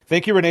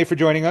Thank you, Renee, for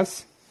joining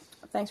us.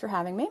 Thanks for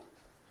having me.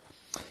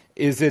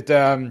 Is it,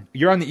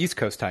 you're on the East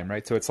Coast time,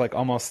 right? So it's like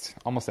almost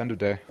end of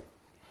day.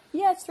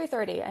 Yeah, it's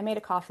 3:30. I made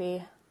a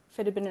coffee. If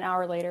it had been an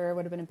hour later, it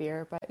would have been a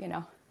beer, but you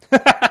know.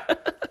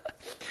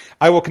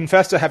 I will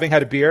confess to having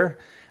had a beer.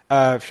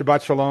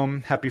 Shabbat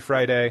Shalom, happy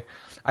Friday.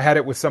 I had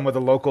it with some of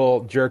the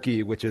local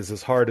jerky, which is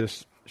as hard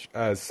as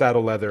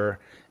saddle leather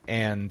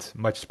and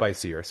much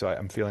spicier. So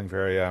I'm feeling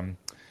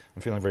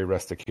very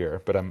rustic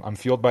here, but I'm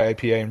fueled by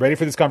IPA and ready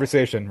for this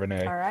conversation,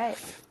 Renee. All right.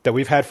 That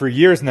we've had for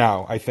years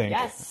now, I think.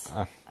 Yes.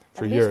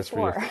 For at years.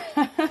 Least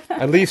 4.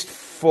 At least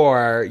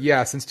 4.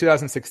 Yeah, since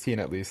 2016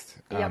 at least.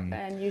 Yep,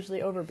 and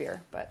usually over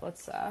beer, but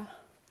let's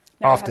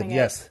often,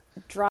 yes.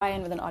 Dry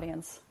in with an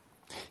audience.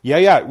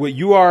 Yeah. Well,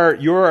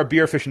 you're a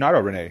beer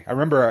aficionado, Renee. I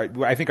remember.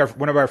 I think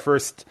one of our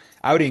first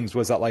outings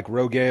was at like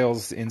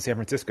Rogale's in San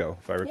Francisco,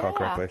 if I recall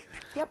correctly.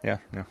 Yep. Yeah.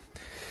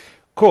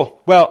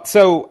 Cool. Well,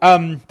 so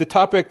the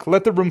topic,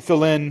 let the room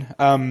fill in.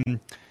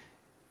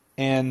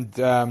 And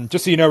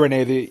just so you know,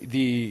 Renee,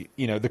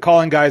 the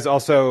Call-In guys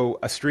also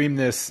stream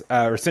this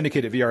or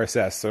syndicate it via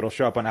RSS, so it'll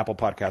show up on Apple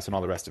Podcasts and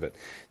all the rest of it.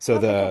 So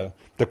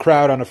the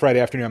crowd on a Friday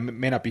afternoon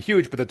may not be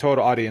huge, but the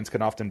total audience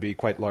can often be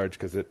quite large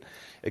because it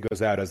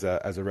goes out as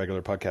a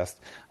regular podcast.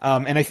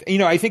 And I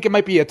think it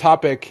might be a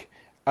topic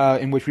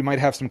in which we might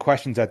have some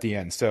questions at the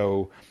end.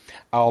 So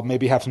I'll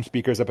maybe have some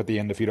speakers up at the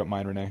end if you don't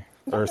mind, Renee.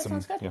 Yeah, that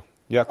sounds good.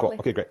 Yeah, cool.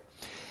 Okay, great.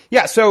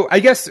 Yeah, so I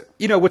guess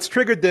what's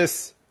triggered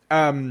this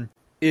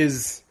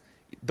is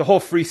the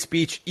whole free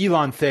speech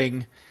Elon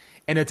thing.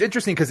 And it's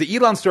interesting because the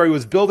Elon story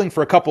was building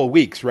for a couple of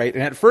weeks, right?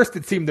 And at first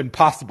it seemed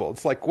impossible.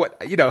 It's like,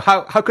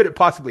 how could it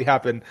possibly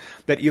happen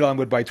that Elon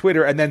would buy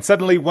Twitter? And then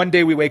suddenly one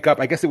day we wake up,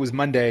 I guess it was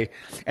Monday,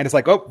 and it's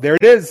like, oh, there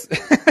it is.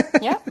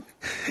 Yeah.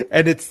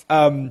 And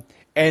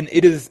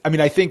it is,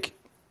 I think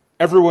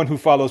everyone who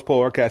follows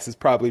Polarcast is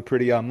probably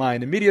pretty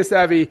online and media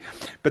savvy,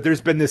 but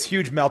there's been this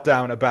huge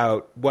meltdown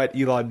about what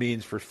Elon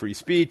means for free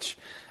speech.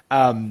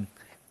 To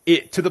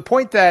the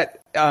point that,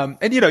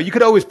 and you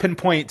could always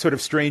pinpoint sort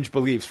of strange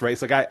beliefs, right?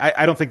 It's like,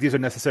 I don't think these are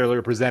necessarily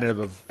representative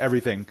of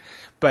everything,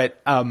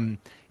 but,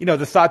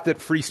 the thought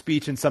that free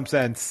speech in some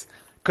sense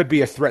could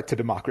be a threat to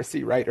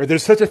democracy, right? Or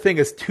there's such a thing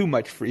as too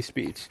much free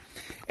speech.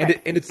 And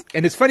right.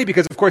 It's funny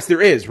because of course there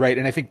is, right?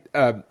 And I think,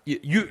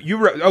 you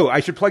wrote,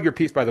 I should plug your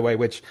piece, by the way,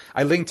 which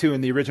I linked to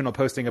in the original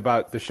posting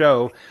about the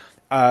show.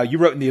 You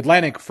wrote in The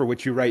Atlantic, for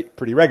which you write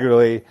pretty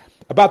regularly,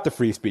 about the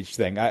free speech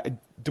thing.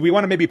 Do we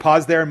want to maybe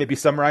pause there and maybe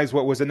summarize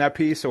what was in that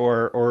piece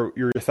or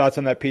your thoughts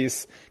on that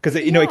piece? Because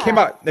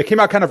it came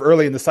out kind of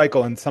early in the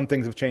cycle and some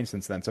things have changed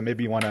since then. So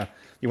maybe you want to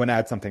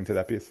add something to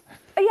that piece.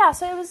 Yeah,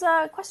 so it was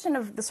a question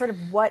of the sort of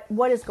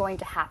what is going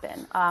to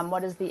happen.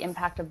 What is the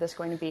impact of this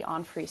going to be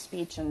on free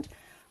speech? And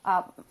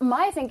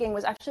my thinking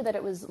was actually that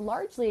it was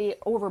largely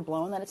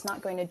overblown, that it's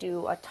not going to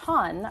do a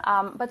ton,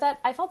 but that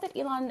I felt that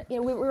Elon, we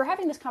were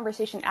having this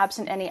conversation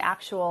absent any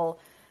actual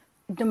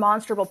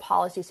demonstrable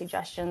policy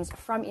suggestions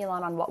from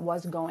Elon on what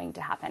was going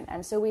to happen.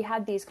 And so we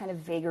had these kind of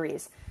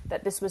vagaries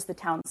that this was the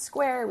town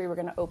square, we were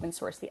going to open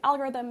source the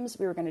algorithms,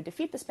 we were going to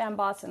defeat the spam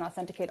bots and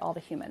authenticate all the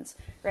humans,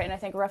 right? And I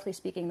think roughly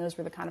speaking, those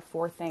were the kind of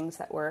 4 things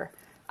that were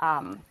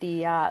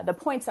the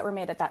points that were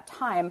made at that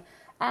time.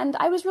 And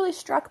I was really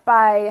struck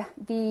by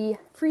the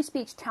free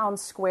speech town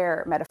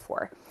square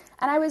metaphor.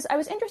 And I was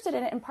interested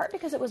in it in part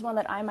because it was one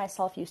that I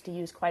myself used to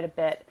use quite a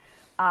bit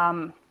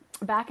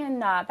back in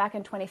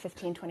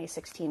 2015,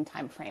 2016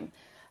 timeframe.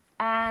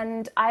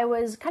 And I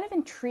was kind of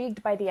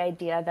intrigued by the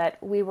idea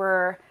that we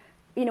were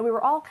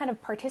all kind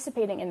of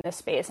participating in this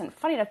space. And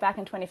funny enough, back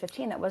in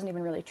 2015, that wasn't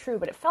even really true,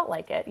 but it felt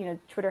like it.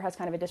 Twitter has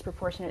kind of a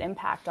disproportionate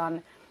impact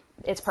on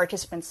its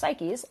participants'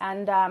 psyches.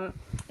 And,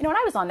 when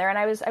I was on there and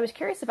I was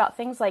curious about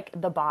things like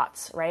the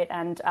bots, right?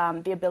 And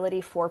the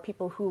ability for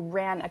people who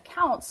ran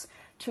accounts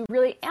to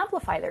really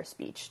amplify their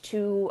speech,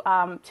 to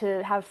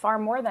have far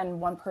more than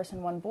one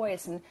person, one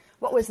voice, and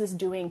what was this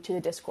doing to the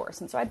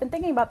discourse? And so I'd been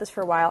thinking about this for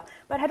a while,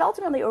 but had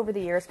ultimately over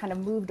the years kind of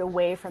moved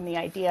away from the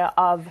idea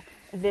of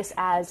this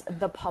as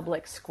the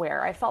public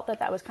square. I felt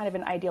that was kind of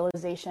an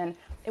idealization.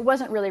 It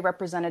wasn't really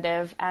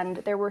representative, and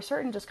there were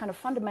certain just kind of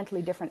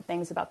fundamentally different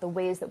things about the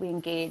ways that we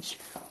engage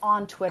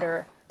on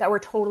Twitter that were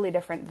totally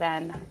different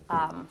than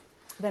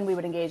we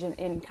would engage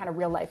in kind of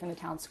real life in the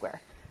town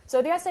square.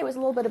 So the essay was a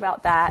little bit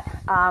about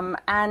that,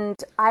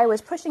 and I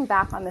was pushing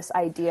back on this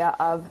idea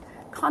of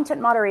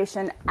content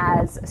moderation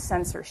as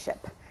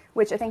censorship,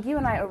 which I think you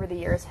and I over the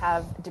years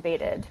have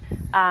debated.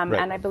 Right.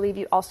 And I believe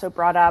you also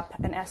brought up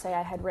an essay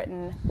I had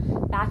written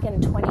back in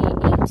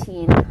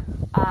 2018,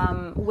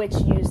 which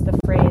used the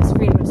phrase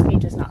freedom of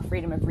speech is not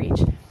freedom of reach,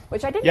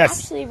 which I didn't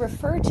actually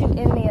refer to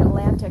in the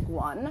Atlantic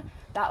one.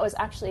 That was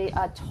actually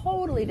a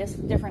totally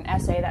different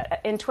essay that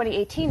in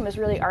 2018 was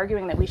really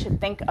arguing that we should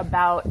think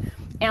about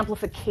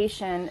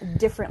amplification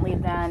differently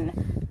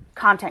than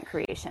content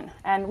creation.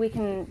 And we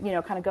can,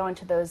 kind of go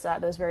into those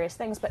various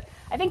things. But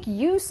I think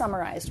you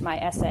summarized my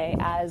essay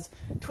as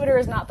Twitter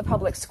is not the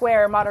public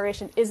square,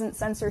 moderation isn't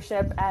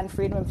censorship, and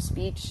freedom of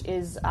speech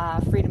is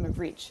freedom of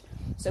reach.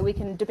 So we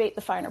can debate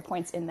the finer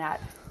points in that.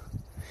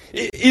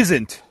 It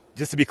isn't.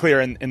 just to be clear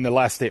in the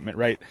last statement,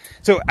 right?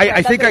 So I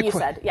that's think what you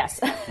said.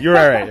 Yes. You're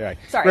right.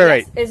 Sorry.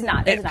 Right. Yes, is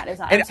not.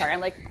 I'm sorry. I'm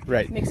like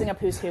mixing up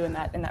who's who in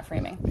that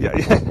framing.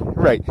 Yeah.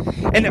 Right.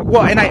 And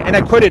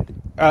I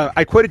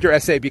quoted your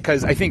essay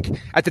because I think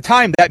at the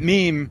time that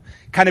meme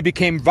kind of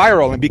became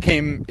viral and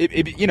became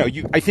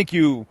I think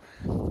you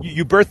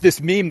birthed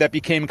this meme that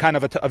became kind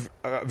of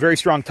a very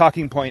strong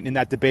talking point in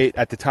that debate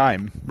at the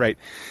time, right?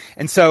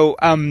 And so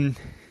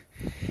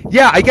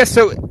I guess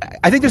so.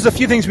 I think there's a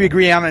few things we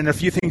agree on and a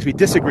few things we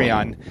disagree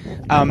on.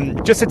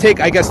 Just to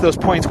take, I guess, those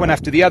points one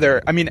after the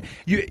other. I mean,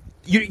 you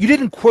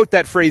didn't quote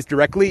that phrase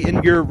directly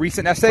in your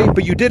recent essay,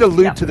 but you did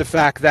allude to the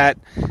fact that,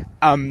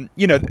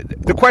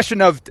 the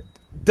question of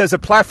does a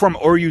platform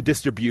owe you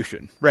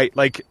distribution, right?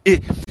 Like,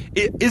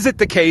 is it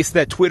the case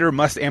that Twitter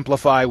must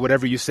amplify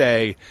whatever you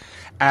say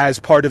as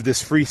part of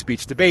this free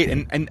speech debate?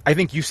 And I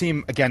think you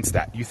seem against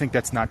that. You think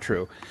that's not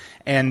true.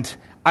 And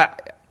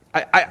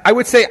I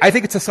would say I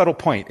think it's a subtle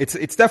point.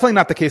 It's definitely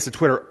not the case that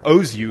Twitter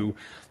owes you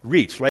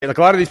reach, right? Like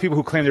a lot of these people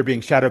who claim they're being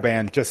shadow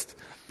banned just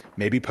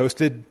maybe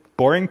posted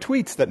boring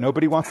tweets that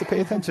nobody wants to pay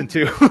attention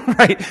to,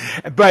 right?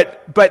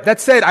 But that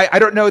said, I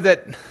don't know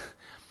that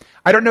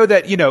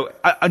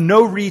a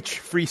no reach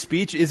free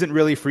speech isn't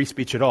really free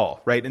speech at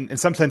all, right? In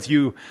some sense,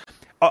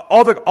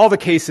 all the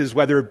cases,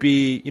 whether it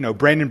be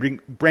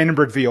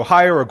Brandenburg v.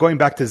 Ohio or going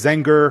back to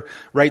Zenger,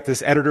 right,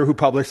 this editor who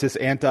published this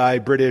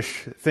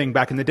anti-British thing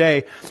back in the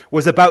day,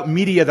 was about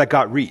media that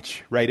got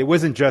reach, right? It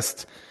wasn't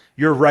just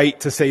your right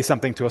to say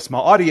something to a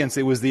small audience;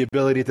 it was the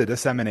ability to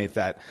disseminate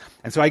that.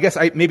 And so I guess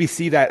I maybe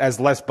see that as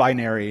less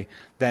binary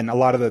than a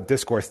lot of the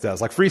discourse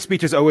does. Like free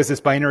speech is always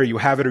this binary: you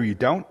have it or you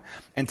don't.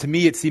 And to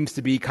me, it seems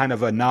to be kind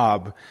of a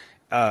knob,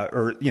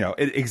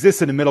 it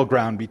exists in a middle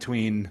ground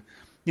between,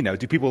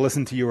 do people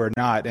listen to you or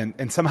not?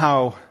 And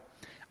somehow,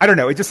 I don't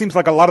know, it just seems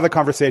like a lot of the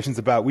conversations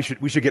about we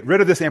should get rid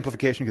of this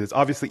amplification because it's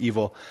obviously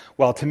evil.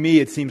 Well, to me,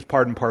 it seems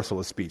part and parcel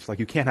of speech. Like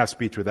you can't have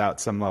speech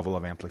without some level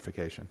of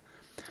amplification.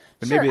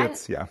 But sure, maybe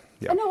it's, yeah.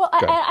 No, well,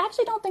 I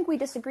actually don't think we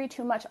disagree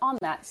too much on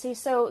that. See,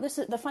 so this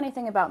is the funny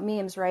thing about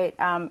memes, right?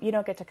 You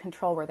don't get to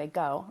control where they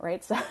go,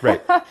 right? So,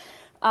 right.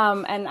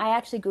 And I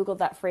actually Googled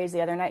that phrase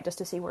the other night just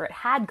to see where it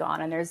had gone.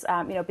 And there's,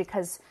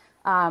 because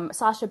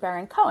Sacha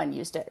Baron Cohen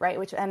used it, right?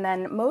 And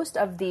then most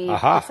of the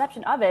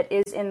perception of it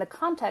is in the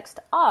context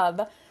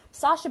of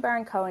Sacha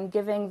Baron Cohen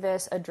giving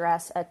this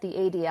address at the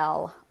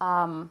ADL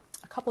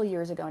a couple of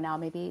years ago now,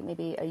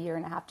 maybe a year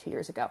and a half, 2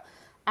 years ago.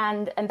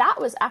 And that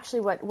was actually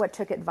what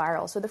took it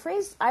viral. So the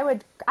phrase, I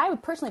would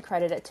personally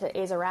credit it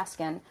to Asa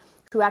Raskin,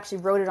 who actually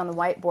wrote it on the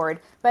whiteboard.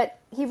 But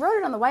he wrote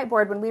it on the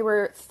whiteboard when we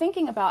were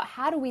thinking about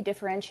how do we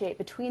differentiate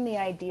between the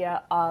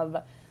idea of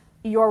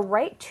your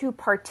right to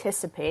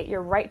participate,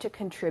 your right to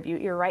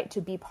contribute, your right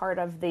to be part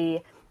of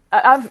the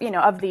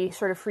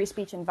sort of free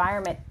speech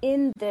environment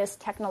in this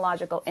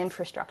technological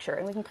infrastructure.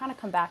 And we can kind of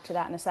come back to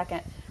that in a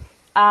second.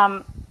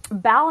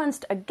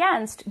 Balanced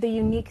against the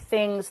unique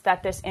things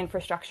that this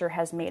infrastructure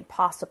has made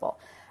possible.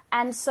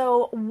 And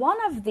so one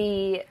of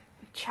the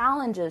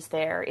challenges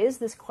there is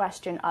this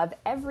question of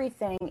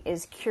everything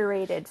is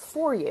curated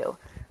for you,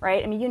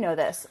 right? I mean, you know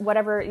this.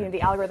 Whatever the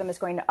algorithm is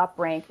going to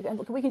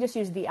uprank, we can just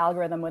use the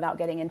algorithm without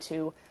getting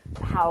into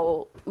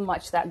how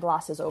much that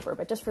glosses over,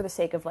 but just for the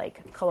sake of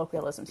like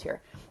colloquialisms here.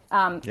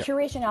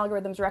 Curation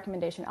algorithms,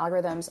 recommendation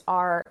algorithms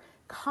are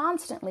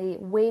constantly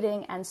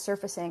waiting and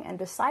surfacing and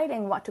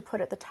deciding what to put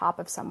at the top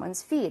of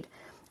someone's feed.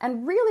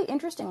 And really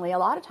interestingly, a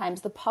lot of times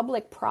the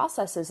public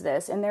processes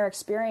this in their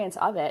experience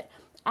of it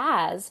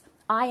as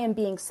I am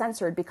being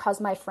censored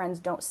because my friends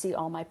don't see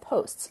all my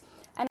posts.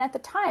 And at the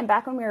time,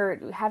 back when we were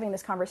having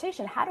this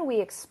conversation, how do we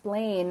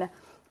explain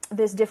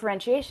this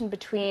differentiation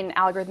between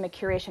algorithmic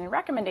curation and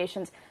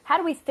recommendations? How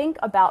do we think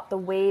about the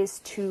ways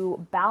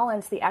to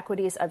balance the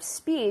equities of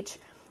speech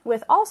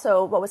with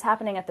also what was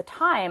happening at the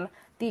time,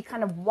 the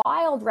kind of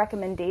wild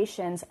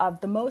recommendations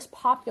of the most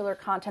popular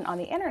content on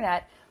the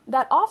internet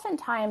that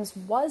oftentimes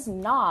was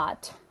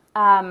not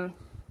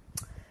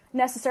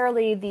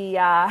necessarily the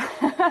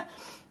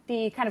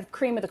the kind of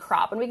cream of the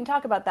crop. And we can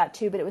talk about that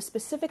too, but it was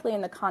specifically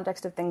in the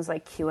context of things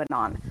like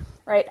QAnon,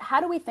 right? How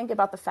do we think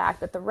about the fact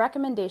that the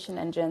recommendation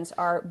engines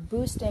are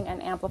boosting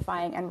and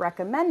amplifying and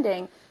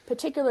recommending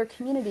particular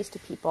communities to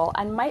people?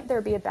 And might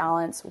there be a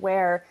balance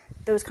where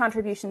those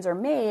contributions are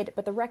made,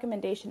 but the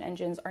recommendation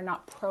engines are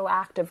not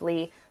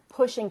proactively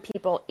pushing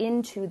people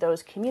into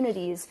those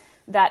communities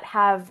that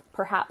have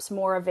perhaps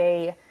more of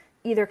a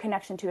either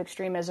connection to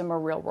extremism or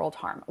real world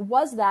harm?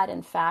 Was that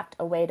in fact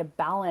a way to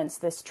balance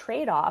this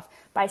trade-off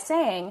by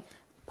saying,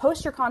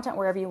 post your content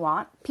wherever you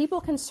want, people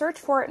can search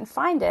for it and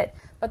find it,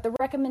 but the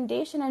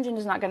recommendation engine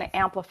is not going to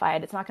amplify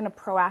it, it's not going to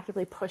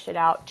proactively push it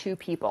out to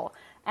people.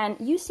 And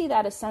you see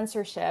that as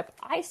censorship.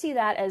 I see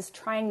that as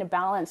trying to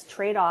balance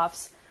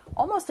trade-offs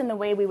almost in the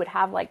way we would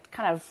have like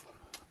kind of,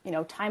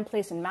 time,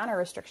 place, and manner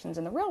restrictions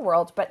in the real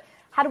world, but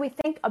how do we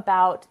think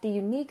about the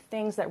unique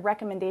things that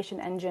recommendation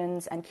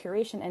engines and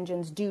curation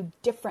engines do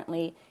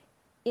differently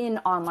in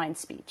online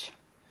speech?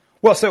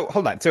 Well, so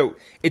hold on. So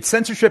it's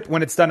censorship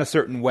when it's done a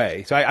certain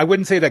way. So I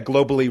wouldn't say that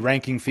globally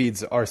ranking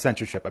feeds are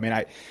censorship. I mean,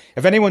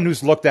 if anyone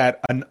who's looked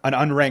at an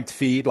unranked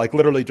feed, like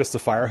literally just the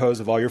fire hose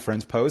of all your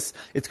friends' posts,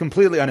 it's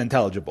completely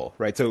unintelligible,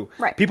 right? So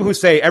people who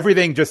say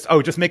everything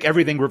just make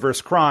everything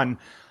reverse cron.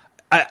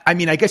 I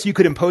mean, I guess you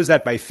could impose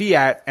that by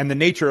fiat and the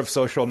nature of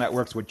social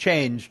networks would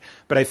change,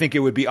 but I think it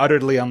would be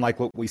utterly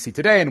unlike what we see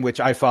today, in which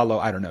I follow,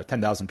 I don't know,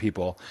 10,000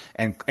 people.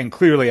 And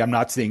clearly I'm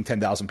not seeing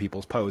 10,000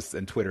 people's posts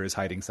and Twitter is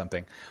hiding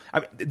something.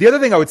 The other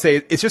thing I would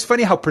say, it's just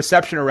funny how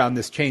perception around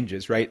this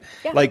changes, right?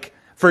 Yeah. Like,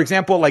 for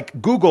example,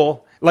 like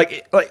Google,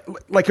 like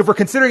if we're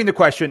considering the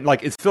question,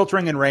 like, is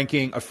filtering and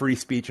ranking a free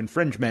speech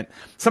infringement?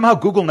 Somehow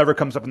Google never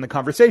comes up in the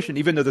conversation,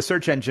 even though the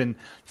search engine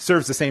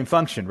serves the same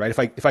function, right?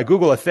 If I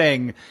Google a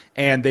thing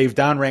and they've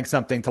downranked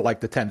something to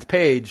like the 10th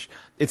page,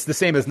 it's the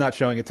same as not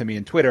showing it to me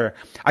in Twitter.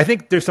 I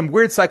think there's some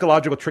weird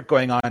psychological trick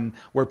going on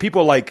where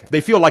people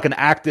they feel like an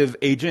active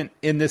agent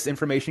in this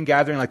information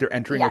gathering, like they're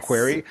entering a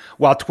query,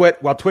 while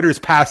Twitter is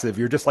passive.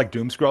 You're just like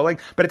doom scrolling.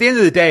 But at the end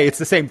of the day, it's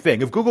the same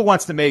thing. If Google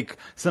wants to make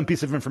some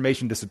piece of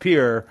information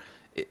disappear,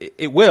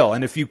 it will.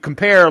 And if you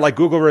compare like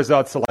Google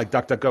results to like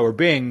DuckDuckGo or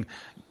Bing,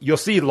 you'll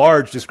see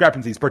large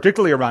discrepancies,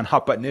 particularly around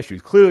hot button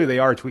issues. Clearly, they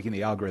are tweaking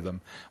the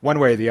algorithm one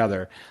way or the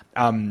other.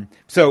 But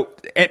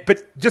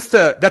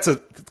that's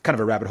a kind of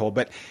a rabbit hole.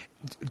 But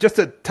just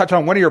to touch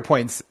on one of your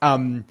points, I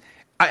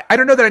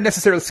don't know that I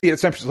necessarily see it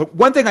as censorship. So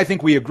one thing I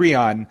think we agree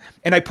on,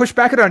 and I push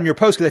back at it on your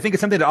post because I think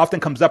it's something that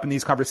often comes up in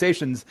these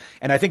conversations,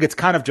 and I think it's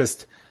kind of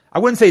just, I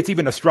wouldn't say it's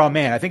even a straw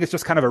man. I think it's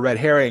just kind of a red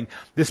herring.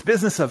 This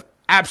business of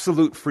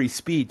absolute free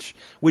speech,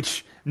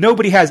 which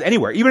nobody has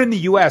anywhere. Even in the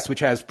US,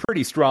 which has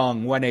pretty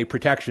strong 1A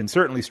protection,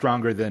 certainly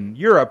stronger than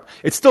Europe,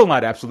 it's still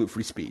not absolute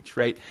free speech,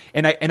 right?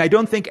 And I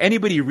don't think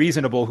anybody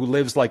reasonable who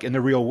lives like in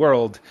the real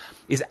world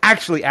is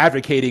actually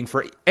advocating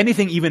for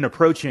anything even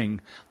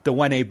approaching the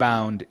 1A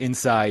bound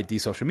inside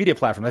these social media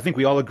platforms. I think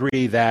we all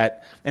agree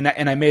that, and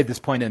I made this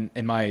point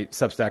in my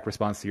Substack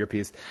response to your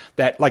piece,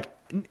 that like,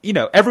 you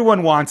know,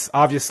 everyone wants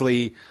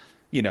obviously,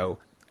 you know,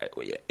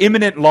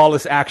 imminent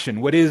lawless action.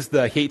 What is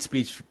the hate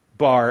speech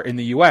bar in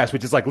the US,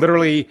 which is like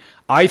literally,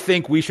 I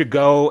think we should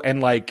go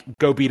and like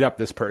go beat up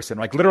this person.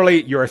 Like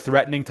literally you're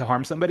threatening to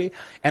harm somebody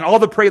and all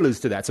the preludes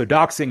to that. So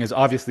doxing is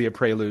obviously a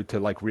prelude to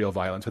like real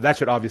violence. So that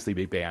should obviously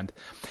be banned.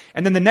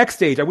 And then the next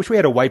stage, I wish we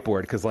had a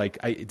whiteboard because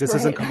like this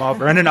doesn't come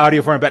off or in an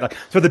audio form, but like,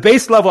 so the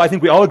base level, I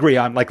think we all agree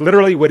on like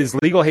literally what is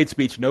legal hate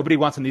speech. Nobody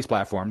wants on these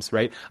platforms,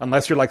 right?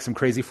 Unless you're like some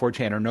crazy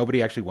 4chaner,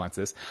 nobody actually wants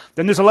this.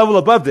 Then there's a level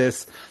above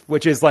this,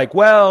 which is like,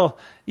 well,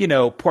 you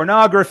know,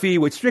 pornography,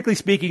 which strictly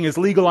speaking is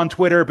legal on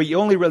Twitter, but you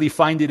only really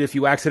find it if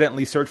you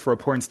accidentally search for a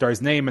porn star's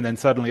name and then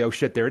suddenly, oh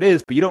shit, there it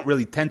is. But you don't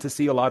really tend to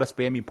see a lot of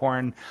spammy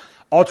porn.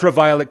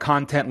 Ultraviolet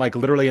content, like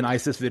literally an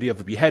ISIS video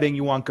of a beheading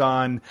you want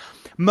gone.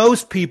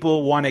 Most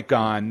people want it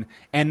gone.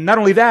 And not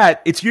only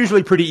that, it's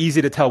usually pretty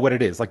easy to tell what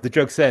it is. Like the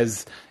joke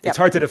says, it's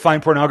hard to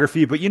define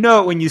pornography, but you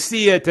know it when you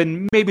see it,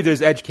 and maybe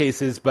there's edge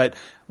cases, but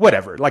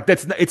whatever. Like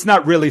it's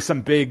not really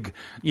some big,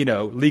 you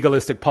know,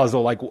 legalistic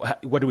puzzle. Like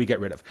what do we get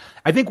rid of?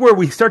 I think where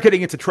we start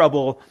getting into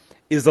trouble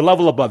is the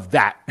level above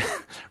that,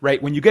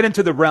 right? When you get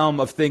into the realm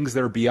of things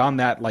that are beyond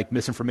that, like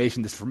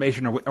misinformation,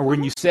 disinformation, or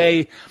when you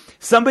say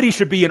somebody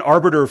should be an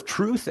arbiter of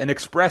truth and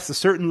express a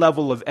certain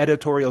level of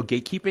editorial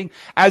gatekeeping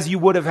as you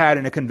would have had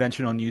in a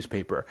conventional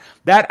newspaper.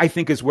 That, I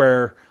think, is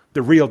where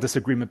the real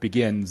disagreement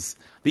begins,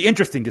 the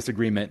interesting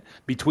disagreement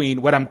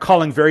between what I'm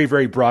calling very,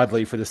 very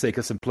broadly for the sake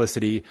of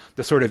simplicity,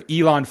 the sort of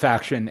Elon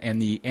faction and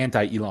the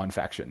anti-Elon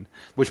faction,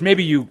 which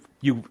maybe you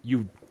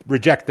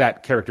reject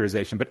that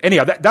characterization. But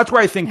anyhow, that's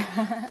where I think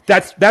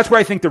that's where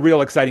I think the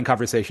real exciting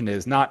conversation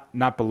is,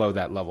 not below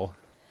that level.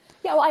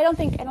 Yeah, well, I don't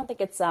think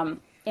it's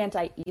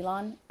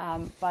anti-Elon,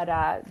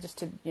 but just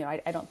to, you know,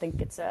 I don't think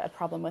it's a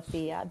problem with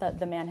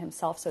the man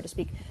himself, so to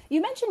speak.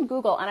 You mentioned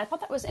Google, and I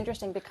thought that was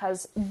interesting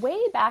because way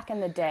back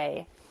in the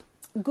day,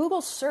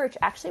 Google search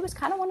actually was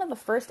kind of one of the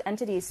first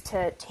entities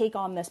to take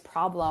on this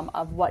problem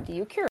of what do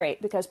you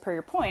curate? Because per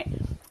your point,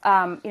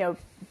 you know,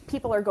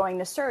 people are going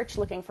to search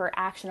looking for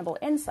actionable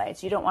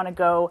insights. You don't want to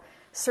go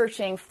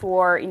searching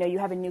for, you know, you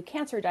have a new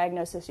cancer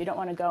diagnosis. You don't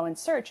want to go and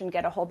search and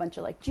get a whole bunch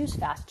of like juice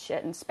fast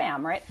shit and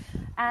spam, right?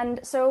 And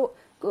so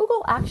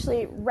Google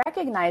actually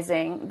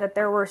recognizing that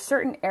there were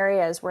certain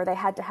areas where they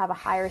had to have a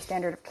higher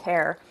standard of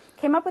care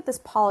came up with this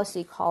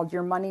policy called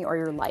your money or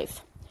your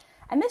life.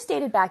 And this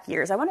dated back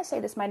years. I want to say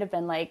this might have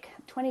been like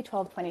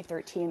 2012,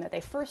 2013 that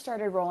they first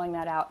started rolling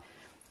that out.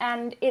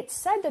 And it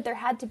said that there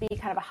had to be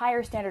kind of a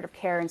higher standard of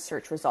care in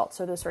search results.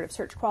 So those sort of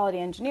search quality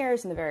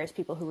engineers and the various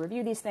people who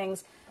review these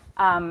things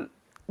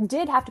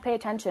did have to pay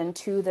attention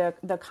to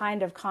the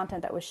kind of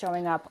content that was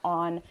showing up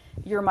on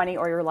your money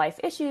or your life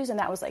issues. And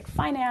that was like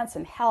finance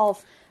and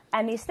health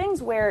and these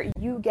things where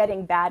you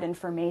getting bad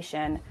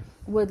information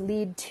would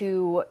lead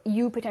to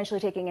you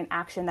potentially taking an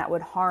action that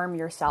would harm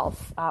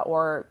yourself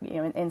or, you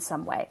know, in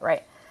some way,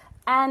 right?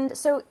 And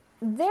so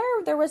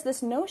there was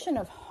this notion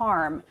of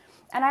harm.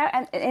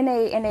 and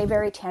in a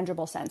very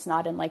tangible sense,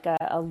 not in like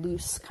a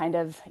loose kind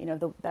of,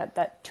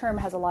 that term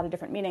has a lot of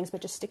different meanings,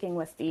 but just sticking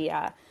with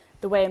the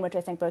way in which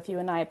I think both you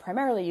and I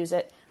primarily use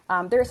it,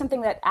 there is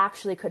something that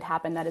actually could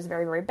happen that is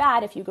very, very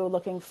bad if you go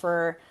looking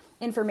for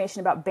information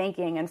about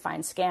banking and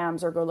find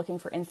scams, or go looking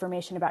for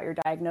information about your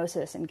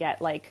diagnosis and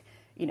get like,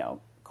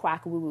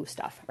 quack woo-woo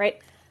stuff, right?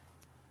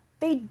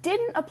 They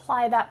didn't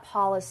apply that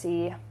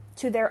policy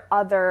to their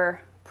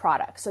other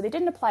products. So they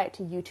didn't apply it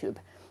to YouTube.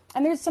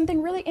 And there's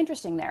something really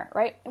interesting there,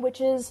 right?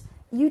 Which is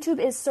YouTube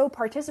is so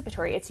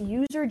participatory. It's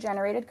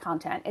user-generated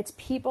content. It's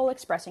people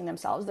expressing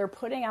themselves. They're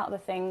putting out the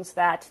things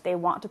that they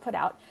want to put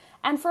out.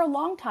 And for a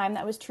long time,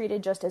 that was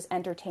treated just as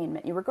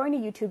entertainment. You were going to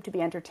YouTube to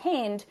be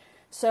entertained.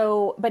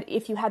 But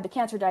if you had the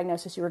cancer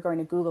diagnosis, you were going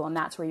to Google, and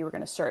that's where you were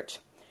going to search.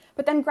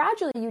 But then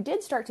gradually, you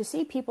did start to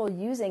see people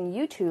using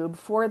YouTube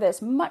for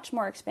this much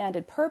more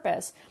expanded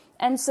purpose.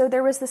 And so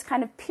there was this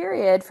kind of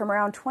period from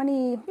around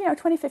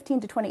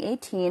 2015 to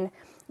 2018,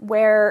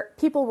 where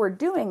people were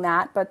doing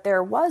that, but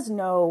there was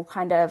no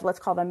kind of, let's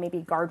call them maybe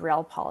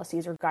guardrail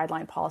policies or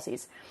guideline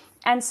policies.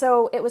 And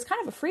so it was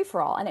kind of a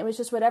free-for-all, and it was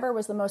just whatever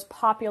was the most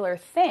popular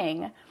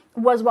thing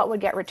was what would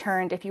get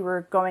returned if you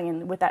were going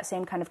in with that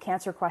same kind of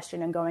cancer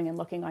question and going and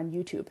looking on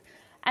YouTube.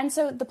 And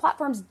so the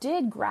platforms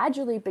did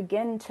gradually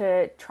begin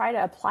to try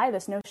to apply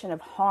this notion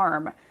of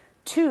harm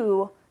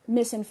to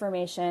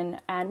misinformation,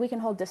 and we can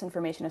hold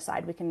disinformation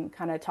aside. We can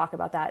kind of talk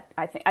about that.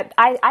 I think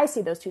I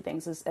see those two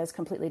things as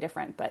completely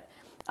different, but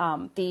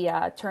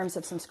the terms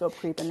have some scope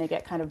creep, and they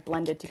get kind of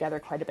blended together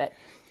quite a bit.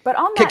 But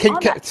on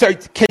that, sorry,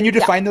 can you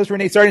define those,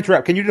 Renee? Sorry to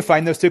interrupt. Can you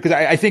define those two? Because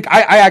I think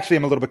I actually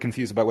am a little bit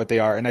confused about what they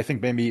are, and I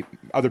think maybe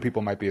other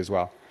people might be as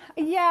well.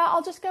 Yeah,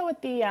 I'll just go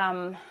with the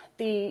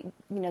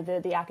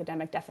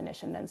academic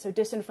definition then. So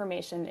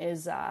disinformation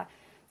is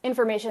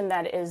information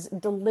that is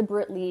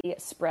deliberately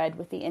spread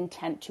with the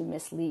intent to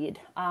mislead.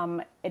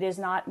 It is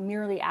not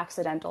merely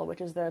accidental,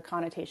 which is the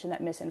connotation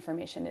that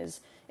misinformation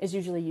is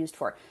usually used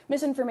for.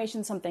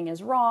 Misinformation, something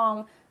is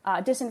wrong.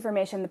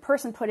 Disinformation, the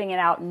person putting it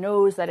out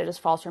knows that it is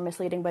false or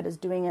misleading, but is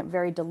doing it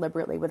very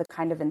deliberately with a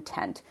kind of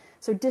intent.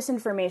 So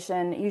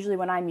disinformation, usually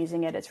when I'm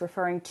using it, it's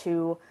referring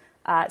to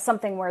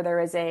something where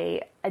there is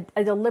a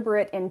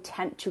deliberate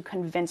intent to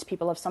convince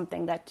people of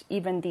something that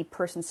even the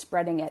person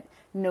spreading it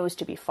knows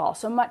to be false.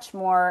 So much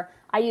more,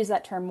 I use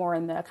that term more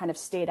in the kind of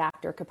state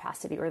actor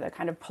capacity, or the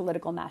kind of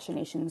political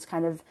machinations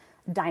kind of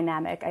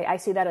dynamic. I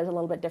see that as a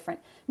little bit different.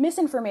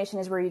 Misinformation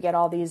is where you get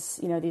all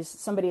these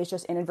somebody is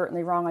just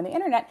inadvertently wrong on the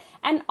internet.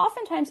 And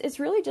oftentimes it's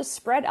really just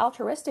spread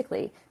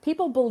altruistically.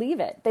 People believe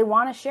it. They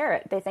want to share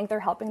it. They think they're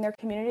helping their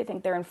community. They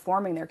think they're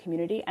informing their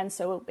community. And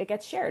so it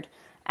gets shared.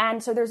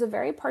 And so there's a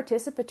very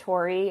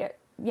participatory,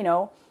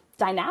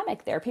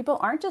 dynamic there. People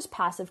aren't just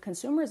passive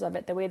consumers of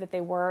it the way that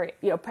they were,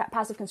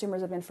 passive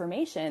consumers of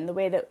information, the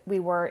way that we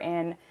were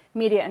in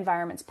media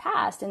environments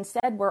past.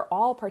 Instead, we're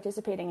all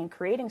participating in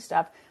creating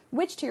stuff,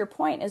 which, to your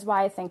point, is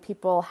why I think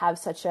people have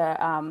such a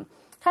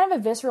kind of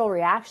a visceral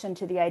reaction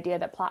to the idea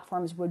that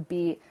platforms would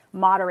be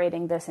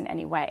moderating this in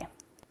any way.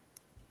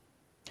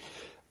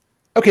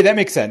 Okay, that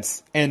makes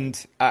sense.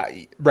 And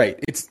right,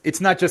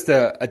 it's not just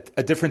a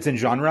difference in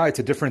genre; it's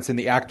a difference in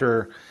the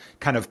actor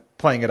kind of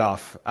playing it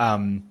off.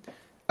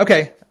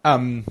 Okay,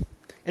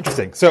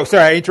 interesting. So,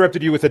 sorry, I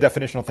interrupted you with a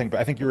definitional thing, but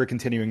I think you were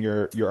continuing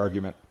your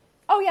argument.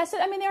 Oh, yeah. So,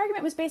 the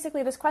argument was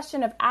basically this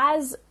question of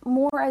as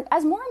more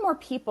and more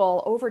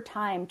people over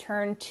time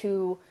turn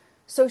to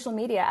social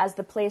media as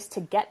the place to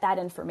get that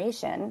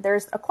information,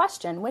 there's a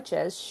question, which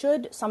is,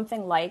 should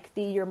something like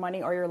the Your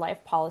Money or Your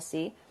Life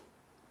policy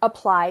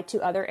apply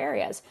to other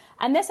areas?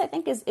 And this, I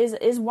think,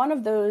 is one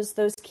of those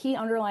key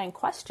underlying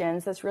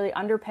questions that's really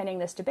underpinning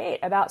this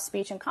debate about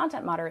speech and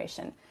content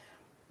moderation.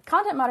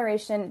 Content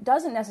moderation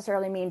doesn't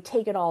necessarily mean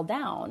take it all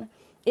down.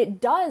 It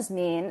does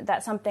mean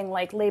that something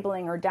like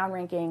labeling or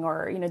downranking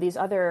or these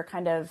other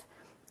kind of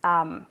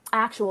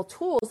actual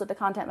tools that the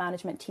content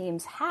moderation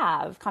teams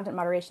have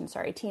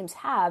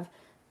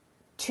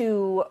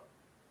to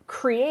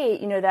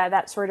create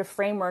that sort of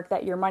framework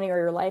that Your Money or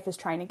Your Life is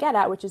trying to get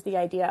at, which is the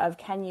idea of,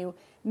 can you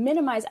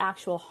minimize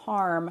actual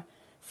harm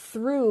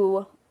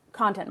through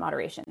content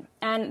moderation?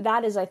 And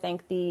that is, I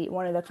think,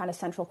 one of the kind of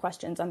central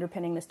questions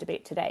underpinning this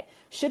debate today.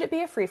 Should it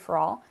be a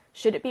free-for-all?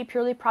 Should it be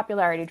purely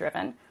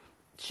popularity-driven?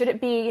 Should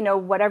it be,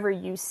 whatever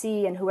you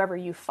see and whoever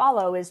you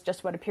follow is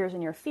just what appears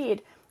in your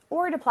feed?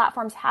 Or do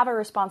platforms have a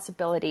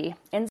responsibility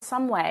in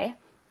some way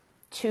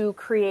to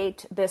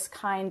create this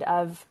kind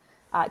of,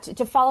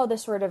 to follow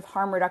this sort of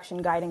harm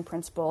reduction guiding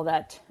principle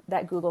that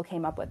Google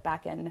came up with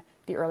back in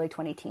the early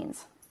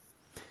 2010s?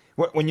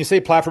 When you say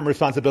platform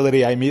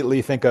responsibility, I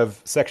immediately think of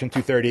Section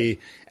 230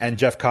 and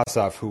Jeff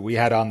Kossoff, who we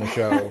had on the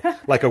show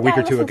like a week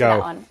or two ago. That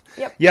one.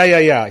 Yep.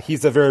 Yeah.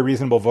 He's a very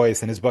reasonable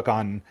voice, and his book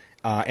on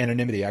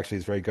anonymity actually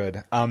is very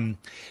good.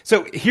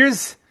 So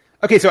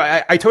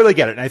I totally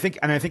get it, and I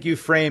think you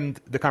framed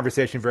the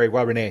conversation very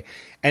well, Renee.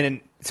 And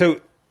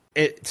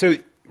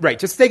right,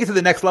 just to take it to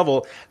the next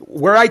level,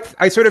 where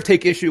I sort of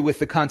take issue with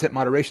the content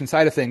moderation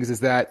side of things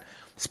is that,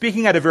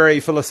 speaking at a very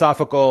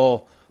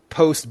philosophical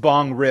post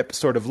bong rip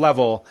sort of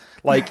level,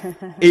 like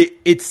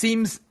it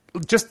seems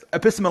just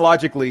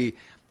epistemologically,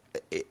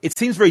 it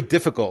seems very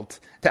difficult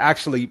to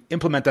actually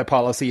implement that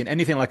policy in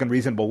anything like a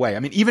reasonable way. I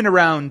mean, even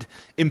around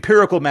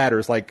empirical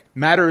matters, like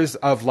matters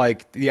of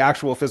like the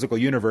actual physical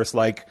universe,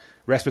 like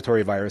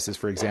respiratory viruses,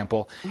 for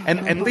example,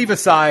 and leave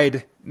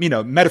aside,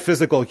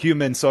 metaphysical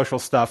human social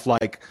stuff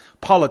like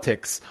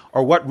politics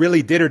or what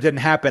really did or didn't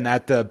happen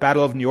at the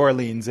Battle of New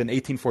Orleans in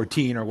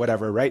 1814 or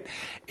whatever, right?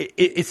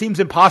 It seems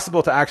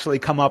impossible to actually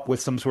come up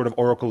with some sort of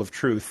oracle of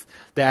truth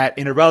that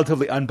in a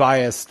relatively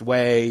unbiased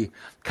way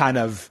kind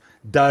of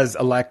does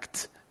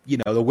elect,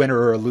 the winner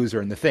or a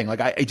loser in the thing.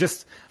 Like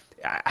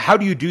how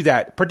do you do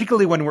that?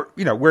 Particularly when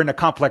we're in a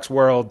complex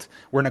world,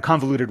 we're in a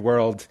convoluted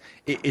world.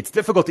 It's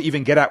difficult to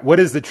even get at what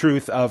is the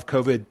truth of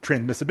COVID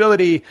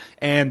transmissibility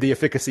and the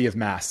efficacy of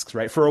masks,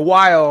 right? For a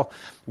while,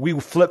 we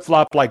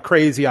flip-flop like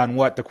crazy on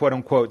what the quote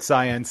unquote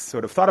science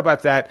sort of thought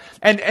about that.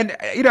 And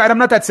I'm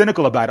not that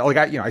cynical about it. Like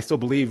I still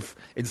believe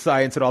in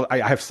science and all. I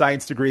have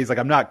science degrees. Like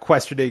I'm not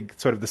questioning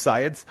sort of the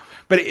science,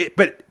 but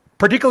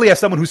particularly as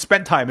someone who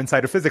spent time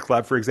inside a physics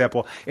lab, for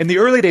example, in the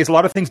early days, a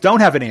lot of things don't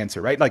have an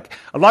answer, right? Like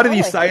a lot of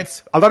these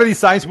science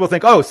people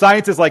think, oh,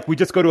 science is like, we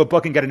just go to a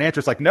book and get an answer.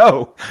 It's like,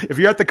 no, if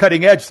you're at the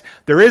cutting edge,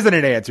 there isn't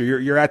an answer.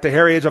 You're at the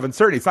hairy edge of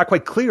uncertainty. It's not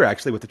quite clear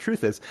actually what the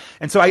truth is.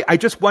 And so I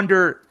just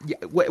wonder,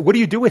 what do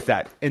you do with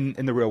that in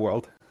the real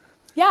world?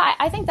 Yeah,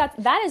 I think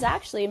that is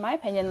actually, in my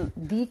opinion,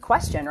 the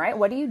question, right?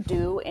 What do you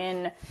do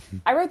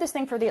I wrote this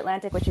thing for The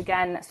Atlantic, which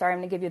again, sorry, I'm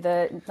going to give you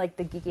the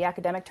geeky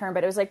academic term,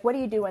 but it was like, what do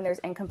you do when there's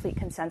incomplete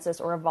consensus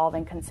or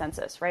evolving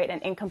consensus, right?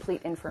 And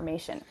incomplete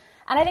information.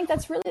 And I think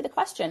that's really the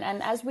question.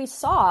 And as we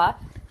saw,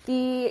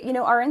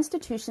 our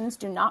institutions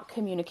do not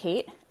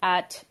communicate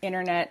at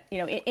internet,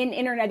 in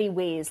internet-y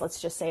ways,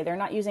 let's just say. They're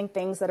not using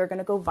things that are going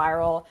to go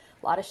viral.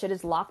 A lot of shit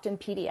is locked in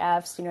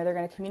PDFs. They're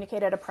going to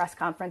communicate at a press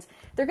conference.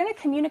 They're going to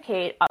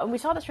communicate, we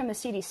saw this from the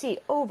CDC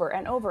over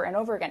and over and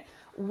over again,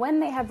 when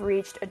they have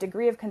reached a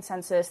degree of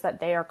consensus that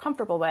they are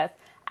comfortable with,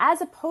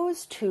 as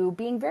opposed to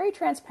being very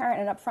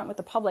transparent and upfront with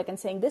the public and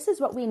saying, this is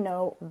what we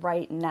know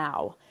right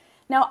now.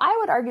 Now, I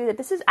would argue that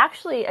this is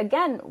actually,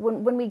 again,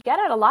 when we get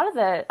at a lot of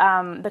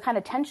the kind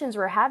of tensions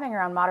we're having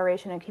around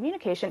moderation and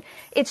communication,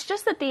 it's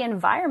just that the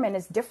environment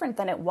is different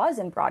than it was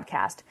in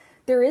broadcast.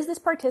 There is this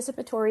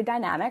participatory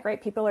dynamic,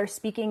 right? People are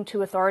speaking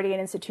to authority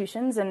and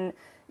institutions and,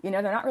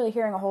 they're not really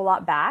hearing a whole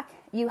lot back.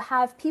 You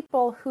have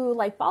people who,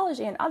 like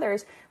Balaji and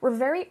others, were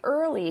very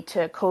early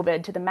to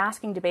COVID, to the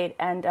masking debate.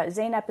 And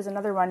Zeynep is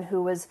another one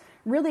who was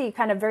really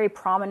kind of very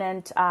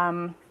prominent.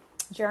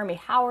 Jeremy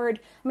Howard.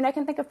 I mean, I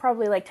can think of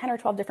probably like 10 or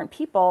 12 different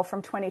people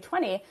from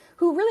 2020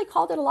 who really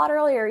called it a lot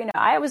earlier.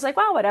 I was like,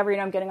 well, whatever,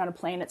 I'm getting on a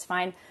plane, it's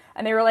fine.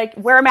 And they were like,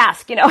 wear a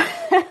mask, and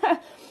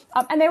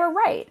they were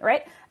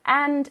right?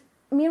 And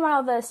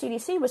meanwhile, the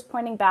CDC was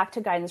pointing back to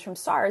guidance from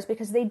SARS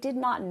because they did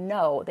not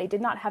know. They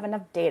did not have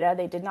enough data.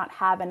 They did not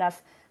have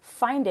enough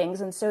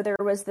findings. And so there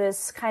was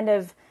this kind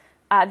of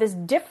this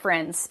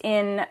difference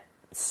in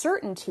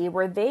certainty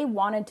where they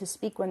wanted to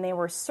speak when they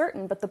were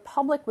certain, but the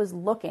public was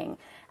looking.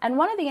 And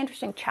one of the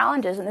interesting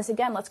challenges, and this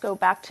again, let's go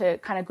back to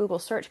kind of Google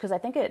search, because I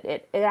think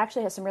it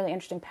actually has some really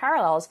interesting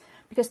parallels,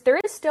 because there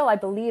is still, I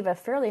believe, a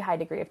fairly high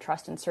degree of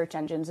trust in search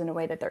engines in a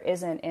way that there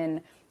isn't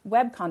in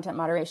web content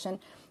moderation.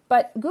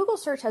 But Google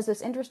search has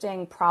this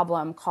interesting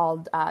problem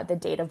called the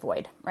data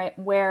void, right?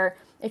 Where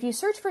if you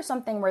search for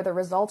something where the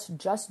results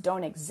just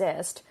don't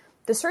exist,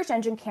 the search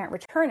engine can't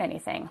return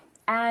anything.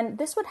 And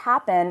this would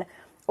happen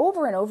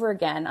over and over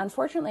again,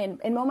 unfortunately,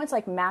 in moments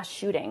like mass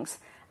shootings.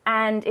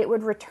 And it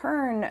would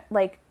return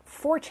like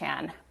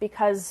 4chan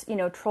because,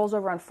 trolls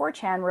over on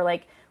 4chan were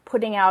like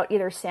putting out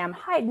either Sam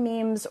Hyde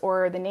memes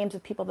or the names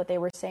of people that they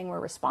were saying were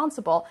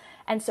responsible.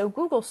 And so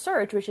Google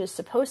search, which is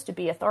supposed to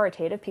be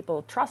authoritative,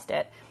 people trust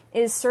it,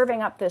 is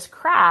serving up this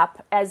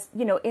crap as,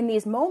 in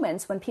these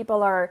moments when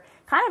people are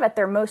kind of at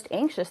their most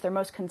anxious, their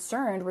most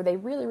concerned, where they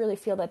really, really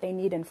feel that they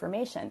need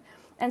information.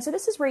 And so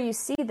this is where you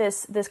see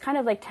this kind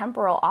of like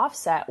temporal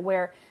offset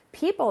where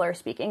people are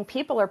speaking,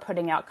 people are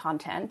putting out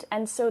content.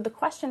 And so the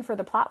question for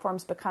the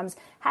platforms becomes,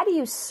 how do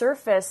you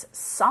surface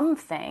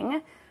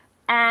something?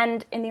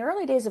 And in the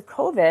early days of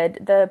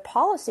COVID, the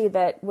policy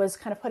that was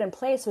kind of put in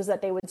place was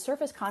that they would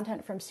surface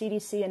content from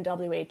CDC and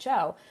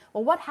WHO.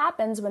 Well, what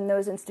happens when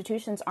those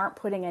institutions aren't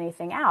putting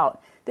anything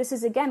out? This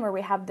is, again, where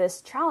we have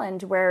this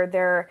challenge where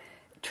they're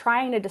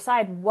trying to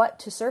decide what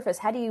to surface.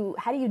 How do you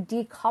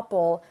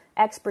decouple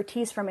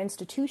expertise from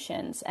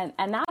institutions? And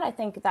that, I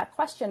think, that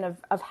question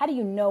of how do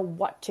you know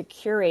what to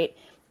curate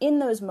in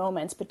those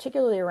moments,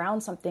 particularly around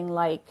something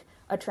like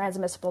a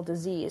transmissible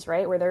disease,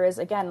 right? Where there is,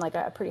 again, like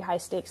a pretty high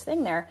stakes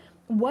thing there.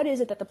 What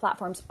is it that the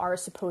platforms are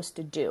supposed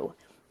to do?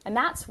 And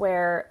that's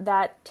where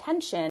that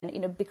tension,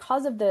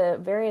 because of the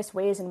various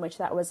ways in which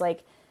that was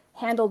like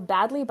handled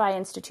badly by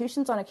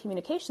institutions on a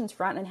communications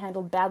front and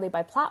handled badly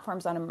by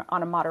platforms on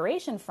a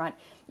moderation front,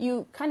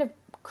 you kind of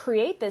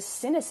create this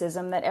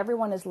cynicism that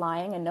everyone is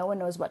lying and no one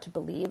knows what to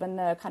believe, and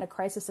the kind of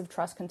crisis of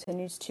trust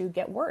continues to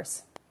get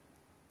worse.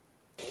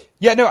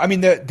 Yeah, no, I mean,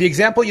 the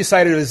example you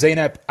cited of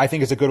Zeynep, I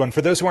think is a good one.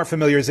 For those who aren't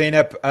familiar,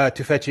 Zeynep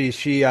Tufekci,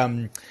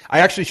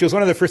 she was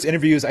one of the first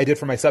interviews I did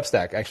for my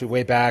Substack, actually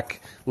way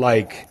back,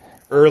 like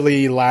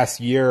early last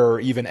year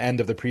or even end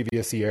of the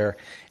previous year.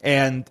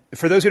 And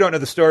for those who don't know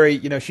the story,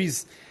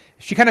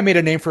 she kind of made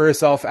a name for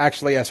herself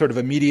actually as sort of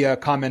a media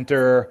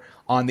commenter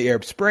on the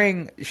Arab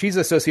Spring. She's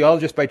a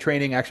sociologist by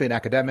training, actually an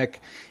academic.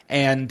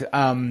 And,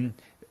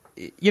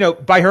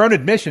 by her own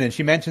admission, and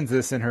she mentions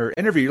this in her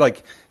interview,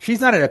 like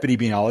she's not an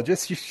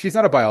epidemiologist. She's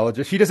not a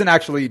biologist. She doesn't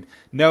actually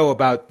know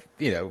about,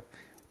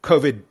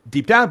 COVID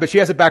deep down, but she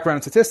has a background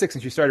in statistics,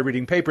 and she started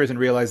reading papers and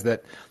realized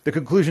that the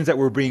conclusions that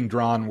were being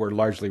drawn were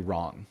largely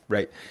wrong,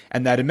 right?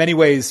 And that in many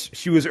ways,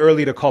 she was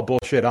early to call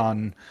bullshit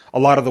on a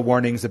lot of the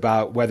warnings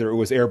about whether it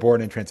was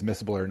airborne and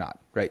transmissible or not,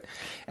 right?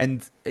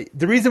 And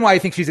the reason why I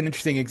think she's an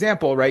interesting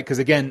example, right? Because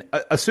again,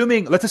 let's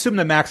assume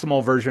the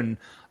maximal version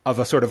of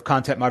a sort of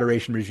content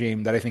moderation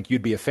regime that I think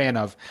you'd be a fan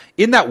of.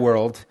 In that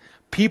world,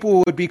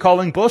 people would be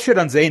calling bullshit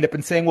on Zeynep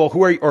and saying, well,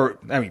 who are you? Or,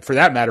 I mean, for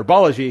that matter,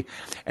 Balaji,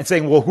 and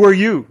saying, well, who are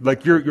you?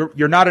 Like,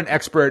 you're not an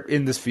expert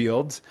in this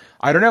field.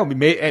 I don't know.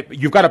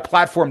 You've got a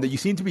platform that you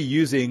seem to be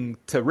using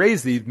to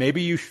raise these.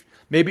 Maybe you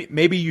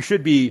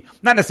should be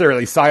not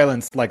necessarily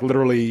silenced, like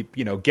literally,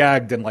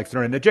 gagged and like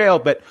thrown into jail,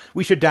 but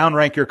we should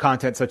downrank your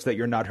content such that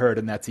you're not heard,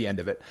 and that's the end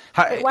of it.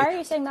 Why are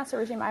you saying that's a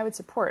regime I would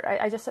support?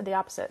 I just said the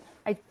opposite.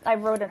 I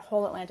wrote a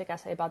whole Atlantic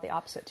essay about the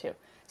opposite too,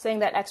 saying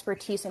that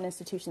expertise and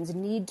institutions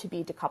need to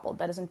be decoupled.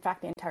 That is in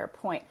fact the entire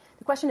point.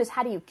 The question is,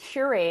 how do you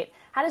curate?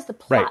 How does the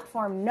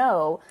platform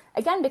know?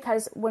 Again,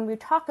 because when we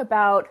talk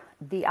about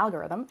the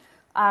algorithm,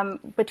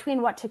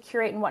 between what to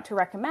curate and what to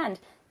recommend,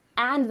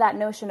 and that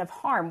notion of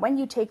harm, when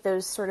you take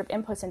those sort of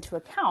inputs into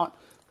account,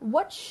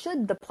 what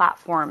should the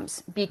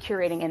platforms be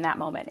curating in that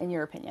moment, in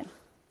your opinion?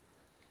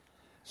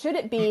 Should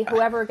it be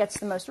whoever gets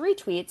the most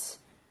retweets?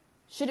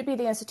 Should it be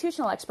the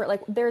institutional expert?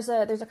 Like, there's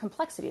a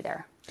complexity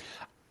there.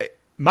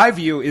 My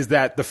view is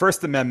that the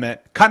First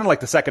Amendment, kind of like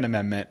the Second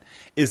Amendment,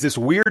 is this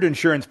weird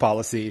insurance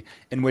policy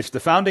in which the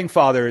founding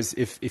fathers,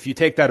 if you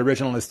take that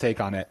originalist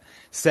take on it,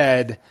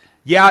 said,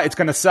 yeah, it's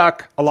going to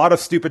suck. A lot of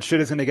stupid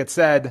shit is going to get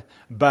said,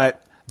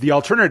 but the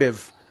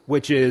alternative,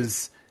 which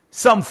is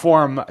some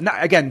form,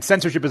 again,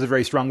 censorship is a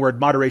very strong word,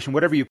 moderation,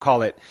 whatever you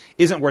call it,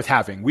 isn't worth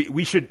having.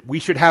 We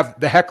should have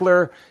the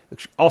heckler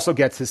also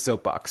gets his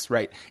soapbox,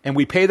 right? And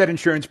we pay that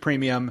insurance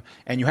premium,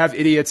 and you have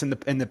idiots in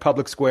the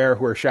public square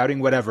who are shouting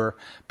whatever,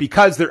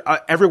 because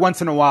every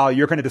once in a while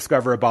you're going to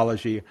discover a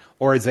Balaji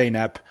or a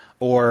Zeynep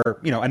or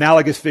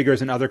analogous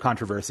figures in other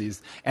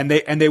controversies, and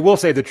they will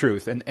say the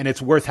truth, and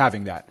it's worth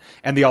having that.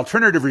 And the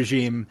alternative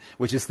regime,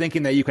 which is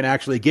thinking that you can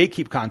actually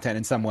gatekeep content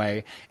in some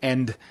way,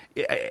 and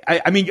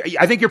I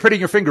think you're putting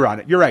your finger on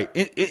it. You're right.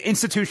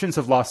 Institutions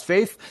have lost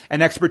faith,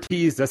 and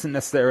expertise doesn't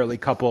necessarily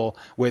couple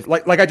with,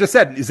 like I just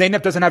said,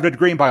 Zeynep doesn't have a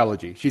degree in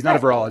biology. She's not a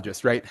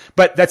virologist, right?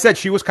 But that said,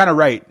 she was kind of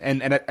right,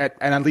 and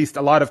at least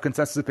a lot of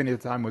consensus opinion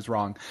at the time was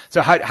wrong.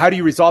 So how do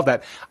you resolve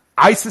that?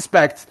 I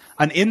suspect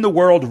an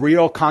in-the-world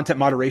real content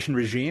moderation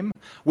regime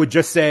would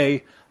just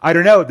say, I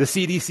don't know, the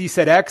CDC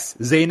said X,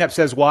 Zeynep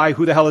says Y,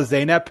 who the hell is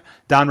Zeynep?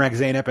 Downrank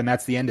Zeynep, and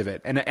that's the end of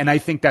it. And I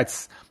think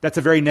that's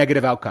a very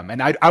negative outcome.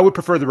 And I would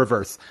prefer the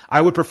reverse.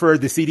 I would prefer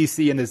the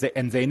CDC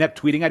and Zeynep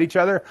tweeting at each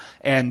other,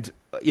 and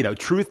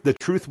the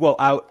truth will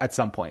out at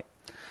some point.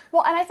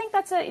 Well, and I think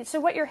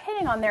so what you're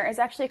hitting on there is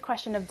actually a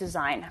question of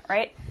design,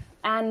 right?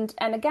 And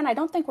again, I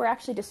don't think we're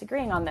actually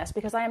disagreeing on this,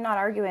 because I am not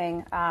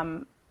arguing.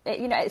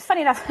 It's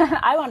funny enough,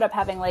 I wound up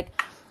having like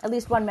at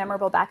least one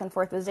memorable back and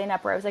forth with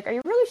Zeynep where I was like, are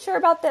you really sure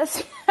about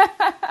this? And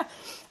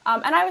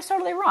I was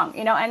totally wrong,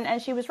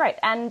 and she was right.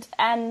 And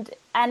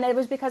it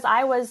was because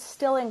I was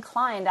still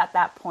inclined at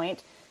that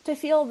point to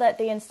feel that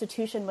the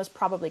institution was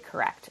probably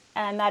correct.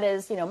 And that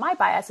is, my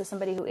bias as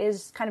somebody who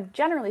is kind of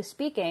generally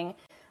speaking,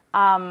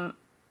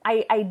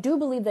 I do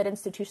believe that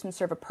institutions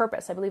serve a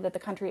purpose. I believe that the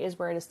country is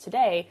where it is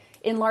today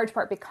in large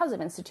part because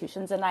of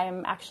institutions. And I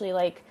am actually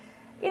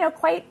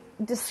quite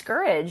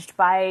discouraged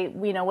by,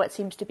 what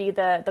seems to be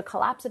the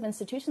collapse of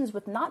institutions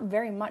with not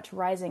very much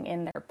rising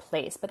in their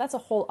place. But that's a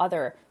whole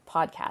other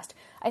podcast.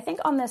 I think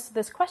on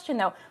this question,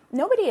 though,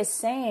 nobody is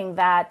saying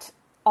that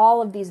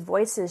all of these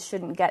voices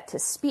shouldn't get to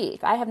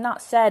speak. I have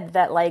not said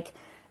that,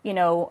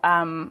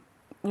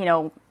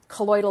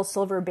 colloidal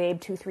silver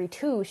babe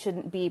 232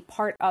 shouldn't be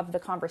part of the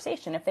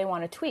conversation. If they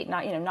want to tweet,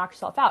 not, knock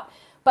yourself out.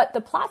 But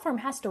the platform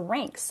has to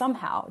rank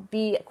somehow.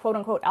 The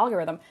quote-unquote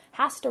algorithm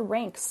has to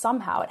rank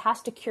somehow. It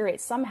has to curate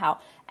somehow.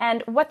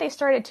 And what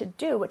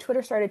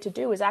Twitter started to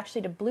do was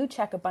actually to blue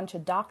check a bunch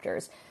of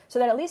doctors so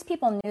that at least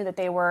people knew that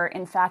they were,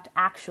 in fact,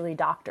 actually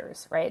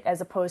doctors, right?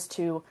 As opposed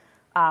to,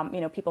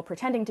 people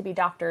pretending to be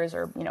doctors,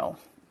 or,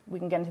 we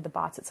can get into the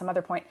bots at some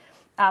other point.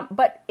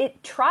 But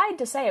it tried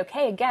to say,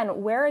 okay,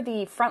 again, where are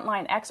the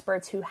frontline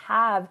experts who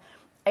have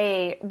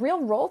a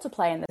real role to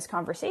play in this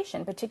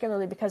conversation,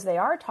 particularly because they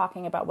are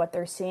talking about what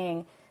they're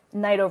seeing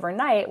night over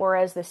night,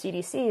 whereas the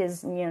CDC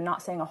is,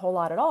 not saying a whole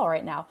lot at all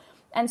right now.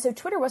 And so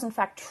Twitter was in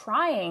fact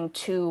trying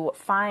to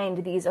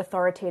find these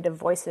authoritative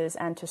voices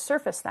and to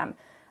surface them.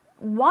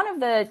 one of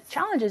the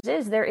challenges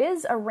is there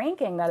is a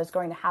ranking that is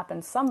going to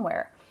happen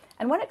somewhere.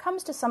 And when it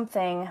comes to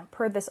something,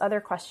 per this other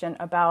question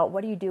about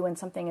what do you do when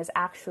something is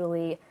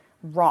actually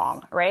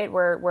wrong, right?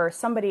 Where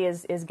somebody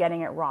is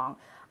getting it wrong.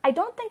 I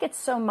don't think it's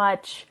so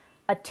much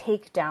a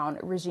takedown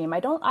regime.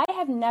 I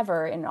have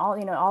never in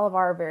all of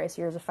our various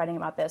years of fighting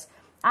about this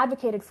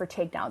advocated for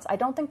takedowns. I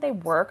don't think they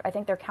work. I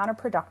think they're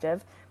counterproductive.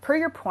 Per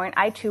your point,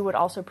 I too would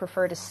also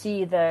prefer to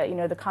see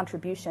the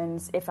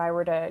contributions if I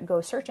were to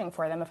go searching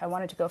for them, if I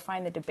wanted to go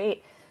find the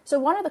debate. So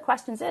one of the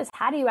questions is,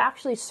 how do you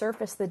actually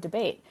surface the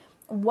debate?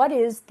 What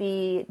is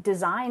the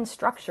design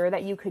structure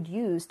that you could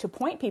use to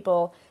point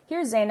people,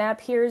 here's Zainab,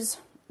 here's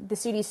the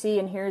CDC,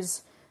 and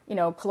here's,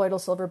 colloidal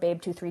silver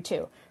babe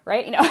 232,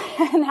 right?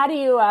 And how do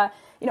you,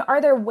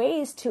 are there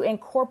ways to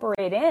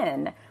incorporate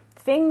in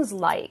things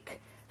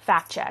like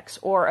fact checks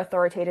or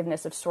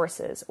authoritativeness of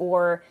sources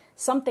or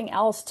something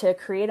else to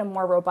create a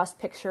more robust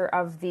picture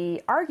of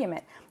the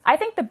argument? I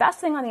think the best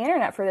thing on the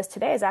internet for this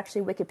today is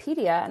actually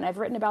Wikipedia, and I've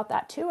written about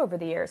that too over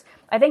the years.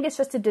 I think it's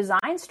just a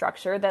design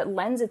structure that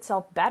lends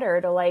itself better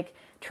to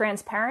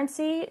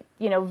transparency,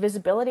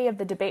 visibility of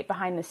the debate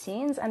behind the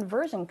scenes, and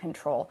version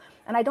control.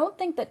 And I don't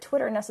think that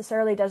Twitter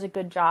necessarily does a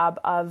good job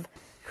of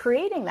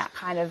creating that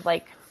kind of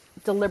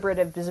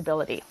deliberative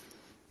visibility.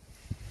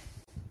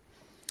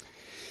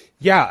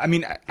 Yeah, I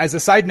mean, as a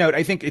side note,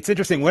 I think it's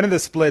interesting. One of the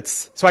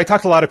splits, so I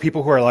talked to a lot of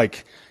people who are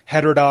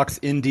heterodox,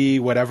 indie,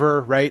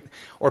 whatever, right?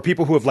 Or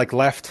people who have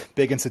left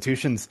big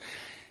institutions.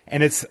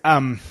 And it's,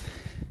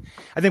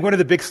 I think one of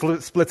the big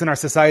splits in our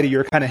society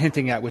you're kind of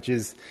hinting at, which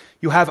is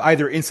you have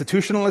either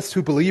institutionalists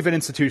who believe in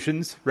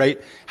institutions,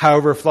 right?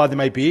 However flawed they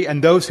might be,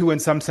 and those who in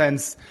some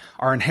sense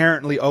are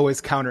inherently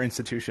always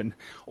counter-institution,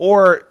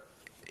 or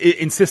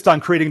insist on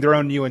creating their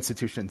own new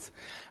institutions.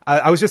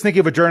 I was just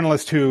thinking of a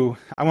journalist who,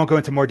 I won't go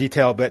into more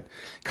detail, but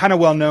kind of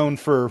well known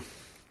for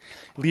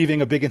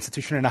leaving a big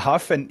institution in a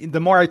huff. And the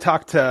more I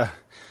talk to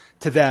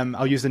them,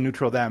 I'll use the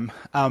neutral them,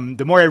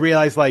 the more I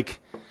realize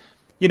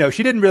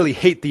she didn't really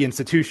hate the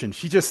institution.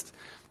 She just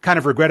kind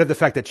of regretted the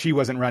fact that she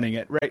wasn't running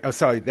it, right? Oh,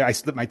 sorry, I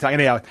slipped my tongue.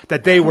 Anyhow,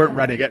 that they weren't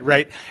running it,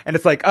 right? And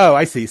it's oh,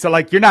 I see. So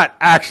you're not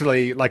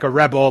actually a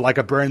rebel,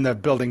 a burn the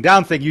building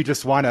down thing. You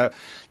just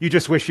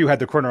wish you had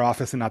the corner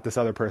office and not this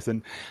other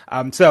person.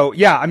 So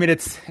yeah, I mean,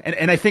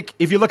 and I think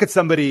if you look at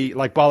somebody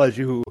like Balaji,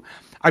 who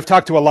I've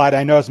talked to a lot,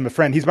 I know as a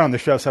friend, he's been on the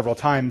show several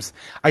times.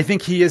 I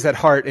think he is at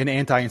heart an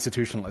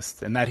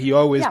anti-institutionalist, and that he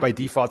always by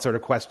default sort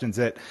of questions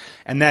it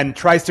and then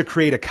tries to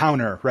create a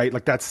counter, right?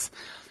 That's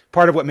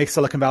part of what makes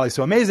Silicon Valley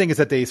so amazing, is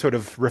that they sort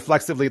of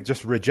reflexively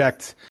just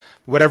reject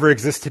whatever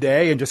exists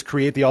today and just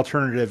create the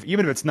alternative,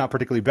 even if it's not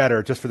particularly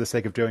better, just for the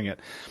sake of doing it.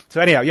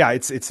 So anyhow, yeah,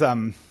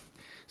 so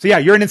yeah,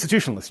 you're an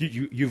institutionalist.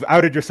 You've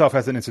outed yourself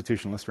as an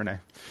institutionalist, Renee.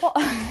 Well,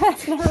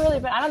 it's never really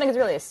been. I don't think it's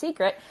really a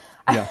secret.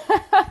 Yeah.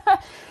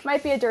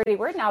 Might be a dirty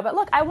word now, but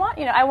look, I want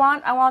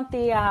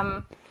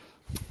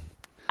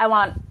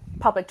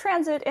public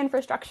transit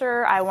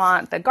infrastructure. I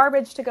want the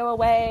garbage to go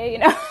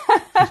away.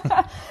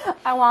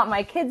 I want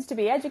my kids to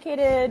be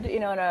educated.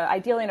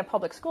 Ideally in a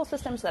public school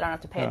system, so that I don't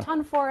have to pay a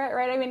ton for it.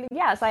 Right? I mean,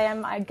 yes,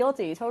 I'm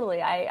guilty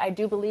totally. I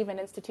do believe in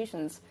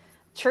institutions,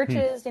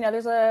 churches.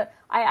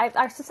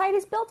 Our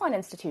society's built on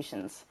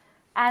institutions,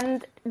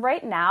 and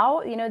right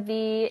now,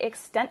 the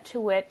extent to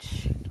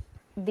which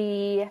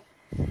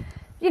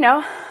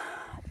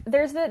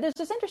there's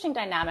this interesting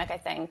dynamic, I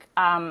think,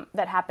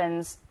 that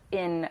happens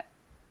in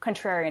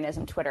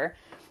contrarianism Twitter,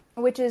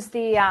 which is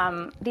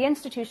the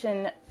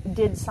institution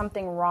did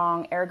something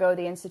wrong, ergo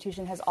the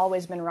institution has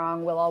always been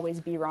wrong, will always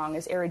be wrong,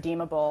 is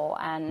irredeemable,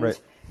 and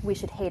we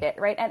should hate it,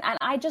 right? And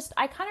I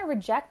kind of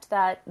reject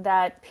that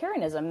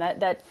Pyrrhonism,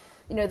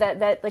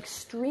 that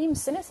extreme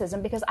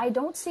cynicism, because I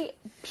don't see,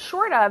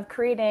 short of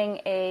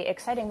creating a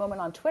exciting moment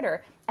on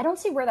Twitter, I don't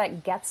see where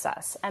that gets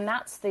us, and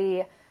that's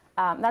the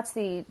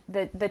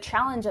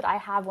challenge that I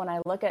have when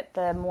I look at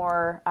the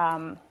more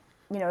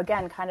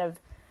again kind of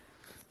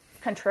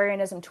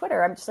contrarianism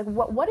Twitter. I'm just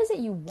what is it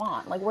you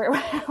want?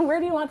 Where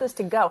do you want this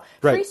to go?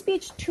 Right. Free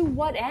speech to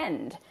what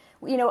end?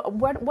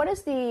 What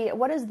is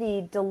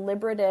the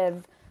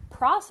deliberative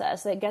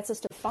process that gets us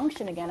to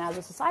function again as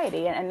a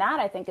society? And that,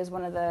 I think, is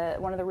one of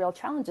the real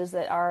challenges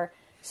that our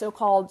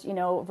so-called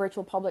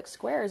virtual public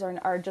squares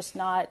are just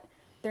not,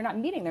 they're not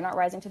meeting, they're not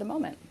rising to the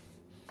moment.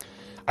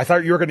 I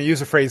thought you were going to use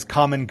the phrase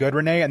 "common good,"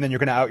 Renee, and then you're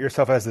going to out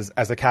yourself as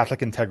a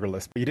Catholic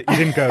integralist. But you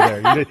didn't go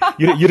there.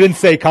 You didn't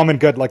say "common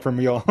good" like from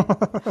Mule.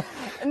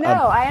 No,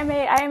 I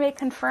am a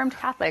confirmed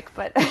Catholic,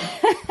 but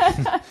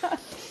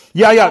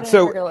yeah.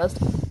 So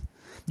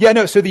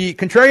So the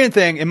contrarian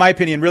thing, in my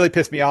opinion, really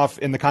pissed me off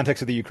in the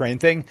context of the Ukraine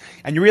thing.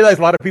 And you realize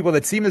a lot of people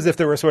that seem as if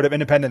they were sort of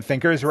independent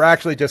thinkers were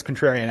actually just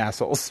contrarian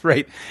assholes,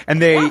 right?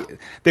 And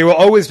they will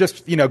always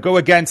just go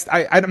against.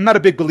 I'm not a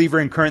big believer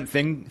in current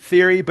thing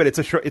theory, but it's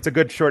a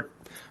good short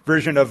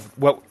version of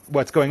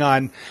what's going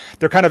on.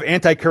 They're kind of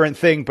anti-current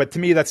thing, but to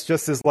me that's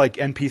just as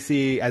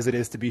NPC as it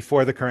is to be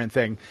for the current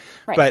thing.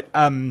 Right. But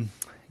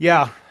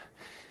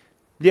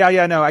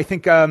Yeah, no, I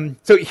think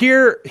so.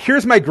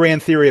 Here's my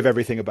grand theory of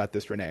everything about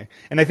this, Renee,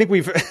 and I think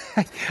we've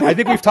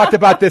talked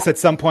about this at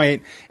some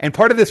point. And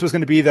part of this was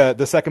going to be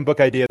the second book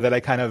idea that I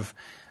kind of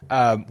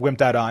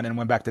wimped out on and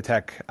went back to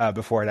tech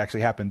before it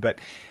actually happened. But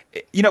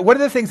one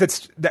of the things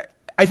that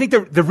I think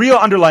the real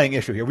underlying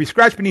issue here, we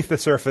scratched beneath the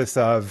surface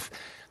of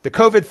the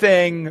COVID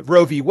thing,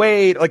 Roe v.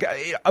 Wade, like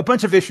a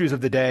bunch of issues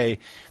of the day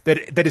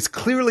that is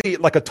clearly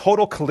like a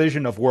total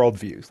collision of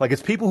worldviews. Like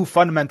it's people who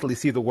fundamentally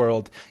see the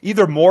world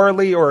either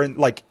morally or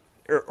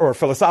or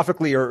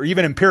philosophically or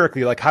even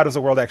empirically, like how does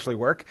the world actually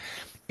work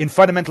in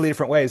fundamentally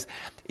different ways.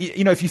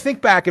 If you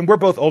think back, and we're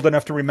both old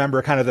enough to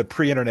remember kind of the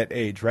pre-internet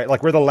age, right?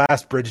 Like we're the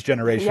last bridge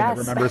generation that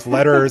remembers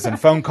letters and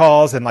phone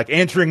calls and like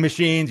answering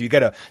machines. You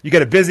get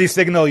a busy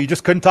signal. You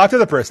just couldn't talk to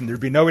the person. There'd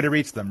be no way to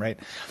reach them, right?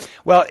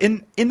 Well,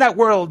 in that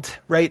world,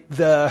 right,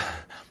 the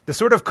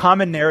sort of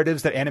common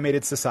narratives that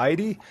animated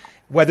society,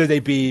 whether they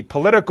be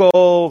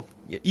political,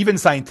 even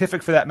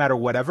scientific for that matter,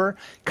 whatever,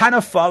 kind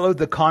of followed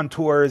the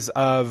contours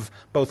of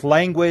both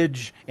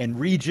language and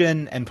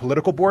region and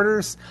political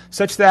borders,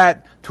 such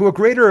that to a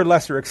greater or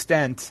lesser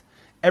extent,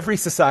 every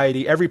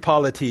society, every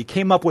polity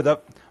came up with a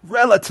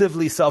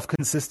relatively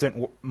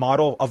self-consistent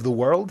model of the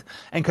world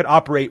and could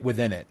operate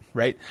within it,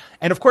 right?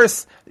 And of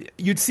course,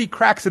 you'd see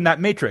cracks in that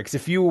matrix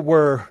if you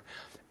were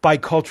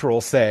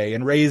bicultural, say,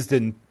 and raised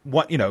in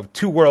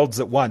two worlds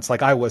at once,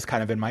 like I was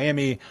kind of in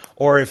Miami,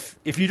 or if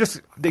you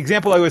the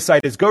example I always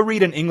cite is go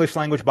read an English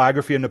language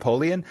biography of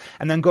Napoleon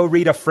and then go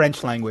read a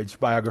French language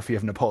biography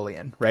of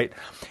Napoleon, right?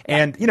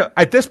 And,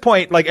 at this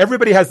point, like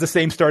everybody has the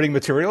same starting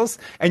materials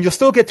and you'll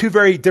still get two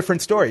very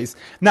different stories.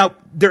 Now,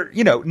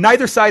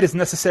 neither side is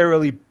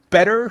necessarily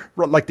better,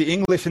 like the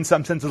English in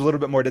some sense is a little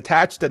bit more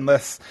detached and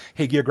less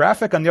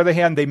hagiographic. On the other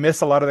hand, they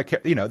miss a lot of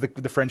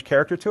the French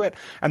character to it,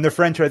 and the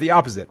French are the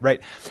opposite, right?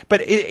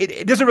 But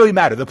it doesn't really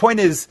matter. The point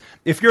is,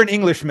 if you're an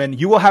Englishman,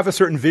 you will have a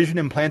certain vision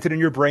implanted in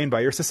your brain by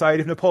your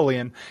Society of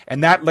Napoleon,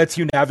 and that lets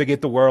you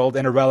navigate the world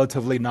in a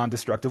relatively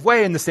non-destructive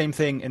way, and the same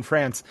thing in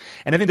France.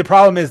 And I think the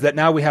problem is that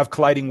now we have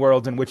colliding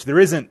worlds in which there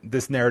isn't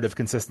this narrative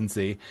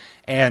consistency,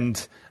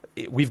 and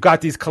we've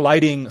got these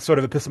colliding sort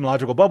of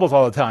epistemological bubbles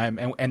all the time,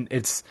 and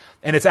it's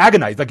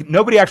agonized. Like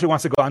nobody actually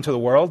wants to go out into the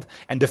world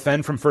and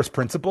defend from first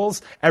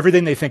principles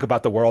everything they think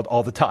about the world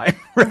all the time,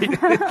 right?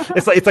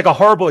 It's like a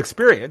horrible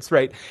experience,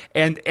 right?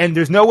 And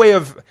there's no way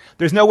of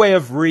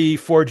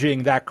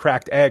reforging that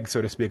cracked egg,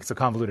 so to speak. It's a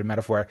convoluted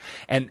metaphor.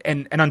 And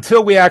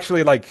until we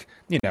actually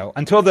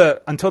until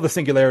the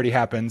singularity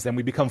happens and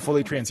we become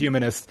fully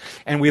transhumanist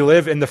and we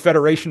live in the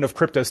federation of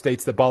crypto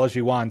states that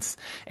Balaji wants,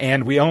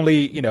 and we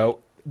only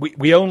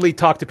we only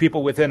talk to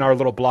people within our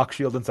little block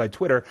shield inside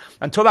Twitter.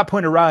 Until that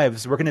point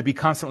arrives, we're going to be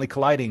constantly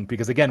colliding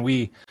because, again,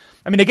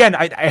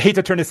 I hate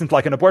to turn this into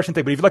like an abortion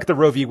thing, but if you look at the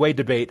Roe v. Wade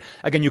debate,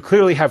 again, you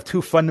clearly have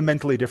two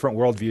fundamentally different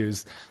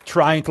worldviews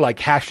trying to like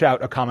hash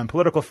out a common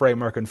political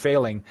framework and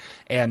failing.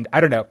 And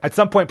I don't know, at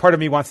some point, part of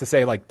me wants to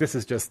say like, this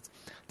is just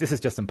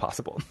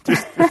impossible.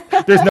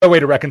 There's no way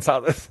to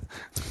reconcile this.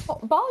 Well,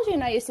 Balaji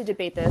and I used to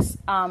debate this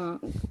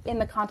in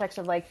the context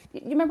of like,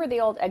 you remember the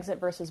old exit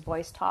versus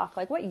voice talk?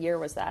 Like, what year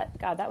was that?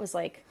 God, that was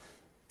like,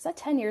 is that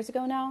 10 years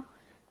ago now?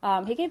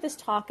 He gave this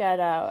talk at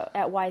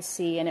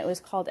YC, and it was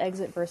called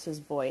Exit versus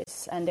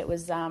Voice, and it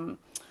was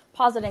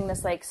positing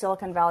this like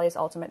Silicon Valley's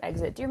ultimate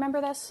exit. Do you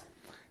remember this?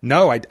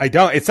 No, I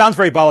don't. It sounds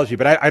very Balaji,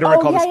 but I don't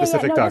recall the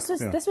specific talk.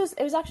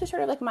 It was actually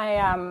sort of like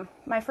my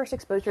my first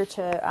exposure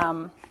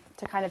to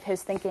kind of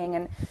his thinking.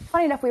 And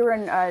funny enough, we were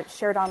in a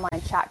shared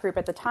online chat group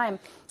at the time.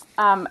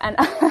 And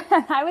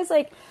I was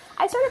like,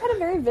 I sort of had a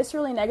very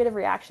viscerally negative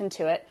reaction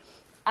to it.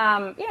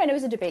 And it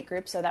was a debate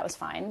group, so that was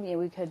fine.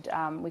 We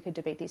could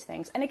debate these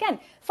things. And again,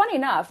 funny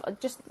enough,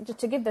 just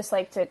to give this,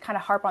 like, to kind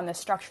of harp on this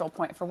structural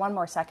point for one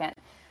more second,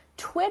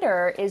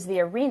 Twitter is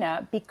the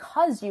arena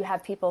because you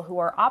have people who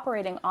are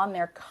operating on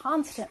there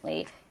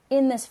constantly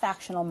in this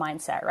factional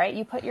mindset, right?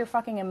 You put your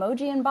fucking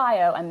emoji in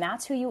bio and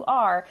that's who you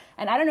are.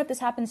 And I don't know if this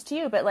happens to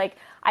you, but like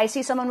I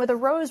see someone with a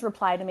rose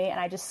reply to me and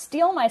I just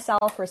steel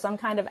myself for some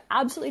kind of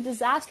absolutely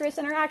disastrous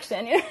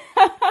interaction.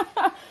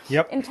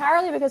 Yep.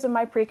 Entirely because of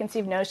my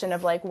preconceived notion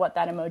of like what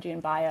that emoji in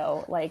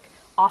bio like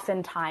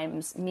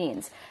oftentimes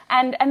means.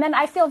 And then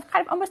I feel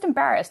kind of almost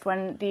embarrassed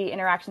when the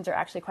interactions are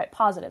actually quite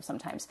positive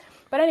sometimes.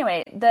 But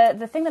anyway,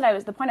 the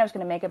point I was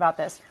going to make about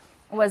this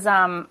was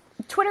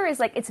Twitter is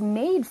like, it's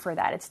made for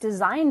that. It's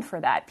designed for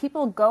that.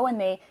 People go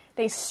and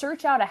they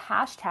search out a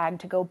hashtag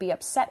to go be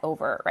upset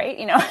over, right?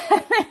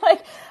 They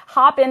like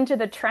hop into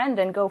the trend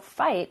and go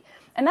fight.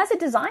 And that's a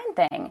design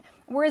thing.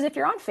 Whereas if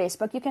you're on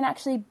Facebook, you can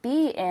actually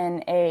be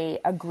in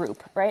a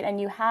group, right?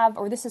 And you have,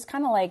 or this is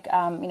kind of like,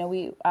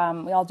 we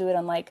all do it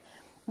on like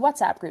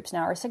WhatsApp groups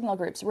now or Signal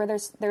groups where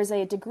there's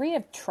a degree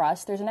of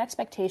trust. There's an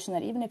expectation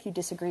that even if you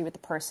disagree with the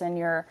person,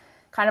 you're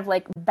kind of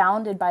like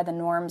bounded by the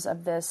norms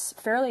of this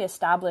fairly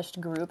established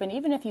group. And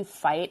even if you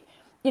fight,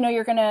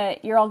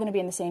 you're all gonna be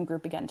in the same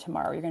group again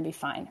tomorrow. You're gonna be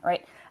fine,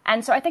 right?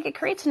 And so I think it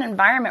creates an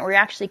environment where you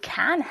actually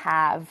can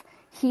have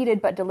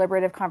heated but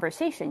deliberative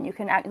conversation. You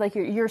can act like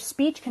your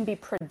speech can be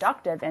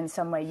productive in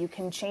some way. You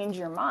can change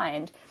your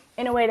mind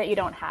in a way that you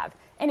don't have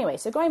Anyway,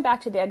 so going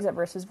back to the exit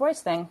versus voice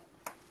thing,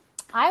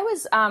 I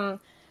was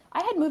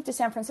I had moved to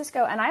San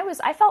Francisco, and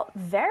I felt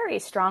very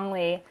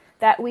strongly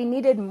that we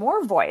needed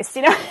more voice,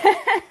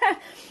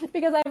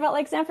 because I felt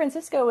like San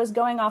Francisco was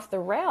going off the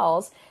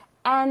rails.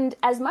 And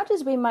as much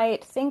as we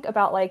might think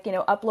about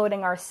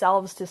uploading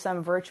ourselves to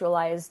some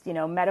virtualized,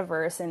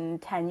 metaverse in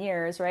 10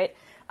 years, right?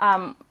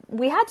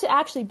 We had to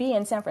actually be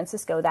in San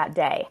Francisco that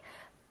day.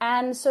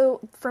 And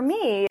so for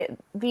me,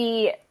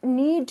 the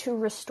need to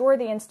restore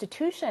the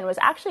institution was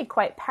actually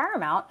quite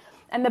paramount.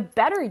 And the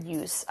better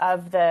use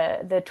of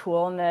the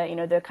tool and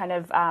the kind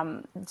of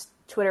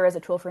Twitter as a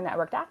tool for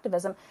networked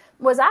activism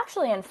was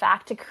actually, in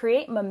fact, to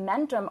create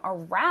momentum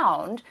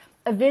around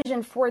a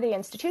vision for the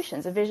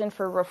institutions, a vision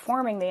for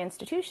reforming the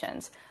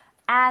institutions.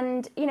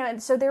 And,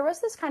 so there was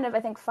this kind of,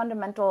 I think,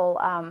 fundamental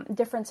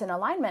difference in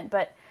alignment.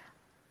 But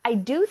I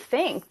do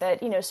think that,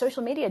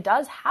 social media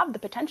does have the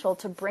potential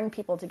to bring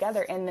people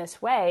together in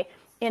this way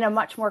in a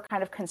much more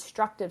kind of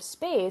constructive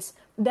space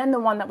than the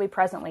one that we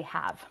presently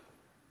have.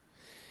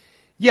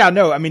 Yeah,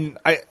 no, I mean,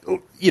 I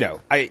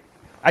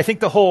think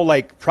the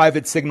whole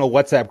private Signal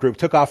WhatsApp group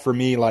took off for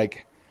me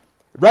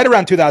right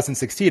around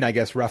 2016, I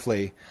guess,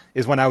 roughly,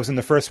 is when I was in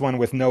the first one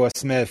with Noah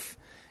Smith,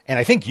 and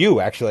I think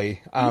you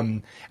actually,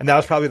 and that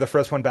was probably the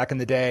first one back in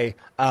the day.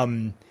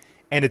 And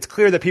it's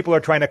clear that people are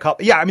trying to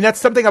that's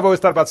something I've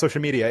always thought about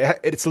social media.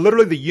 It's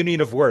literally the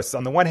union of worsts.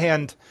 On the one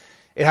hand,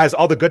 it has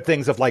all the good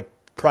things of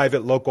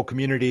private local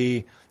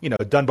community,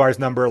 Dunbar's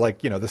number,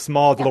 the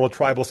small little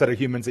tribal set of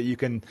humans that you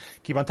can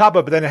keep on top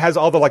of. But then it has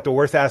all the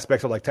worst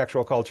aspects of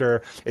textual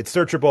culture. It's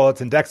searchable, it's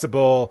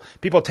indexable.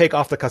 People take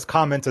off the cuss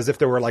comments as if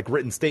they were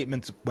written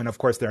statements when of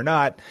course they're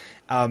not.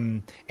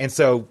 And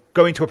so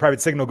going to a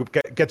private Signal group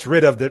gets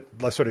rid of the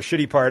sort of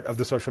shitty part of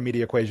the social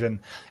media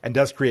equation and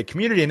does create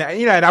community. And,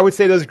 and I would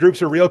say those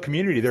groups are real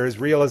community. They're as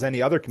real as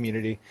any other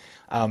community.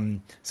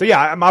 So yeah,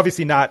 I'm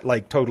obviously not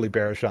totally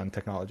bearish on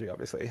technology,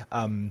 obviously.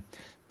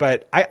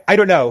 But I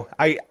don't know.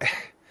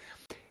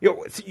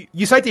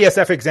 You cite the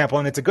SF example,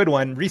 and it's a good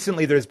one.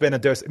 Recently, there's been a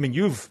dose. I mean,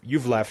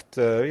 you've left,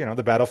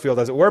 the battlefield,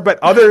 as it were, but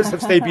others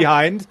have stayed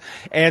behind,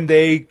 and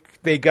they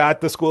got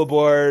the school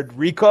board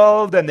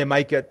recalled, and they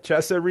might get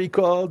Chesa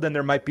recalled, and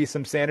there might be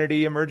some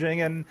sanity emerging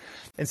in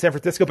San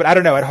Francisco. But I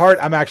don't know. At heart,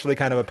 I'm actually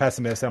kind of a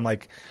pessimist. I'm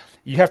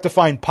you have to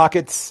find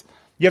pockets.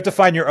 You have to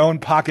find your own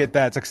pocket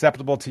that's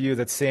acceptable to you,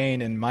 that's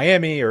sane in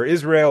Miami or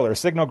Israel or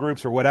Signal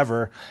groups or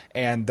whatever,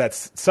 and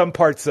that's some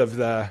parts of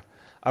the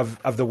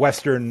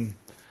Western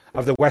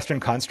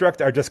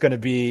construct are just going to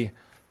be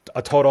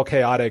a total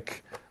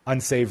chaotic,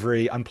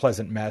 unsavory,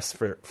 unpleasant mess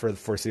for the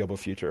foreseeable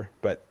future.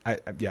 But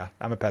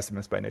I'm a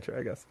pessimist by nature,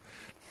 I guess.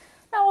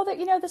 No,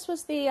 well, this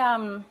was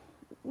the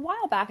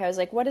while back. I was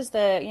like, what does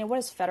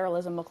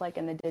federalism look like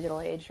in the digital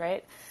age,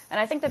 right? And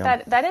I think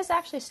that is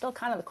actually still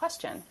kind of the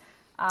question.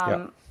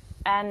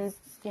 And,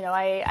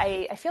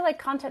 I feel like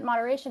content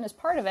moderation is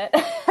part of it.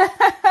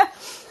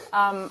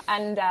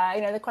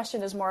 The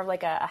question is more of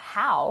a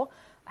how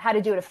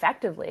to do it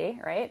effectively,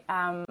 right?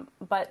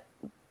 But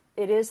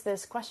it is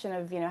this question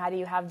of, how do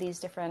you have these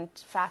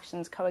different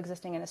factions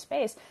coexisting in a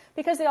space?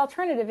 Because the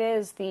alternative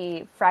is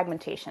the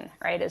fragmentation,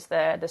 right? Is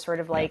the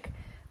sort of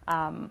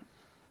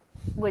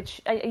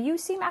which you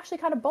seem actually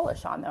kind of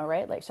bullish on, though,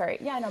 right? Bullish.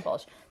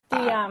 The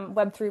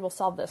Web3 will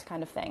solve this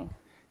kind of thing.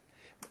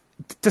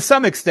 To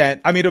some extent,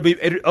 I mean,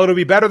 it'll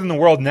be better than the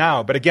world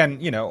now. But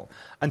again,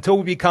 until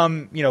we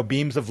become,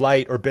 beams of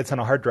light or bits on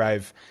a hard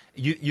drive,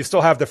 you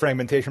still have the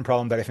fragmentation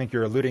problem that I think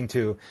you're alluding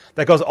to.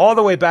 That goes all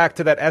the way back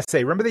to that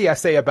essay. Remember the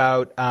essay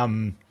about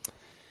the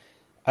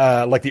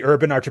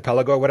urban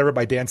archipelago or whatever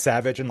by Dan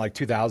Savage in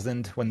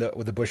 2000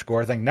 with the Bush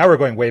Gore thing. Now we're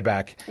going way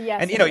back.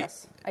 Yes, and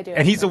yes, I do.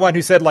 And he's the one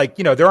who said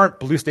there aren't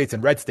blue states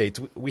and red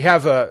states. We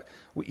have a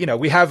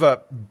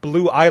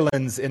blue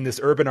islands in this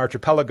urban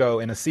archipelago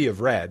in a sea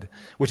of red,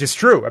 which is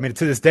true. I mean,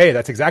 to this day,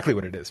 that's exactly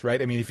what it is,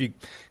 right? I mean, if you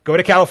go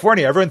to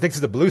California, everyone thinks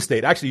it's a blue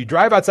state. Actually, you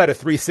drive outside of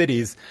 3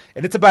 cities,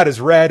 and it's about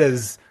as red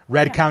as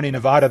Red County,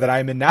 Nevada, that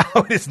I'm in now.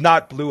 It's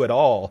not blue at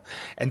all.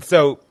 And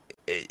so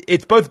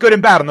it's both good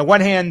and bad. On the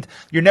one hand,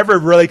 you're never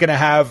really going to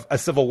have a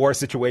civil war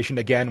situation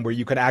again where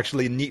you can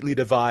actually neatly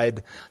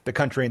divide the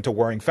country into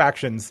warring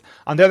factions.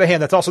 On the other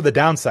hand, that's also the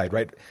downside,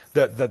 right?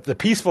 The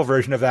peaceful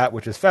version of that,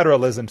 which is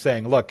federalism,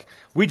 saying, look,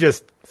 we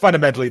just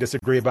fundamentally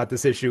disagree about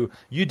this issue.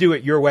 You do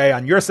it your way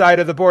on your side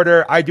of the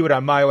border. I do it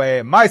on my way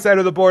on my side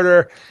of the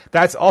border.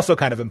 That's also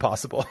kind of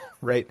impossible,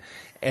 right?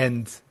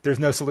 And there's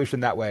no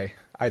solution that way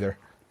either.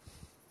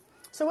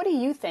 So what do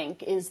you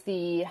think is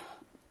the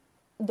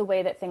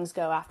way that things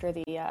go after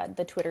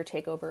the Twitter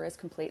takeover is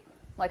complete?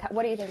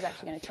 What do you think is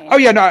actually going to change? Oh,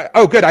 yeah, no.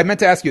 Oh, good. I meant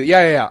to ask you.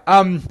 Yeah.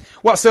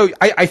 Well, so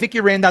I think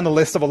you ran down the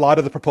list of a lot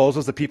of the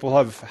proposals that people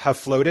have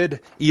floated,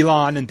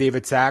 Elon and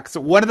David Sachs.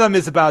 One of them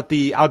is about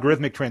the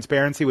algorithmic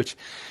transparency, which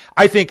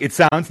I think it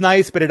sounds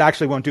nice, but it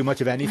actually won't do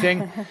much of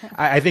anything.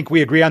 I think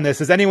we agree on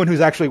this. As anyone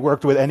who's actually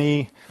worked with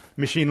any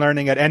machine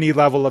learning at any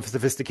level of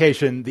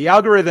sophistication, the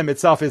algorithm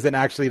itself isn't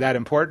actually that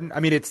important. I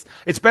mean, it's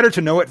better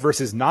to know it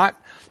versus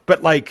not,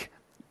 but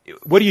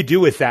what do you do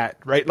with that,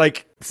 right?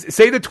 Like,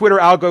 say the Twitter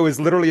algo is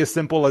literally as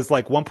simple as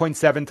like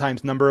 1.7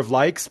 times number of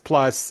likes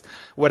plus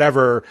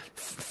whatever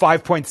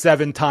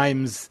 5.7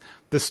 times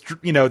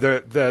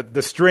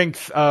the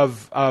strength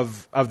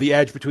of the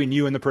edge between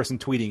you and the person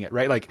tweeting it,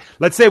 right? Like,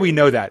 let's say we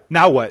know that.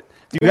 Now what?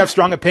 Do you have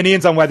strong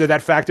opinions on whether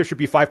that factor should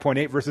be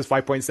 5.8 versus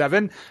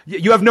 5.7?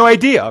 You have no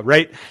idea,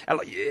 right?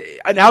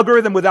 An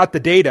algorithm without the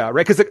data,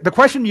 right? Because the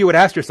question you would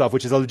ask yourself,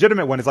 which is a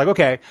legitimate one, is like,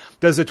 okay,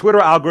 does the Twitter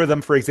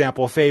algorithm, for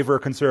example, favor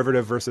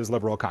conservative versus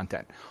liberal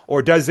content?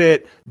 Or does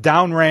it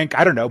downrank,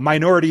 I don't know,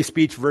 minority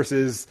speech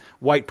versus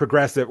white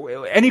progressive?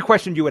 Any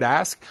question you would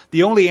ask,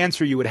 the only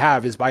answer you would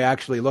have is by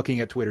actually looking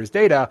at Twitter's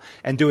data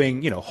and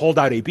doing,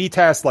 holdout A/B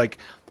tests. Like,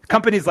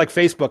 companies like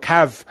Facebook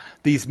have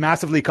these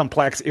massively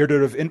complex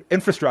iterative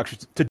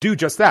infrastructures to do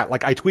just that.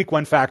 Like, I tweak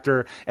one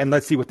factor and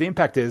let's see what the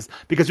impact is,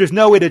 because there's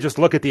no way to just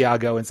look at the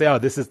algo and say, oh,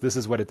 this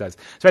is what it does.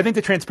 So I think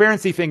the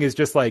transparency thing is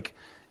just like,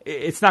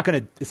 it's not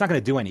going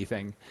to do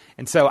anything.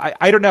 And so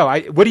I don't know.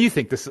 What do you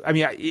think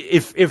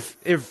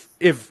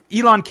if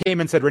Elon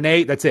came and said,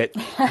 Renee, that's it.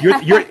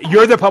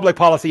 You're the public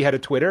policy head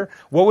of Twitter.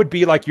 What would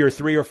be like your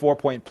 3 or 4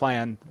 point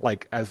plan,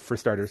 like, as for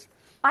starters?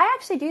 I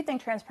actually do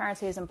think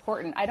transparency is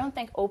important. I don't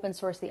think open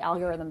source the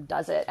algorithm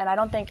does it, and I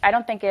don't think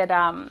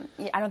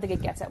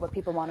it gets at what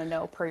people want to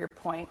know. Per your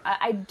point,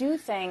 I do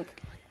think,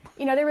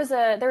 there was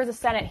a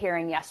Senate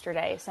hearing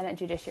yesterday, Senate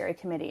Judiciary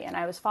Committee, and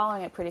I was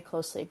following it pretty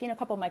closely. A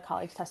couple of my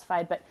colleagues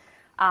testified, but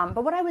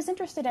what I was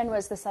interested in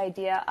was this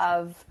idea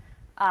of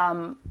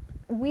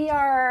we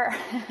are.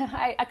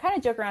 I kind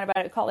of joke around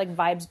about it, call it like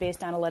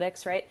vibes-based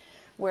analytics, right?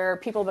 Where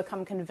people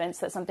become convinced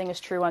that something is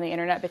true on the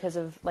internet because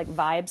of like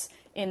vibes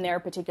in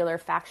their particular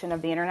faction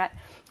of the internet,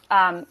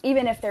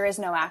 even if there is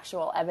no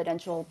actual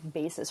evidential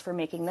basis for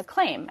making the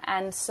claim.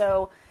 And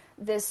so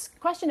this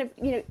question of,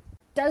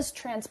 does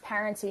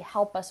transparency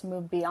help us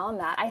move beyond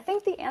that? I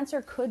think the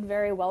answer could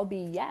very well be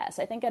yes.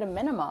 I think at a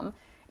minimum,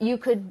 you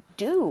could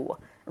do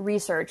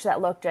research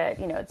that looked at,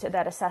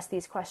 that assessed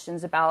these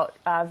questions about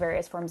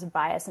various forms of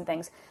bias and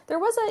things. There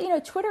was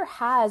Twitter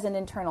has an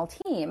internal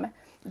team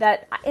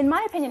that, in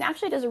my opinion,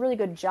 actually does a really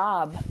good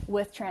job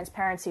with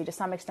transparency to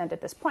some extent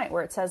at this point,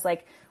 where it says,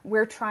 like,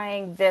 we're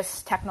trying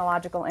this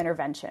technological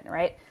intervention,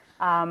 right?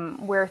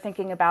 We're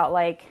thinking about,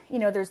 like,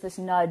 there's this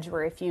nudge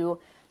where if you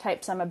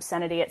type some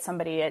obscenity at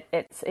somebody,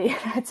 it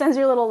sends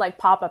you a little, like,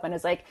 pop-up and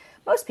is like,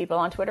 most people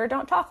on Twitter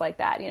don't talk like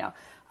that,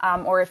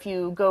 or if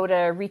you go to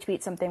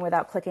retweet something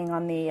without clicking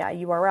on the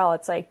URL,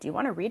 it's like, do you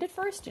want to read it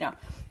first?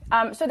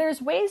 So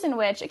there's ways in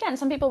which, again,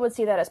 some people would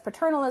see that as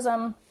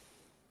paternalism.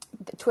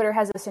 Twitter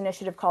has this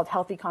initiative called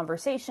Healthy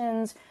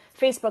Conversations.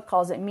 Facebook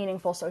calls it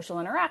meaningful social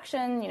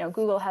interaction.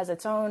 Google has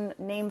its own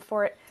name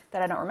for it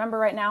that I don't remember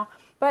right now.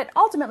 But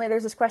ultimately,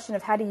 there's this question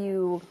of how do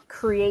you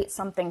create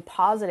something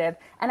positive?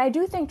 And I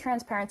do think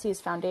transparency is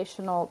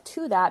foundational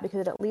to that, because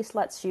it at least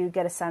lets you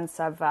get a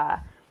sense of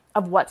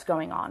what's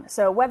going on.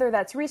 So whether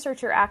that's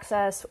researcher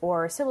access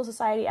or civil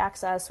society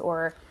access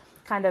or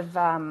kind of,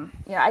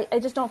 I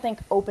just don't think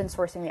open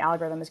sourcing the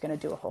algorithm is going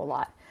to do a whole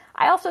lot.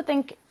 I also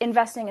think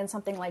investing in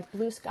something like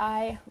Blue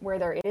Sky, where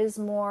there is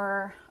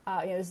more,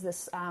 is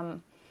this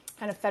kind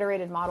of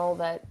federated model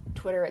that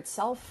Twitter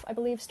itself, I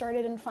believe,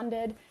 started and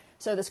funded.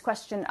 So this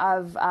question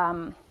of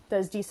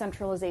does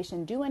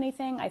decentralization do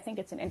anything? I think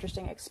it's an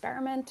interesting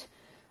experiment.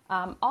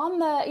 On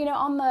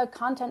the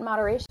content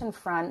moderation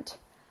front,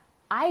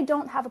 I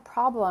don't have a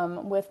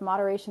problem with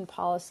moderation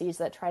policies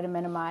that try to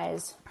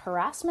minimize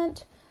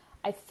harassment.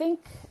 I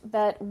think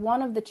that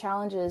one of the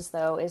challenges,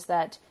 though, is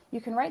that you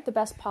can write the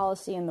best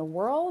policy in the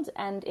world,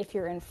 and if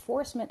your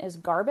enforcement is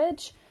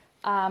garbage,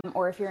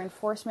 or if your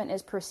enforcement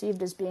is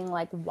perceived as being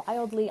like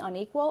wildly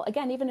unequal,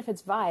 again, even if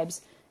it's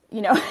vibes,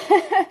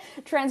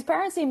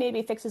 transparency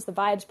maybe fixes the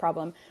vibes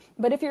problem.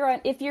 But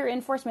if your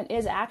enforcement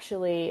is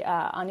actually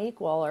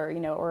unequal,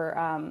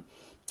 or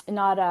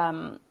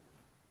not,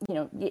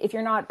 if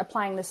you're not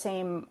applying the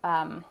same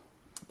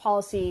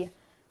policy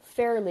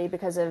fairly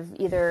because of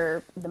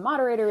either the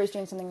moderator is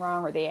doing something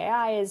wrong or the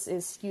AI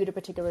is skewed a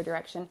particular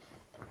direction,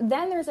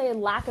 then there's a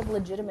lack of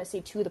legitimacy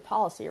to the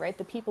policy, right?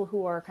 The people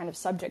who are kind of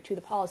subject to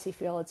the policy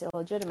feel it's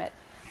illegitimate.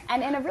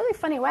 And in a really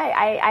funny way,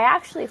 I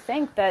actually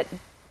think that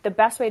the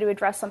best way to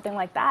address something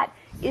like that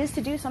is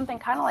to do something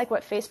kind of like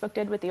what Facebook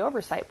did with the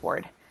oversight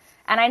board.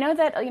 And I know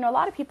that,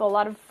 a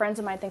lot of friends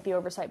of mine think the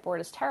oversight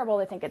board is terrible.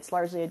 They think it's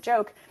largely a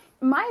joke.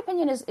 My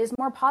opinion is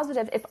more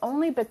positive, if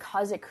only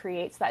because it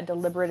creates that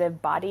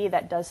deliberative body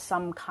that does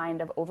some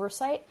kind of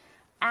oversight.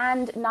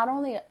 And not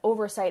only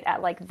oversight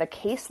at like the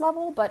case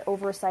level, but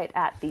oversight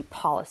at the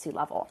policy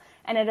level.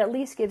 And it at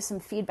least gives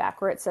some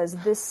feedback where it says,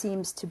 this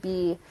seems to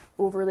be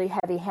overly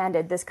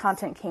heavy-handed. This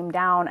content came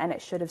down and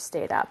it should have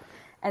stayed up.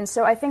 And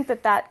so I think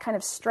that kind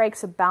of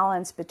strikes a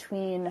balance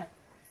between,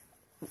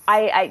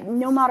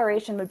 no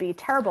moderation would be a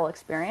terrible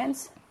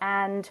experience,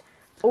 and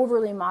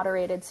overly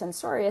moderated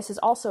censorious is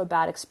also a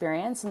bad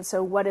experience. And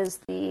so what is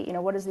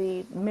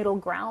the middle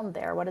ground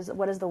there? What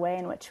is the way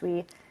in which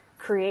we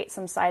create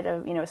some kind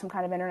of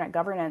internet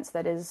governance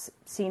that is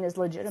seen as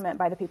legitimate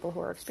by the people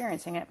who are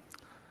experiencing it?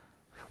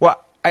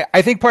 Well,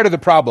 I think part of the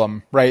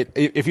problem, right,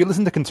 if you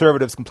listen to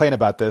conservatives complain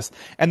about this,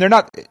 and they're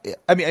not,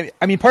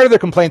 I mean, part of their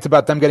complaints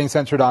about them getting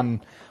censored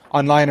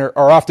online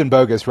are often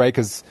bogus, right?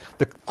 Because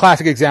the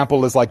classic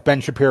example is like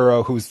Ben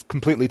Shapiro, who's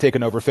completely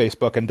taken over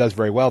Facebook and does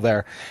very well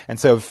there. And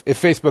so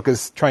if Facebook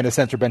is trying to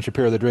censor Ben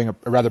Shapiro, they're doing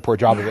a rather poor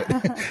job of it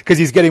because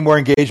he's getting more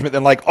engagement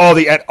than like all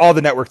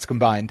the networks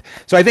combined.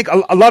 So I think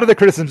a lot of the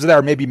criticisms there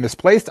are maybe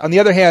misplaced. On the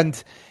other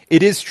hand,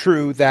 it is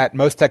true that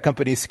most tech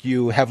companies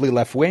skew heavily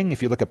left-wing.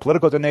 If you look at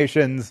political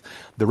donations,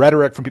 the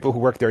rhetoric from people who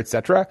work there, et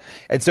cetera.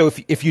 And so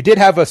if you did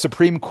have a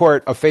Supreme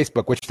Court of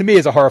Facebook, which to me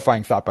is a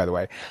horrifying thought, by the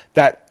way,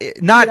 that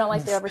not... You don't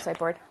like the oversight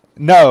board?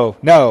 No.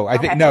 I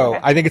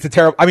think it's a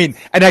terrible... I mean,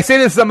 and I say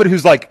this as somebody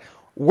who's like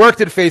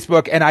worked at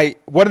Facebook, and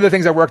one of the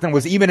things I worked on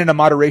was even in a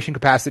moderation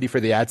capacity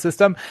for the ad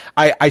system.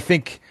 I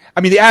think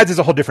the ads is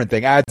a whole different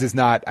thing. Ads is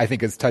not, I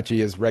think, as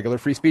touchy as regular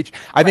free speech.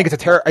 I think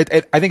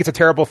it's a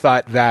terrible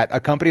thought that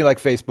a company like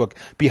Facebook,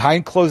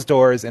 behind closed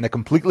doors in a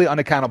completely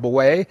unaccountable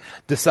way,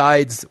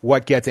 decides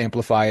what gets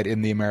amplified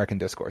in the American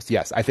discourse.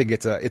 Yes, I think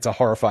it's a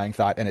horrifying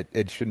thought, and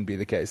it shouldn't be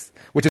the case.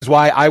 Which is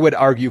why I would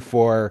argue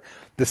for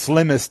the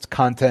slimmest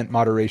content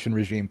moderation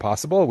regime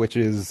possible, which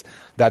is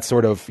that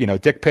sort of,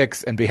 dick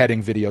pics and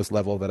beheading videos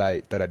level that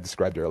I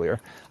described earlier.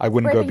 I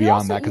wouldn't go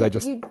beyond that because I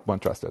just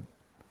won't trust it.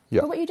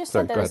 Yeah. But what you just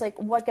said there is like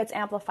what gets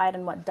amplified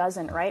and what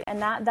doesn't, right?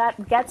 And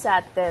that gets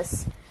at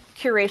this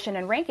curation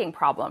and ranking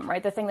problem,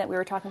 right? The thing that we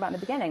were talking about in the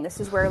beginning. This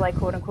is where, like,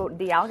 quote unquote,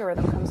 the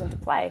algorithm comes into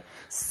play.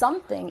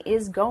 Something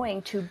is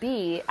going to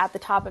be at the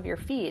top of your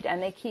feed,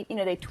 and they keep,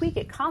 they tweak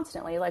it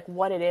constantly, like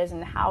what it is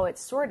and how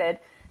it's sorted.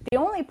 The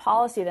only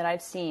policy that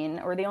I've seen,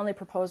 or the only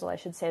proposal, I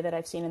should say, that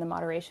I've seen in the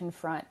moderation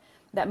front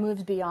that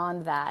moves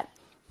beyond that,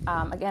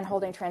 again,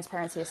 holding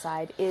transparency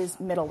aside, is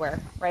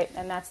middleware, right?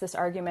 And that's this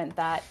argument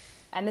that,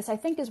 and this I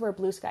think is where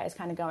Blue Sky is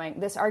kind of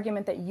going, this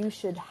argument that you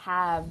should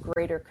have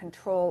greater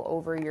control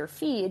over your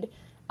feed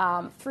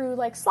through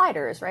like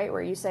sliders, right?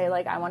 Where you say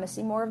like, I want to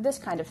see more of this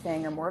kind of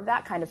thing or more of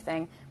that kind of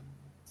thing.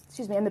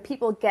 Excuse me. And the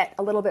people get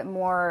a little bit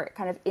more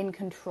kind of in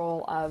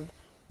control of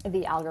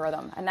the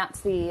algorithm. And that's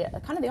the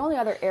kind of the only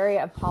other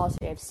area of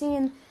policy I've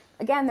seen.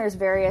 Again, there's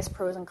various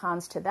pros and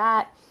cons to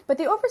that. But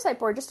the oversight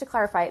board, just to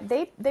clarify,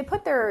 they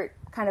put their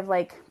kind of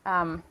like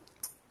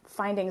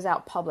findings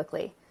out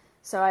publicly.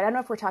 So I don't know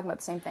if we're talking about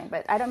the same thing,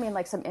 but I don't mean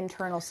like some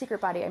internal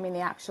secret body. I mean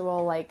the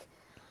actual like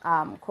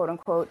quote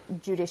unquote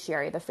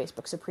judiciary, the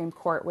Facebook Supreme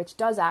Court, which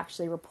does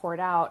actually report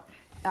out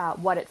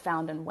what it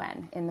found and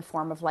when in the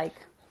form of like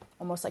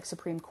almost like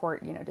Supreme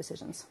Court,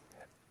 decisions.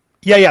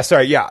 Yeah,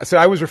 sorry. Yeah. So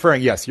I was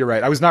referring, yes, you're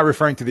right. I was not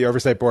referring to the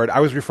oversight board. I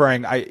was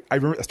referring, I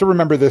still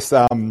remember this,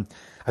 I think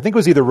it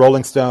was either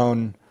Rolling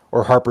Stone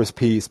or Harper's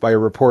piece by a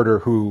reporter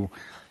who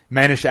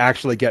managed to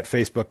actually get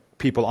Facebook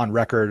people on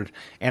record.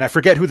 And I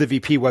forget who the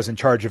VP was in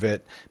charge of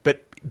it,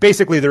 but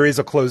basically there is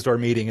a closed door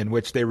meeting in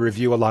which they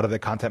review a lot of the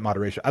content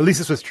moderation. At least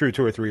this was true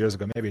 2 or 3 years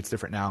ago. Maybe it's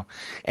different now.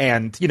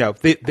 And,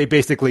 they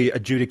basically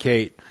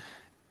adjudicate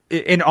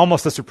in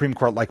almost a Supreme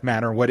Court-like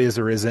manner what is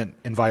or isn't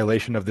in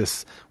violation of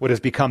this, what has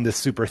become this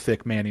super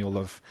thick manual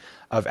of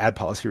ad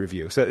policy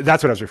review. So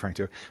that's what I was referring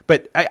to.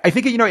 But I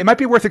think, it might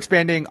be worth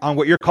expanding on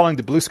what you're calling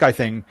the Blue Sky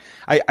thing.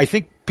 I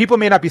think people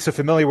may not be so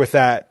familiar with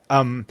that.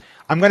 I'm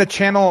going to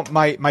channel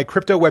my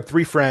crypto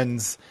Web3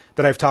 friends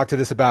that I've talked to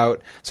this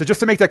about. So just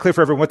to make that clear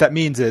for everyone, what that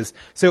means is,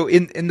 so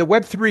in the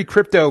Web3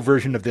 crypto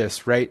version of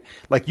this, right?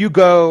 Like you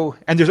go,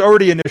 and there's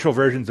already initial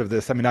versions of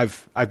this. I mean,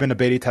 I've been a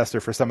beta tester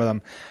for some of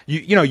them.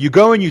 You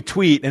go and you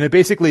tweet, and it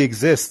basically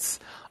exists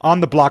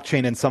on the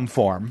blockchain in some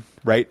form,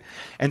 right?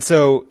 And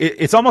so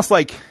it's almost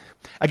like,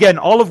 again,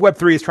 all of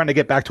Web3 is trying to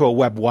get back to a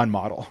Web 1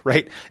 model,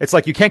 right? It's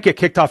like you can't get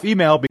kicked off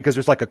email because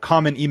there's like a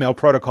common email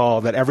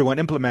protocol that everyone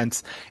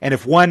implements. And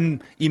if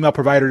one email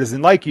provider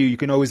doesn't like you, you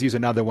can always use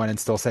another one and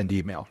still send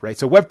email, right?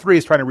 So Web3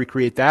 is trying to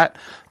recreate that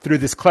through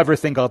this clever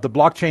thing called the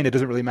blockchain. It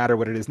doesn't really matter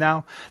what it is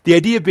now. The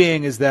idea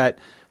being is that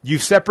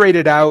you've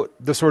separated out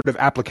the sort of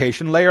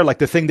application layer, like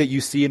the thing that you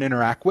see and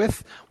interact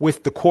with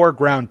the core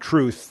ground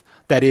truth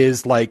that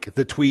is like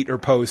the tweet or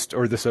post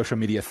or the social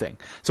media thing.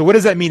 So what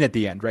does that mean at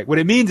the end, right? What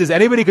it means is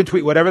anybody can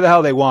tweet whatever the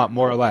hell they want,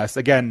 more or less,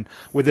 again,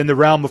 within the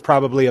realm of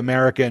probably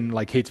American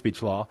like hate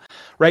speech law,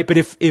 right? But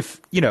if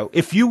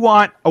you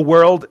want a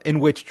world in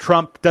which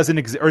Trump doesn't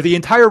exist, or the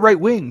entire right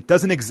wing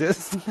doesn't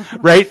exist,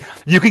 right?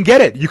 You can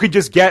get it. You could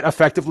just get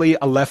effectively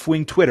a left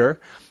wing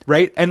Twitter,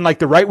 right? And like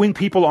the right wing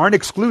people aren't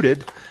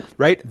excluded,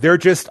 right? They're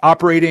just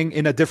operating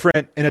in a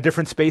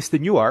different space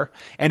than you are.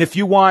 And if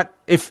you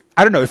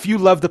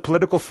love the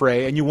political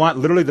fray and you want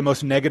literally the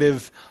most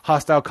negative,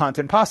 hostile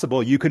content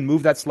possible, you can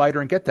move that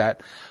slider and get that.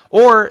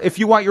 Or if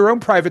you want your own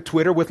private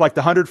Twitter with like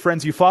the 100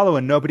 friends you follow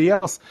and nobody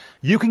else,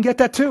 you can get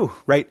that too,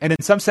 right? And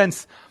in some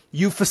sense,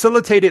 you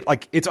facilitate it.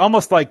 Like, it's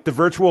almost like the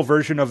virtual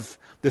version of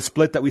the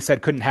split that we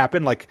said couldn't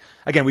happen. Like,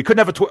 again, we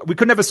couldn't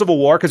have a civil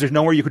war because there's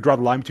nowhere you could draw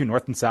the line between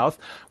North and South.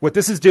 What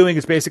this is doing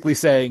is basically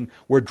saying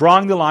we're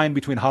drawing the line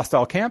between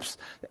hostile camps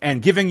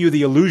and giving you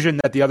the illusion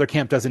that the other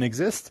camp doesn't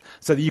exist,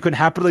 so that you can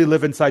happily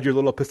live inside your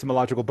little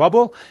epistemological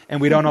bubble, and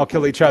we don't all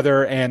kill each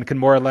other, and can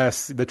more or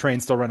less the train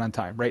still run on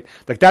time, right?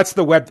 Like, that's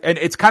the web, and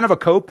it's kind of a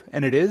cope,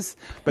 and it is,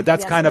 but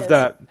that's kind of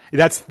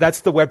that's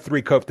the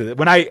Web3 cope to it.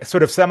 When I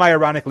sort of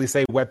semi-ironically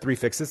say Web3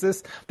 fixes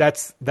this,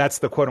 that's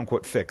the quote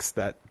unquote fix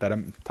that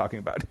I'm talking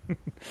about.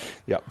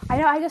 Yeah. I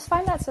know. I just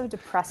find that so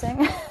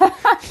depressing.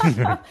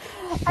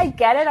 I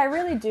get it. I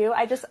really do.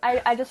 I just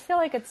feel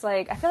like it's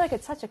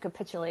such a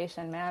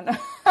capitulation, man.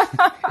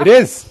 It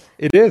is.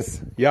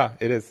 Yeah,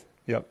 it is.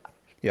 Yep.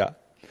 Yeah.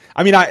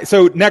 I mean,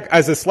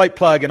 as a slight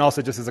plug and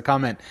also just as a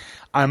comment,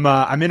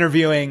 I'm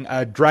interviewing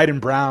Dryden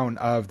Brown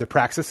of the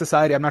Praxis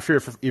Society. I'm not sure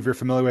if you're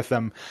familiar with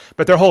them,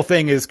 but their whole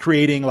thing is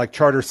creating like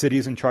charter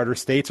cities and charter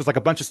states. There's like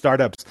a bunch of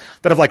startups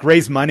that have like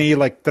raised money,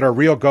 like that are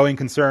real going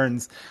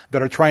concerns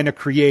that are trying to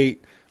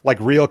create like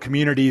real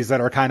communities that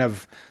are kind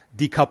of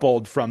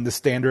decoupled from the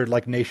standard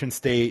like nation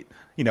state,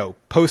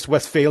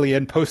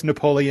 post-Westphalian,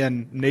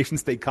 post-Napoleon nation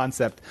state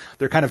concept.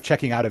 They're kind of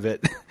checking out of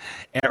it,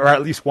 or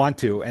at least want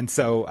to. And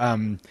so,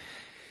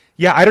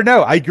 yeah, I don't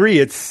know. I agree.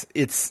 It's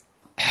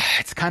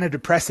kind of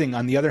depressing.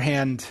 On the other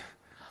hand,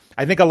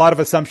 I think a lot of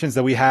assumptions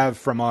that we have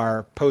from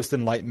our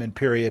post-Enlightenment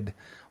period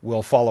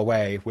will fall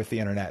away with the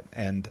internet.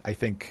 And I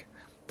think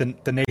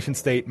the nation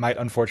state might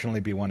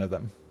unfortunately be one of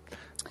them.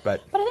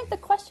 But I think the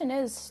question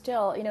is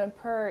still,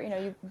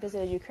 you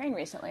visited Ukraine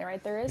recently,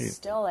 right? There is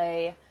still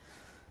a,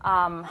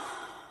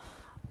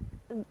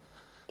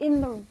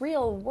 in the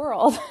real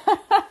world,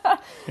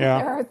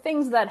 there are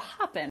things that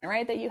happen,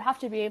 right, that you have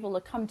to be able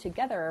to come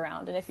together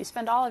around. And if you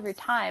spend all of your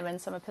time in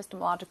some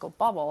epistemological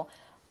bubble,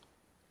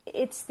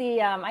 it's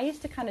the, I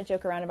used to kind of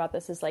joke around about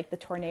this as like the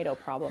tornado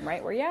problem,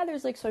 right? Where,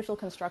 there's like social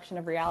construction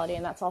of reality,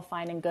 and that's all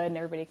fine and good, and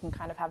everybody can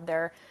kind of have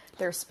their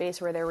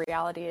space where their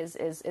reality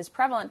is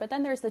prevalent. But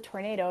then there's the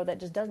tornado that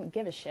just doesn't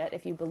give a shit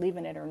if you believe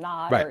in it or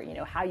not, right,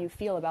 or, how you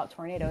feel about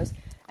tornadoes.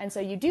 And so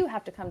you do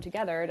have to come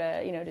together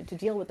to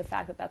deal with the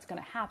fact that that's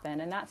going to happen.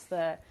 And that's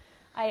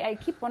I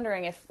keep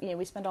wondering if,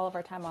 we spend all of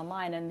our time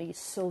online and the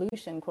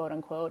solution, quote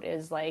unquote,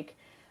 is like,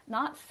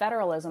 not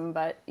federalism,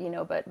 but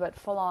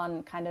full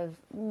on kind of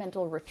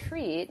mental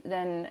retreat.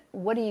 Then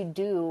what do you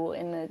do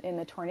in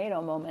the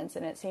tornado moments?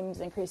 And it seems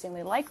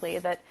increasingly likely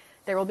that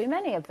there will be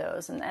many of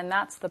those. And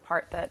that's the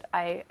part that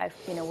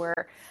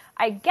where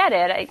I get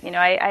it.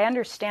 I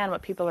understand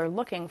what people are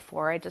looking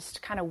for. I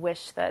just kind of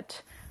wish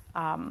that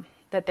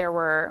that there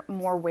were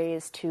more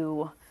ways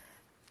to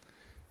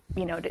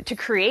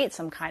create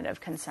some kind of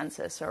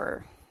consensus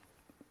or.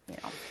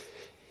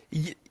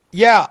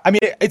 Yeah, I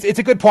mean, it's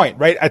a good point,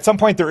 right? At some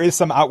point, there is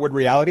some outward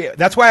reality.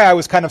 That's why I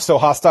was kind of so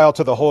hostile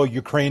to the whole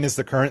Ukraine is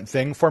the current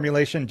thing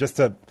formulation, just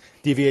to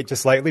deviate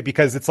just slightly,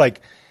 because it's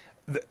like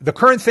the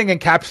current thing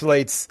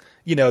encapsulates,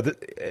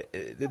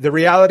 the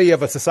reality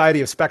of a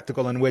society of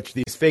spectacle in which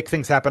these fake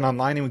things happen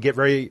online, and we get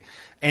very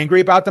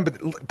angry about them,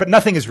 but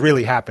nothing is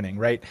really happening,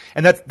 right?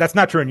 And that's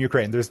not true in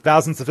Ukraine. There's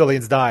thousands of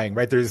civilians dying,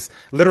 right? There's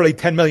literally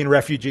 10 million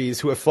refugees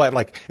who have fled.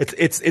 Like,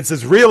 it's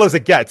as real as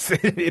it gets.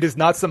 It is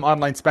not some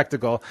online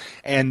spectacle.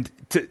 And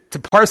to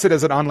parse it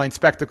as an online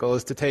spectacle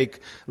is to take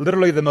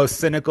literally the most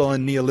cynical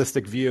and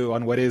nihilistic view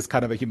on what is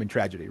kind of a human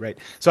tragedy, right?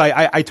 So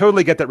I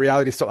totally get that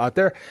reality is still out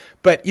there.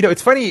 But,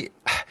 it's funny,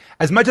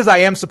 as much as I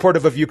am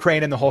supportive of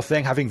Ukraine and the whole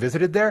thing, having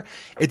visited there,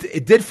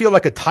 it did feel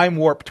like a time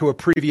warp to a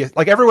previous,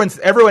 like everyone,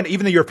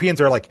 even the Europeans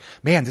are like,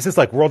 man, this is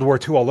like World War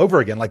II all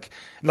over again. Like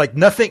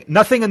nothing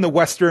in the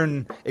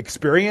Western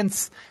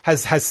experience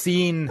has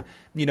seen,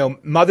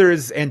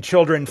 mothers and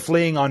children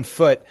fleeing on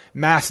foot,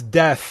 mass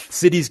death,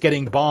 cities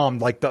getting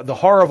bombed, like the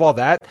horror of all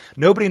that.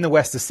 Nobody in the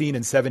West has seen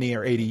in 70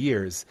 or 80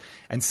 years.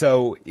 And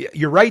so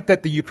you're right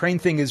that the Ukraine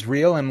thing is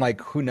real, and like,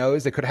 who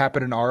knows, it could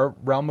happen in our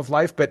realm of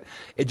life, but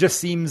it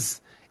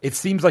seems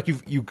like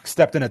you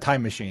stepped in a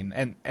time machine.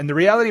 And the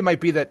reality might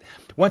be that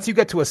once you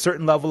get to a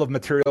certain level of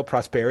material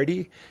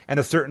prosperity and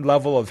a certain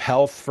level of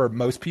health for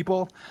most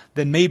people,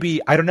 then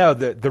maybe, I don't know,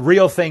 the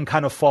real thing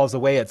kind of falls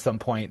away at some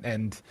point,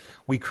 and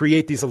we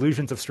create these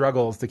illusions of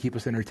struggles to keep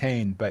us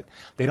entertained, but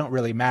they don't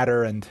really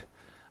matter. And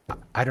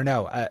I don't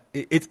know. I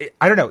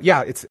don't know.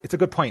 Yeah, it's a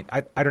good point.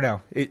 I don't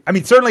know. I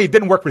mean, certainly it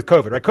didn't work with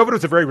COVID, right? COVID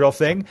was a very real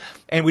thing,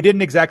 and we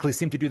didn't exactly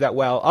seem to do that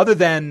well, other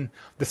than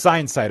the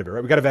science side of it,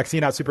 right? We got a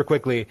vaccine out super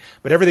quickly,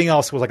 but everything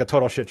else was like a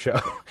total shit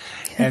show.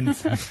 And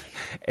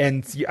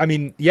I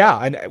mean, yeah.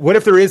 And what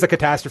if there is a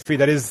catastrophe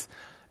that is,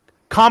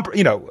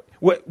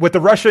 what the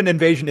Russian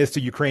invasion is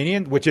to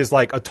Ukrainian, which is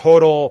like a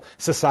total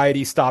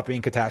society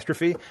stopping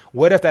catastrophe?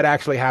 What if that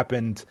actually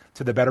happened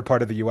to the better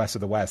part of the U.S. or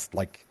the West?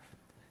 Like,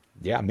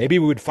 yeah, maybe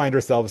we would find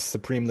ourselves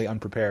supremely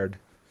unprepared.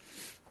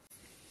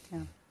 Yeah.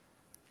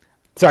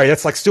 Sorry,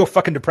 that's like still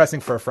fucking depressing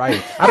for a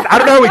Friday. I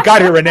don't know how we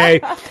got here, Renee.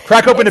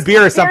 Crack open a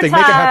beer or something. Beer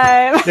Make it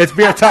time. happen. It's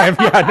beer time.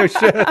 Yeah, no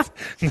shit.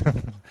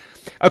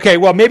 Okay,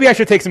 well, maybe I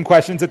should take some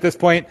questions at this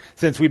point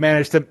since we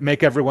managed to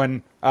make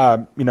everyone,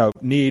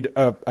 need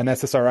an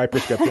SSRI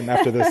prescription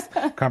after this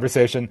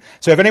conversation.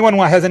 So if anyone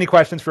has any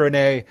questions for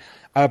Renee,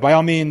 by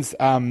all means,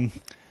 there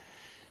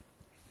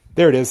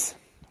it is.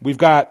 We've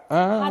got.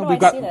 How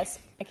do I see this?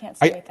 I can't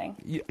see anything.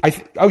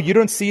 You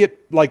don't see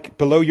it like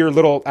below your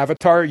little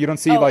avatar? You don't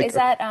see is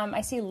that? I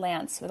see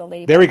Lance with a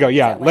lady. There we go.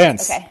 Yeah,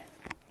 Lance. Okay.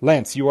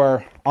 Lance, you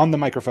are on the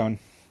microphone.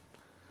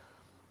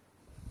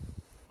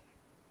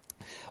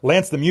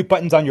 Lance, the mute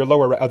button's on your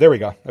lower right. Oh, there we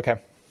go. Okay.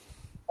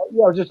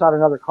 Yeah, I was just on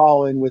another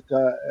call in with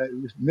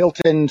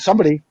Milton,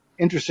 somebody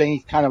interesting.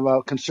 He's kind of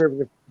a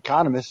conservative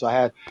economist, so I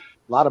had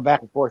a lot of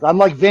back and forth. I'm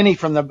like Vinny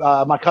from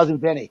my cousin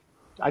Vinny.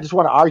 I just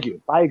want to argue.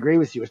 If I agree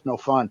with you, it's no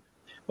fun.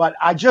 But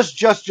I just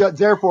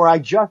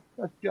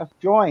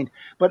joined.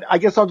 But I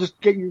guess I'll just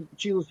get you,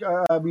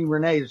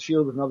 Renee.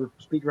 Sheila was another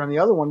speaker on the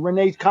other one.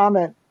 Renee's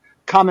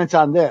comments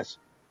on this.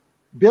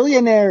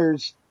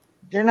 Billionaires,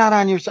 they're not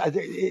on your side.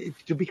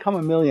 To become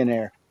a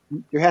millionaire,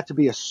 there has to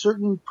be a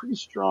certain pretty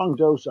strong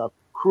dose of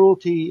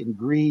cruelty and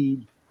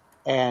greed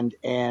and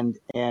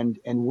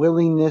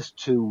willingness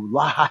to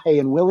lie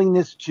and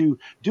willingness to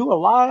do a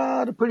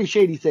lot of pretty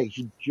shady things.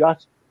 You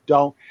just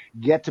don't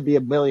get to be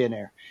a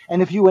billionaire.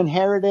 And if you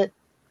inherit it,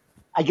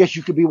 I guess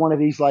you could be one of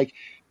these like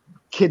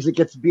kids that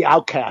gets to be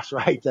outcasts,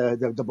 right?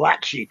 The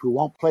black sheep who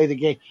won't play the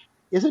game.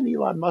 Isn't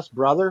Elon Musk's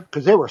brother?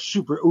 Because they were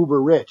super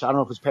uber rich. I don't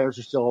know if his parents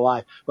are still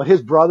alive, but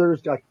his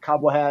brother's got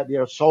cowboy hat,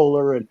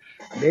 solar, and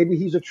maybe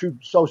he's a true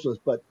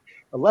socialist. But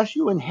unless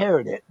you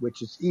inherit it,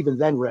 which is even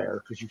then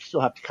rare because you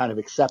still have to kind of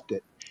accept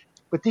it.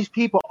 But these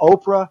people,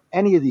 Oprah,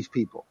 any of these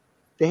people,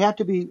 they have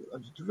to be a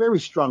very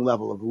strong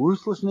level of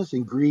ruthlessness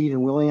and greed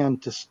and willing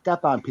to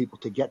step on people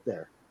to get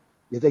there.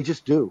 Yeah, they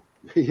just do,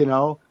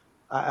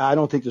 I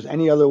don't think there's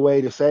any other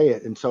way to say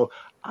it. And so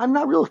I'm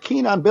not real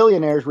keen on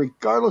billionaires,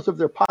 regardless of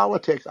their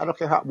politics. I don't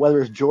care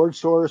whether it's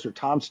George Soros or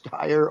Tom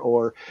Steyer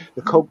or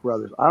the Koch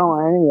brothers. I don't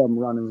want any of them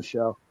running the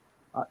show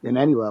in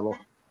any level.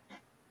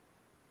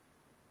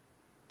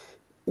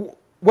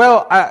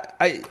 Well,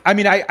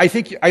 I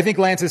think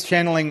Lance is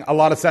channeling a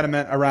lot of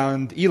sentiment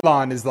around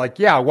Elon is like,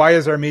 yeah, why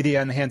is our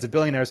media in the hands of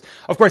billionaires?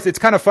 Of course, it's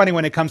kind of funny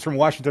when it comes from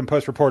Washington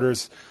Post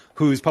reporters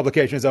whose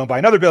publication is owned by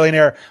another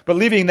billionaire, but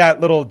leaving that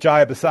little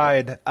jibe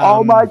aside.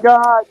 Oh my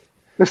God.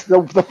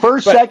 The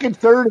first, second,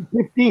 third, and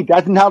 15th.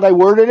 That's how they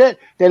worded it.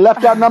 They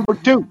left out number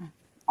 2.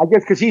 I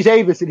guess because he's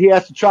Avis and he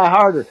has to try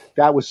harder.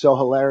 That was so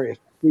hilarious.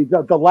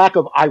 The lack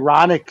of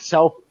ironic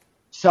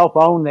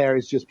self-own there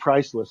is just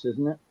priceless,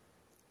 isn't it?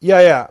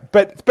 Yeah.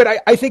 But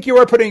I think you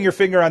are putting your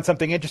finger on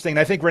something interesting. And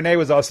I think Renee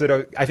was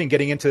also,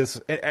 getting into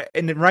this.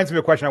 And it reminds me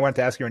of a question I wanted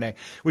to ask you, Renee,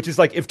 which is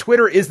like, if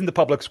Twitter isn't the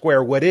public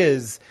square, what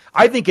is?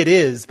 I think it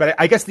is. But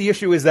I guess the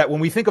issue is that when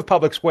we think of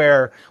public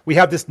square, we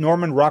have this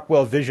Norman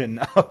Rockwell vision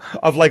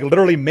of like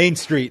literally Main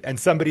Street and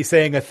somebody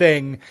saying a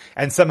thing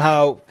and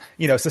somehow,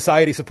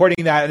 society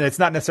supporting that. And it's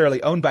not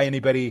necessarily owned by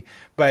anybody,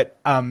 but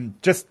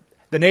just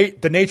the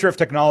nature of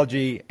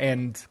technology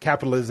and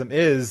capitalism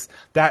is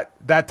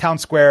that town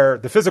square,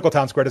 the physical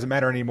town square, doesn't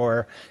matter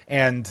anymore.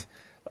 And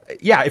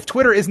yeah, if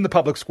Twitter isn't the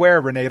public square,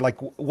 Renee, like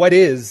what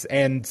is?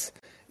 And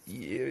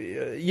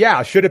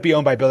yeah, should it be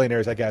owned by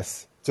billionaires? I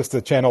guess just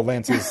to channel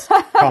Lance's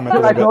comment.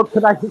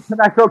 Can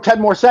I throw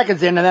 10 more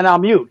seconds in and then I'll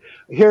mute?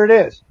 Here it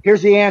is.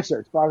 Here's the answer.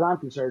 As far as I'm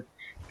concerned,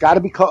 got to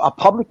be a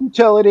public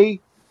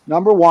utility.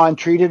 Number 1,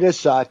 treated as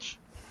such.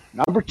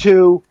 Number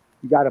 2,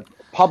 you got a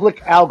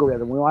public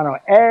algorithm. We want to know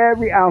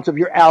every ounce of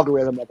your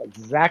algorithm of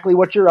exactly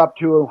what you're up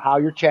to and how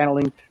you're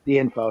channeling the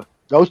info.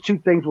 Those 2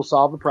 things will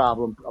solve the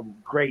problem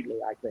greatly,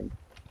 I think.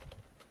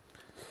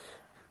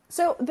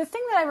 So the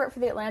thing that I wrote for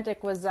The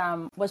Atlantic was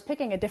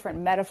picking a different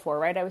metaphor,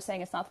 right? I was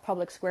saying it's not the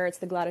public square, it's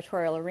the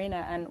gladiatorial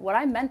arena. And what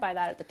I meant by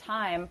that at the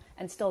time,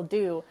 and still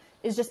do,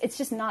 is it's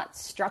just not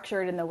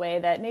structured in the way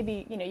that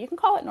maybe, you can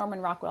call it Norman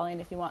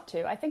Rockwellian if you want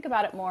to. I think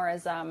about it more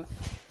as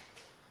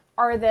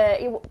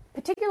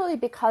particularly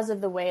because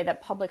of the way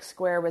that public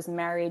square was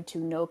married to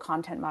no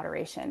content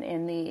moderation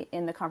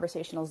in the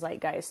conversational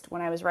zeitgeist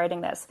when I was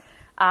writing this.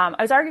 I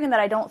was arguing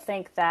that I don't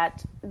think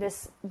that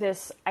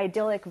this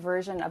idyllic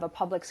version of a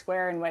public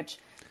square in which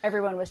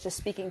everyone was just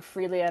speaking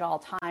freely at all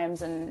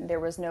times and there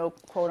was no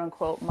quote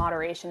unquote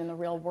moderation in the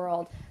real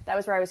world. That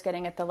was where I was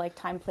getting at the like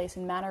time, place,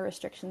 and manner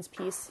restrictions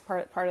piece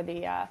part of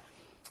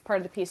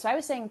the piece. So I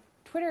was saying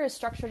Twitter is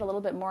structured a little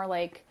bit more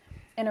like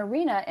an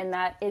arena in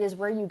that it is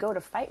where you go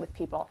to fight with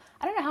people.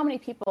 I don't know how many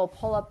people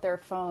pull up their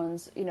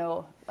phones,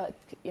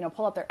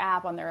 pull up their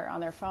app on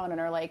their phone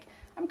and are like,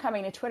 I'm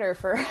coming to Twitter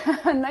for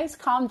a nice,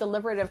 calm,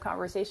 deliberative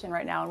conversation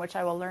right now in which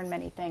I will learn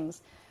many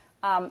things.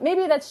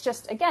 Maybe that's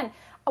just, again,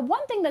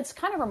 one thing that's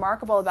kind of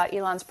remarkable about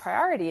Elon's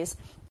priorities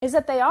is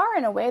that they are,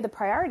 in a way, the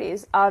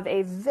priorities of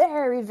a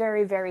very,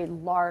 very, very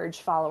large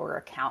follower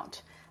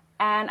account.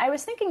 And I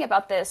was thinking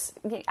about this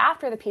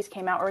after the piece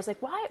came out, where I was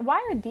like, why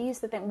are these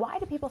the thing? Why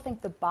do people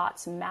think the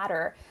bots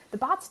matter? The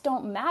bots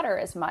don't matter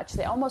as much.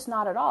 They almost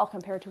not at all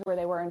compared to where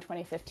they were in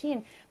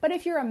 2015. But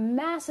if you're a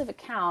massive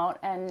account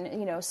and,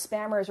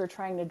 spammers are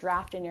trying to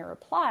draft in your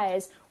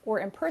replies or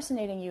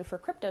impersonating you for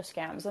crypto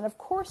scams, then of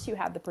course you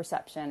have the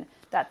perception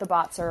that the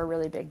bots are a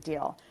really big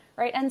deal.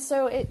 Right. And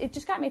so it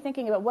just got me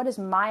thinking about what is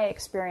my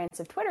experience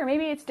of Twitter.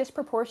 Maybe it's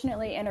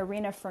disproportionately an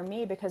arena for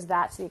me because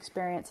that's the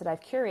experience that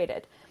I've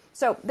curated.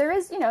 So there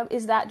is,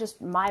 is that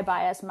just my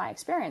bias, my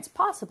experience?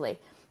 Possibly.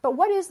 But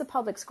what is the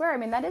public square? I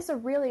mean, that is a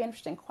really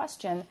interesting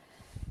question.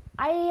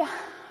 I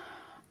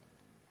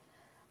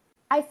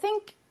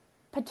think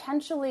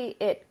potentially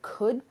it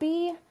could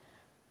be,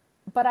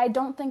 but I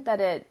don't think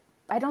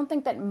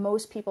that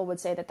most people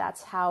would say that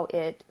that's how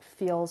it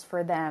feels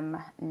for them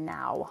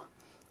now.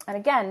 And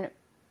again,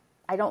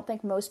 I don't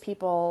think most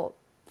people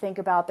think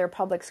about their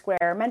public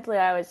square. Mentally,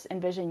 I always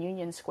envision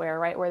Union Square,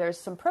 right, where there's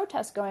some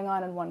protests going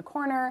on in one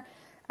corner,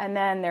 and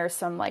then there's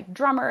some like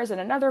drummers in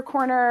another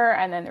corner,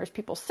 and then there's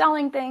people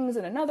selling things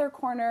in another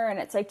corner, and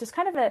it's like just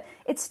kind of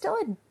it's still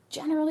a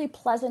generally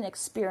pleasant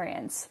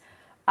experience.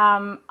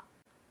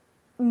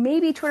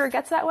 Maybe Twitter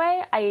gets that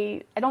way.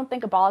 I don't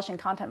think abolishing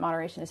content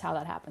moderation is how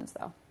that happens,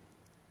 though.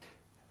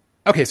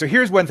 Okay, so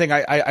here's one thing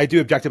I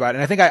do object about,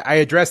 and I think I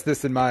addressed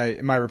this in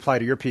my reply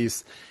to your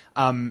piece.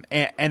 And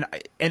I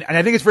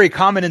think it's very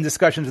common in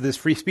discussions of this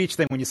free speech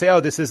thing when you say, oh,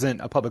 this isn't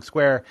a public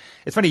square.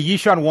 It's funny,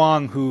 Yishan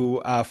Wang,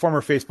 who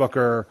former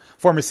Facebooker,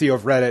 former CEO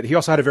of Reddit, he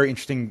also had a very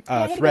interesting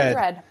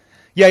thread.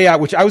 Yeah,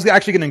 which I was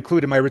actually going to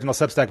include in my original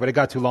Substack, but it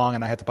got too long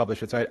and I had to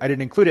publish it, so I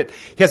didn't include it.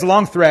 He has a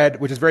long thread,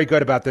 which is very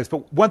good about this.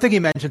 But one thing he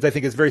mentions, I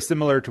think, is very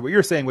similar to what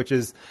you're saying, which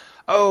is,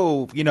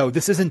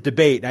 this isn't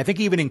debate. And I think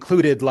he even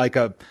included like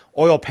a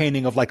oil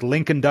painting of like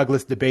Lincoln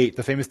Douglas debate,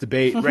 the famous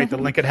debate, right,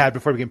 that Lincoln had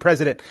before he became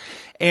president.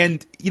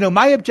 And,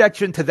 my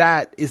objection to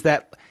that is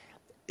that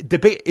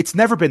debate, it's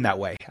never been that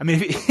way. I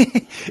mean,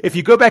 if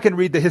you go back and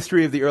read the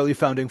history of the early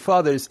founding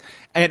fathers,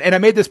 and I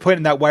made this point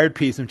in that Wired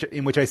piece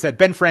in which I said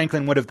Ben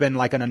Franklin would have been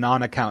like an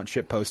Anon account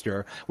shit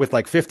poster with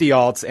like 50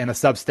 alts and a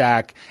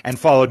Substack and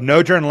followed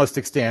no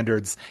journalistic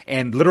standards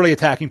and literally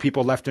attacking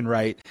people left and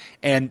right.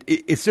 And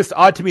it's just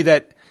odd to me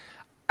that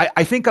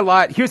I think a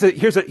lot, here's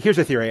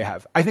a theory I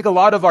have. I think a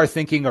lot of our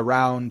thinking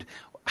around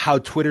how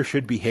Twitter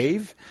should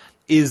behave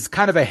is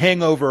kind of a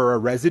hangover or a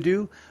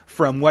residue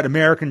from what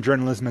American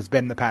journalism has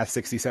been in the past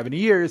 60, 70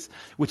 years,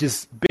 which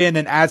has been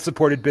an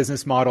ad-supported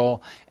business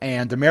model.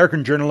 And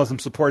American journalism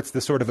supports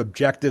this sort of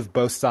objective,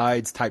 both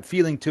sides type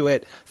feeling to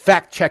it.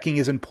 Fact-checking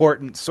is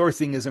important.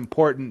 Sourcing is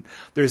important.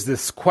 There's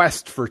this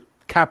quest for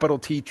capital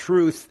T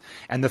truth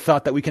and the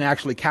thought that we can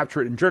actually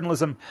capture it in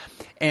journalism.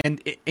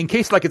 And in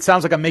case like it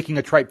sounds like I'm making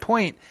a trite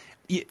point,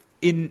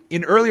 in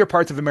earlier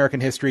parts of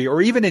American history,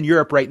 or even in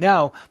Europe right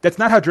now, that's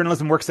not how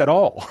journalism works at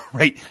all,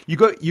 right? You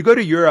go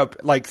to Europe,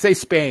 like say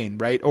Spain,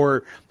 right,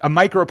 or a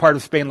micro part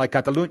of Spain like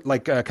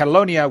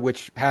Catalonia,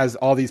 which has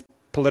all these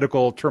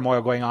political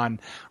turmoil going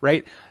on,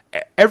 right?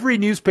 Every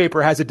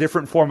newspaper has a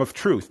different form of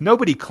truth.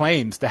 Nobody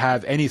claims to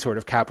have any sort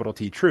of capital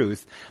T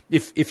truth.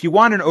 If you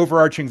want an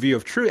overarching view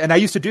of truth, and I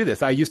used to do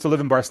this. I used to live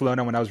in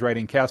Barcelona when I was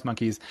writing Chaos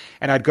Monkeys,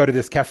 and I'd go to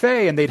this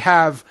cafe and they'd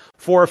have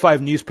 4 or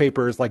 5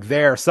 newspapers like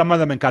there, some of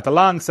them in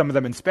Catalan, some of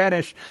them in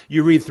Spanish.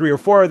 You read 3 or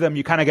 4 of them,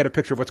 you kind of get a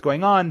picture of what's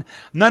going on.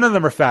 None of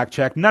them are fact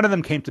checked. None of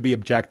them came to be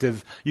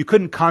objective. You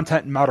couldn't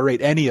content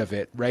moderate any of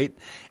it, right?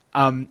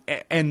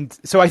 And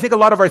so I think a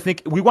lot of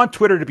we want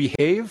Twitter to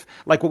behave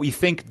like what we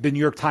think the New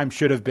York Times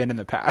should have been in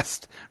the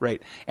past, right?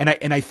 And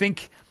I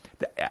think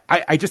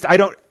I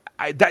don't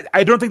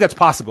think that's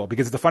possible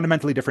because it's a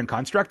fundamentally different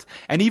construct.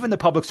 And even the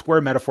public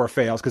square metaphor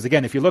fails because,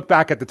 again, if you look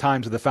back at the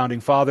times of the founding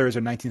fathers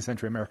or 19th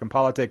century American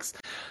politics,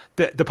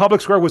 the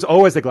public square was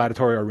always a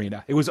gladiatorial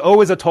arena. It was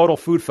always a total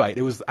food fight.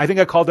 I think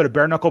I called it a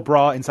bare knuckle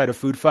brawl inside a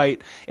food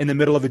fight in the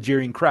middle of a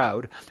jeering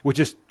crowd, which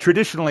is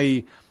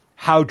traditionally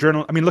how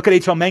look at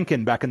H.L.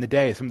 Mencken back in the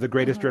day, some of the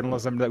greatest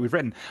journalism that we've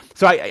written.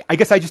 So I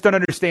guess I just don't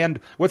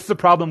understand what's the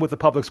problem with the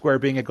public square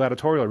being a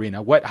gladiatorial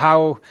arena.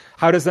 How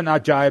does it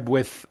not jibe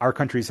with our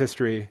country's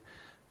history?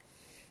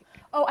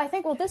 Oh, I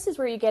think, this is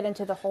where you get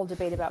into the whole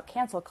debate about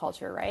cancel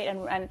culture, right?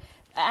 And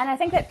I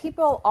think that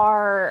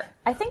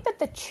I think that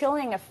the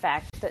chilling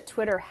effect that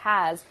Twitter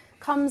has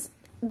comes,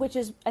 which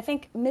is, I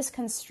think,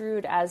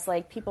 misconstrued as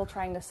like people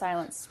trying to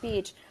silence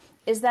speech,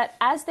 is that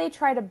as they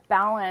try to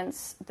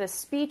balance the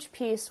speech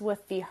piece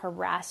with the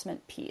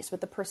harassment piece, with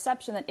the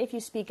perception that if you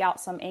speak out,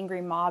 some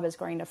angry mob is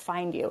going to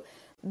find you,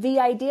 the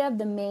idea of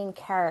the main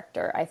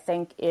character, I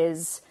think,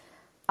 is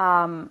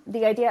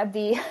the idea of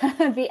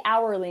the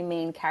hourly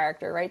main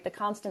character, right? The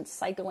constant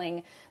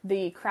cycling,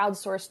 the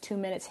crowdsourced 2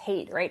 minutes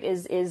hate, right,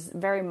 is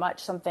very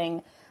much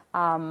something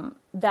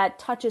that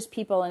touches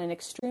people in an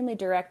extremely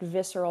direct,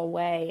 visceral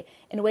way,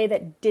 in a way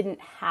that didn't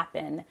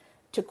happen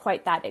to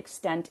quite that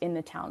extent in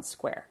the town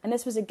square. And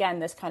this was, again,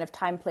 this kind of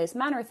time, place,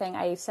 manner thing.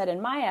 I said in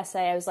my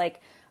essay, I was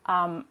like,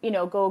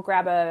 go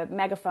grab a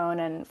megaphone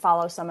and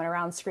follow someone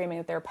around screaming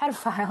that they're a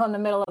pedophile in the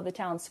middle of the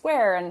town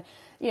square and,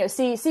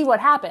 see what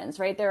happens,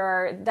 right?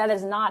 That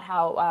is not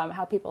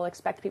how people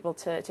expect people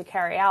to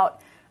carry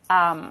out,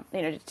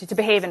 to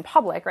behave in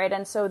public, right?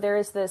 And so there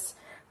is this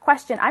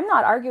question. I'm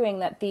not arguing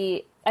that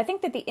I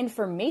think that the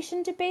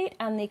information debate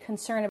and the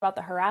concern about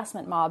the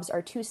harassment mobs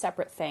are two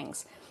separate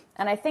things.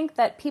 And I think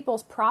that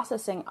people's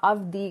processing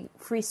of the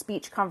free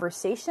speech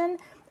conversation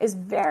is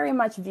very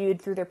much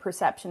viewed through their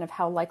perception of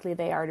how likely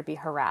they are to be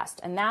harassed.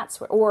 And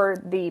or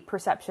the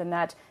perception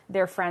that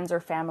their friends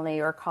or family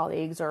or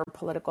colleagues or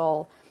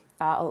political,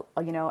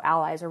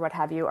 allies or what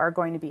have you are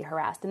going to be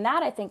harassed. And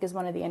that, I think, is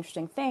one of the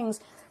interesting things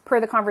per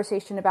the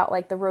conversation about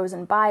like the Rose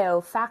in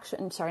Bio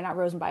faction, sorry, not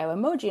Rose in Bio,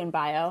 emoji in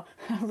bio,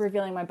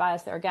 revealing my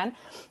bias there again.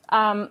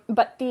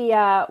 But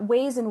the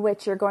ways in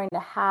which you're going to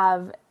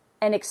have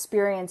an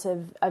experience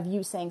of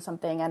you saying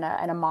something and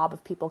a mob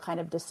of people kind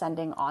of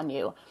descending on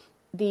you.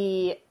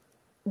 The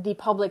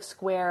public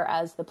square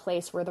as the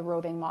place where the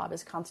roving mob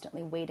is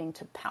constantly waiting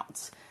to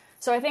pounce.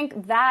 So I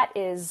think that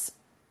is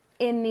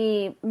in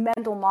the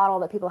mental model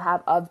that people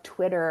have of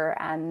Twitter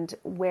and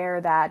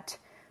where that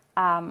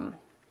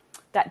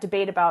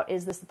debate about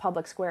is this the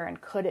public square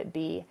and could it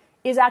be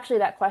is actually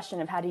that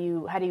question of how do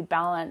you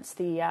balance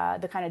the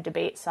kind of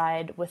debate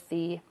side with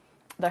the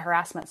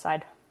harassment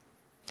side.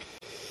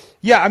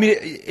 Yeah, I mean,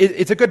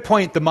 it's a good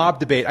point, the mob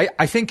debate.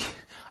 I think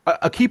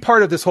a key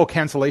part of this whole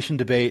cancellation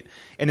debate,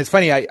 and it's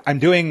funny, I'm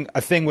doing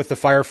a thing with the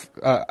Fire,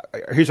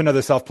 here's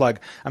another self-plug.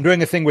 I'm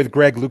doing a thing with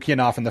Greg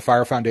Lukianoff and the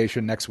Fire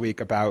Foundation next week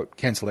about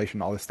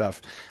cancellation, all this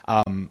stuff.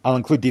 I'll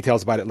include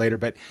details about it later.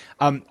 But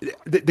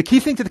the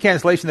key thing to the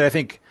cancellation that I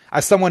think,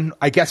 as someone,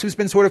 I guess, who's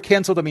been sort of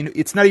canceled, I mean,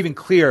 it's not even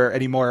clear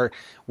anymore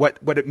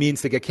what it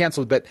means to get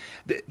canceled. But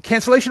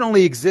cancellation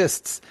only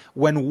exists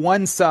when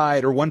one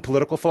side or one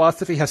political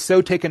philosophy has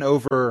so taken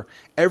over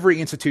every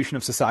institution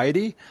of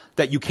society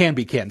that you can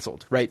be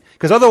canceled, right?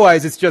 Because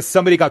otherwise it's just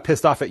somebody got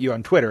pissed off at you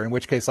on Twitter, in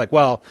which case, like,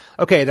 well,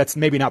 okay, that's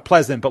maybe not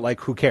pleasant, but like,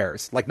 who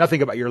cares? Like,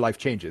 nothing about your life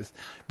changes.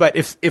 But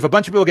if a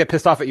bunch of people get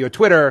pissed off at you at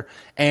Twitter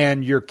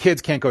and your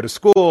kids can't go to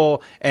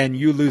school and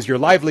you lose your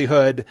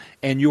livelihood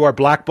and you are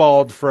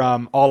blackballed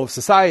from all of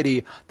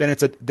society, then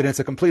it's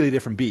a completely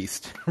different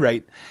beast,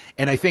 right?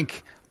 And I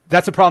think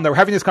that's a problem, that we're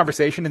having this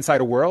conversation inside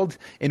a world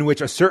in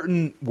which a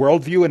certain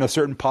worldview and a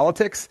certain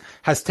politics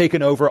has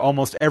taken over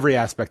almost every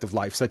aspect of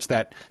life, such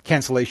that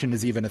cancellation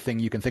is even a thing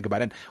you can think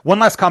about. And one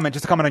last comment,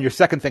 just to comment on your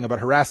second thing about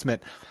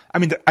harassment. I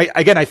mean,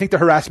 I think the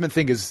harassment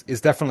thing is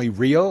definitely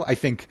real. I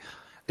think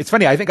it's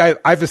funny. I think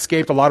I've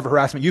escaped a lot of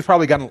harassment. You've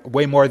probably gotten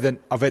way more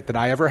of it than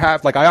I ever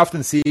have. Like, I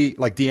often see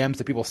like DMs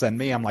that people send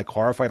me. I'm like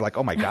horrified. Like,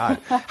 oh my God,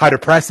 how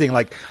depressing.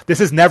 Like, this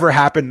has never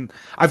happened.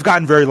 I've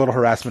gotten very little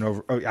harassment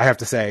over, I have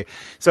to say.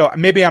 So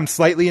maybe I'm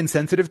slightly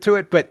insensitive to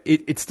it, but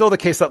it's still the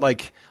case that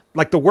like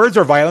the words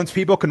or violence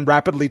people can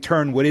rapidly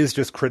turn what is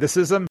just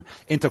criticism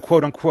into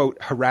quote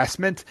unquote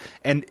harassment.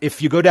 And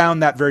if you go down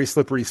that very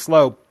slippery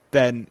slope,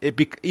 then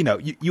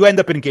you end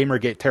up in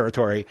Gamergate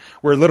territory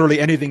where literally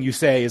anything you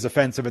say is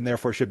offensive and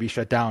therefore should be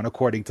shut down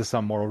according to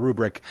some moral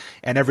rubric,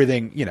 and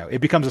everything,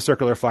 it becomes a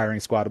circular firing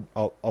squad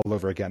all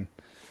over again.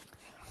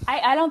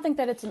 I don't think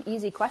that it's an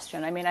easy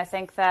question. I mean, I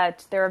think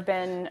that there have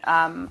been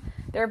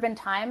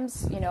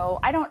times,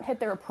 I don't hit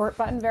the report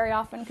button very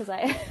often because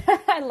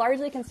I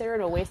largely consider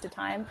it a waste of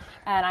time,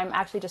 and I'm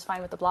actually just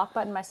fine with the block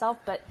button myself,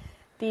 but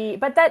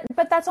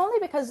that's only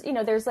because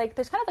there's kind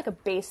of like a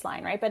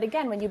baseline, right? But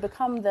again, when you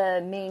become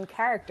the main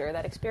character,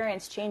 that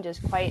experience changes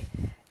quite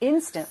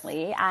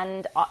instantly,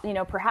 and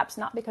perhaps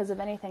not because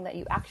of anything that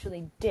you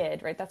actually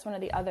did, right? That's one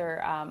of the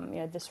other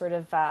the sort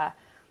of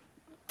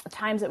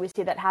times that we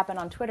see that happen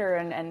on Twitter,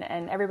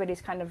 and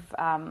everybody's kind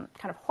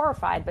of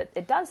horrified, but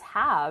it does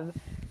have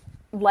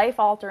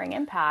life-altering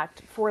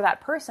impact for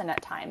that person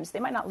at times. They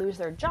might not lose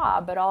their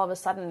job, but all of a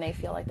sudden they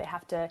feel like they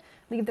have to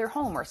leave their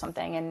home or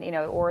something, and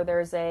or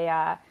there's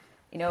a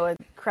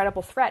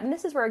credible threat. And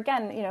this is where,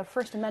 again,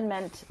 First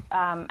Amendment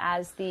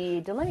as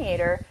the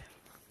delineator,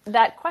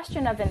 that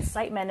question of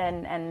incitement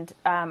and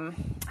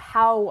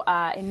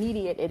how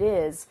immediate it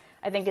is,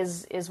 I think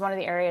is one of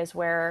the areas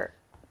where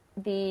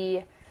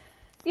you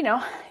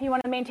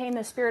want to maintain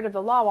the spirit of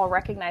the law while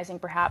recognizing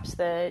perhaps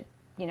the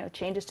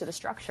changes to the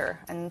structure.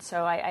 And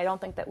so I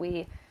don't think that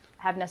we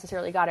have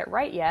necessarily got it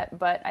right yet,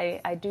 but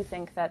I do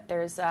think that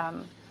there's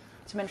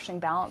some interesting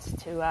balance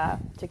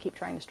to keep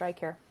trying to strike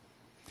here.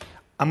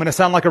 I'm going to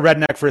sound like a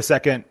redneck for a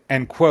second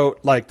and quote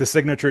like the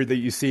signature that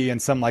you see in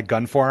some like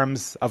gun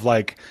forums of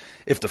like,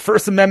 if the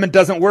First Amendment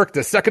doesn't work,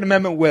 the Second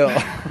Amendment will,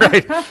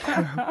 right?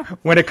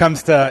 When it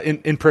comes to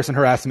in-person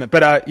harassment.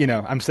 But,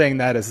 I'm saying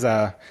that as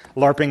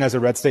LARPing as a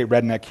red state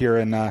redneck here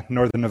in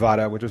northern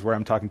Nevada, which is where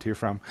I'm talking to you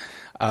from.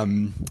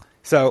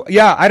 So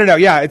yeah, I don't know.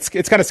 Yeah, it's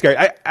kind of scary.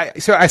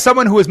 So as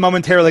someone who was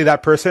momentarily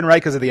that person,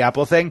 right, because of the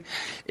Apple thing,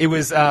 it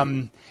was,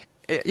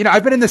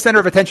 I've been in the center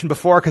of attention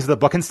before because of the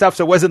book and stuff.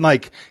 So it wasn't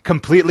like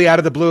completely out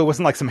of the blue. It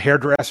wasn't like some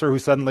hairdresser who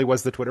suddenly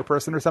was the Twitter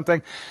person or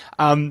something.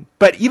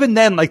 But even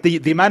then, like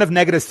the amount of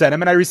negative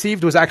sentiment I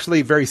received was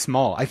actually very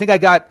small. I think I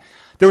got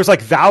there was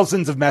like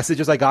thousands of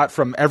messages I got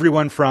from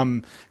everyone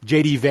from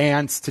JD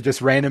Vance to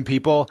just random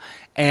people.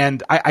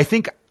 And I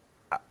think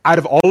out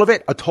of all of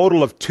it, a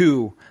total of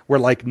 2 were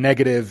like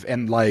negative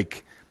and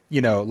like,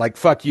 like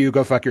fuck you,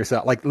 go fuck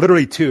yourself. Like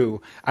literally 2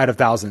 out of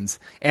thousands.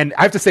 And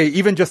I have to say,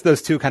 even just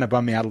those 2 kind of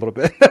bummed me out a little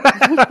bit.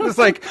 I was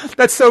like,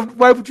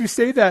 why would you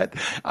say that?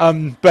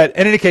 But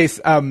in any case,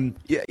 I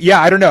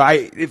don't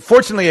know.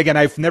 Fortunately, again,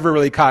 I've never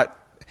really caught,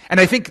 and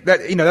I think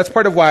that, that's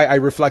part of why I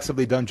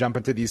reflexively don't jump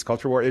into these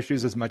culture war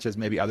issues as much as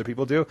maybe other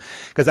people do.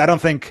 Because I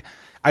don't think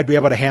I'd be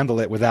able to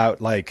handle it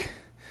without like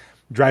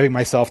driving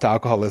myself to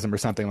alcoholism or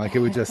something. Like it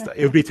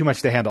would be too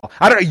much to handle.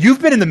 I don't know.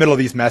 You've been in the middle of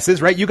these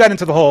messes, right? You got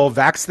into the whole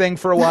vax thing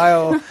for a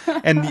while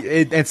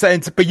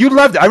but you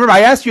loved it. I remember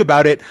I asked you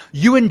about it.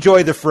 You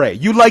enjoy the fray.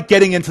 You like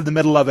getting into the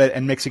middle of it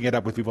and mixing it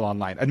up with people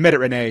online. Admit it,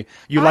 Renee.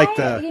 You like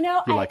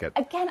it.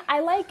 Again, I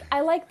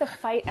like the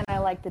fight and I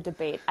like the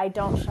debate. I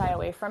don't shy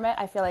away from it.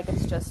 I feel like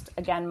it's just,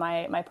 again,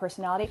 my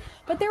personality.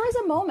 But there was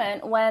a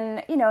moment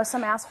when,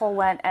 some asshole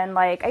went and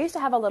like, I used to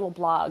have a little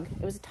blog.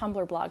 It was a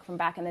Tumblr blog from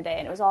back in the day.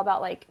 And it was all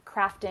about like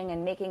crafting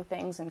and making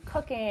things and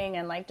cooking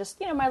and like just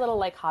my little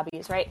like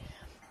hobbies, right?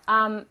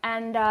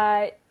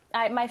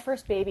 My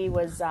first baby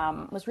was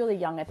really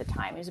young at the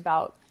time. He was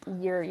about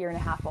year and a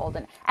half old,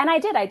 and I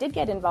did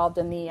get involved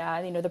in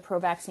the the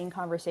pro-vaccine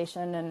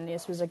conversation, and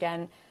this was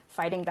again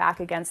fighting back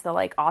against the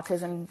like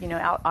autism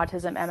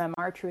autism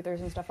MMR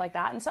truthers and stuff like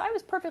that. And so I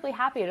was perfectly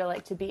happy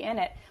to be in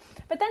it.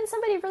 But then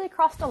somebody really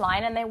crossed a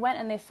line, and they went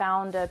and they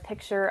found a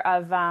picture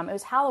of it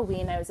was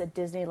Halloween. I was at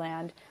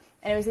Disneyland.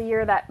 And it was the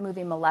year that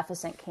movie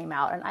Maleficent came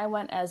out. And I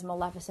went as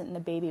Maleficent and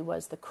the baby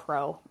was the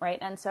crow, right?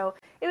 And so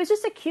it was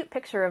just a cute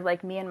picture of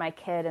like me and my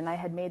kid. And I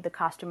had made the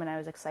costume and I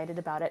was excited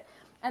about it.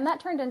 And that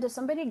turned into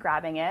somebody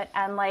grabbing it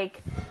and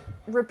like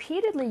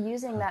repeatedly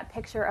using that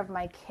picture of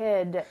my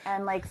kid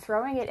and like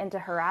throwing it into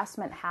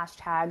harassment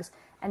hashtags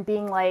and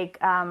being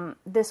like,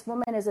 this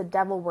woman is a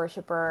devil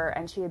worshiper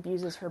and she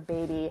abuses her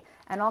baby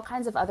and all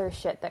kinds of other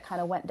shit that kind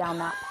of went down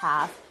that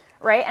path.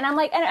 Right? And I'm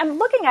like, and I'm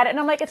looking at it and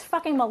I'm like, it's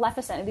fucking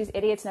Maleficent. And these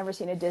idiots never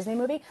seen a Disney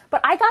movie. But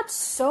I got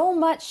so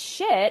much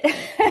shit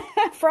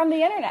from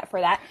the internet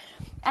for that.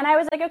 And I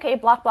was like, okay,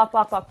 block, block,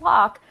 block, block,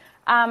 block.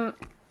 But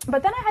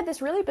then I had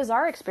this really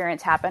bizarre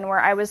experience happen where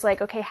I was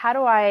like, okay, how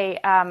do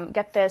I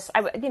get this?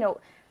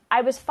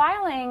 I was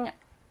filing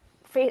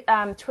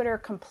Twitter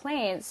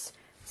complaints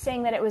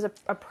saying that it was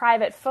a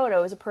private photo,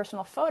 it was a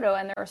personal photo.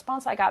 And the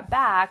response I got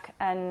back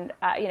and,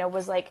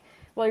 was like,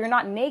 well, you're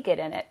not naked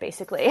in it,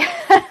 basically.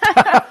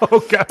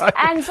 Oh, God.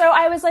 And so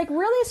I was like,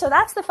 really? So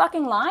that's the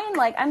fucking line?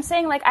 Like, I'm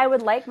saying, like, I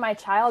would like my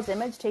child's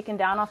image taken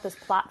down off this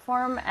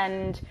platform,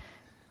 and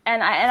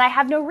I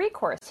have no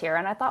recourse here.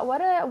 And I thought, what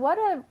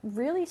a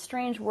really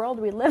strange world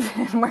we live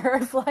in, where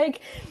if,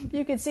 like,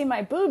 you could see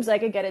my boobs, I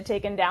could get it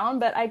taken down,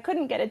 but I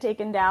couldn't get it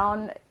taken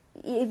down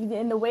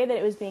in the way that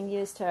it was being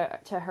used to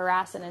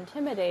harass and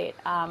intimidate.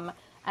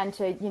 And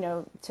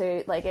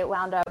to like, it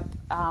wound up,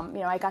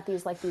 I got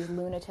these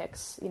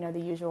lunatics, the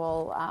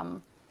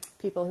usual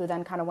people who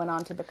then kind of went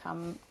on to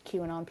become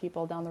QAnon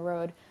people down the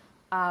road.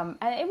 And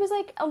it was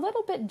like a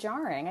little bit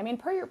jarring. I mean,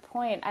 per your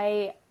point,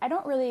 I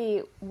don't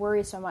really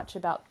worry so much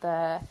about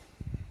the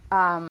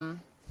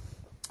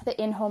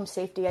in-home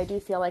safety. I do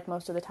feel like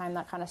most of the time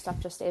that kind of stuff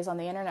just stays on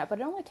the internet, but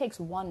it only takes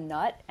one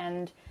nut.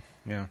 And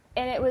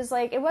it was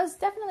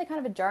definitely kind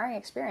of a jarring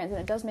experience. And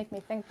it does make me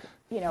think,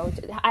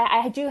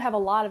 I do have a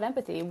lot of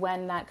empathy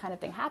when that kind of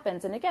thing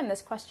happens. And again,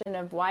 this question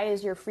of why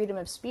is your freedom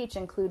of speech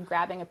include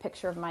grabbing a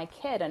picture of my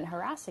kid and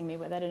harassing me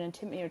with it and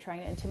trying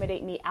to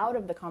intimidate me out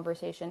of the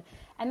conversation.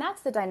 And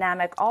that's the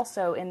dynamic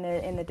also in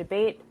the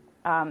debate,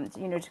 to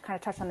kind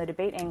of touch on the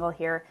debate angle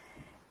here.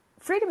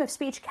 Freedom of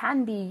speech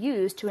can be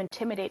used to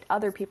intimidate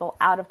other people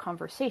out of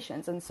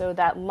conversations. And so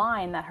that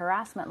line, that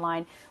harassment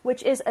line,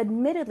 which is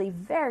admittedly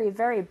very,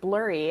 very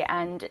blurry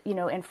and,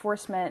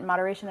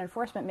 moderation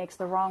enforcement makes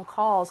the wrong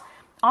calls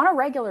on a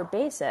regular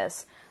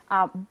basis.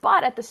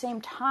 But at the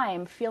same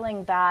time,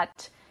 feeling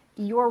that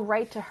your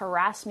right to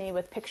harass me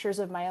with pictures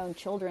of my own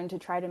children to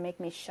try to make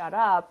me shut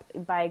up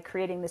by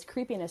creating this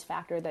creepiness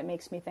factor that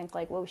makes me think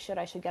like, whoa, shit,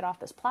 I should get off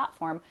this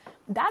platform.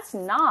 That's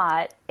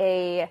not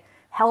a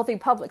healthy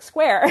public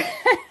square.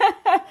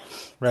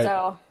 Right.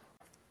 So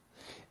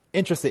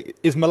interesting.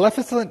 Is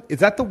Maleficent, is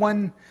that the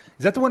one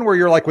where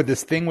you're like with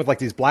this thing with like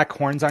these black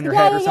horns on your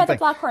head or something? Yeah, the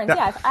black horns.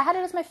 Yeah, I had it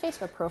as my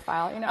Facebook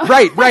profile,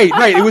 Right.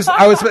 It was,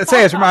 I was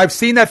saying, I've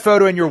seen that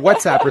photo in your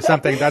WhatsApp or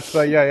something. That's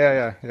the,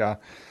 yeah.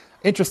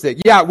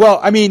 Interesting. Yeah. Well,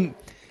 I mean,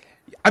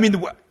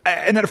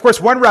 and then of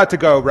course one route to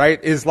go,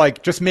 right, is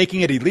like just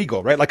making it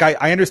illegal, right? Like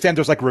I understand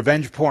there's like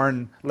revenge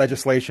porn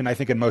legislation, I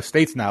think in most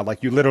states now,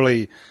 like you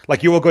literally,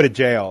 like you will go to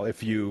jail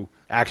if you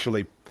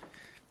actually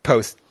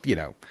post,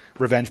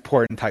 revenge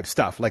porn type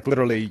stuff, like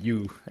literally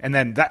and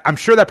then that, I'm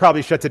sure that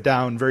probably shuts it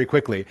down very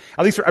quickly.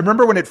 At least I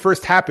remember when it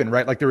first happened,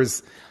 right? Like I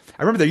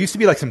remember there used to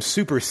be like some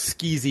super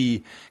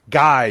skeezy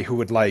guy who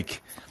would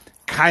like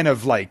kind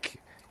of like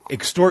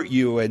extort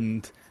you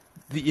and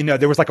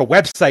there was like a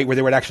website where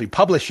they would actually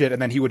publish it,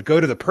 and then he would go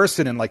to the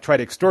person and like try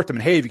to extort them.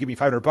 And hey, if you give me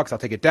 $500, I'll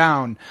take it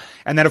down.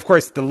 And then of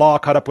course the law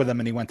caught up with him,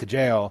 and he went to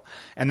jail.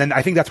 And then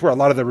I think that's where a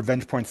lot of the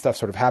revenge porn stuff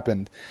sort of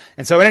happened.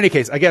 And so in any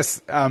case, I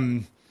guess,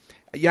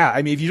 yeah,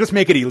 I mean, if you just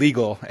make it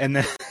illegal, and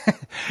then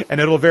and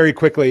it'll very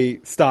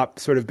quickly stop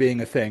sort of being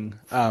a thing.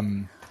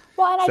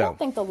 Well, and I don't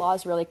think the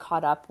law's really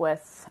caught up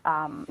with,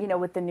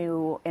 with the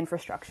new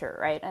infrastructure,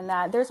 right? And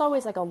that there's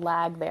always like a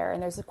lag there,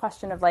 and there's a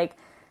question of like,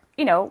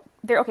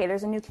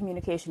 there's a new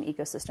communication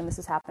ecosystem. This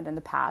has happened in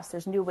the past.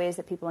 There's new ways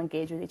that people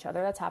engage with each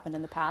other. That's happened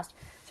in the past.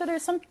 So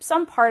there's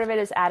some part of it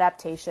is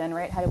adaptation,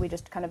 right? How do we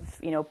just kind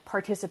of,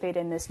 participate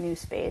in this new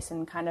space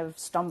and kind of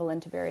stumble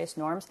into various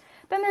norms?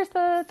 Then there's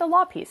the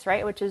law piece,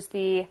 right? Which is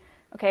where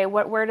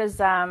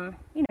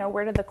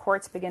do the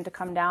courts begin to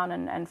come down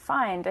and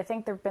find? I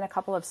think there have been a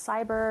couple of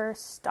cyber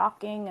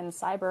stalking and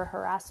cyber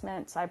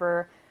harassment,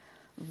 cyber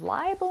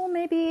libel,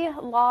 maybe,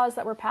 laws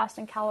that were passed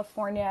in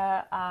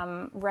California,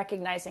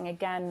 recognizing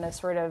again the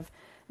sort of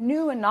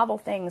new and novel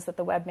things that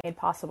the web made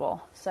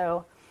possible.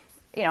 So,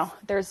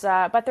 there's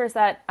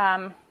that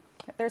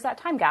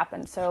time gap,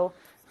 and so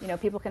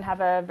people can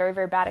have a very,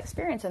 very bad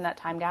experience in that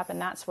time gap,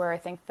 and that's where I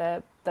think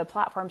the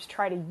platforms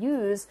try to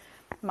use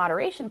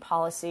moderation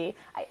policy.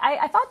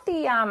 I thought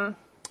the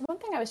one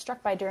thing I was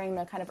struck by during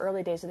the kind of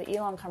early days of the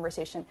Elon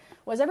conversation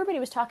was everybody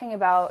was talking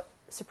about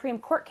Supreme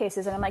Court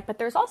cases, and I'm like, but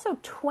there's also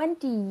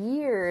 20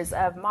 years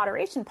of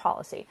moderation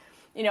policy,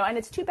 and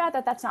it's too bad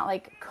that that's not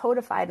like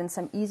codified in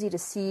some easy to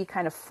see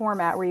kind of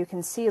format where you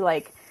can see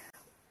like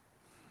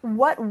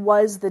what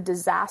was the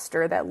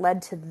disaster that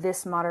led to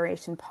this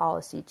moderation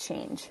policy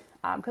change,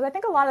 because I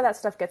think a lot of that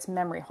stuff gets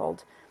memory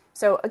hold.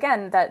 So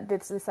again, that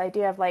it's this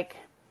idea of like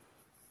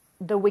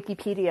the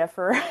Wikipedia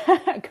for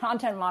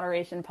content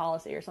moderation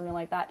policy or something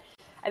like that.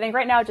 I think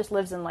right now it just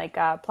lives in like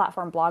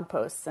platform blog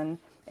posts, and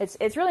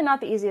it's really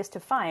not the easiest to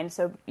find.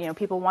 So,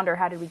 people wonder,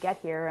 how did we get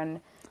here?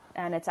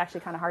 And it's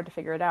actually kind of hard to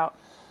figure it out.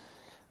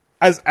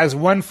 As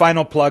one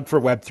final plug for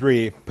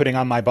Web3, putting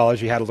on my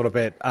biology hat a little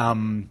bit,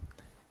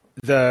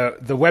 the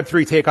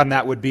Web3 take on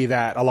that would be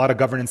that a lot of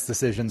governance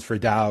decisions for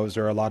DAOs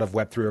or a lot of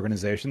Web3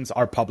 organizations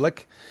are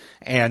public.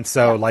 And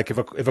so like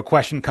if a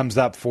question comes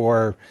up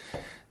for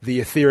the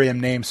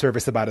Ethereum name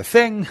service about a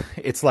thing,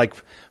 it's like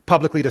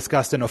publicly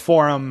discussed in a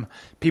forum.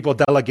 People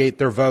delegate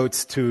their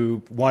votes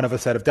to one of a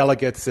set of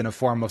delegates in a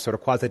form of sort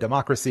of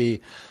quasi-democracy.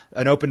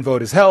 An open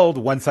vote is held,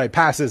 one side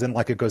passes, and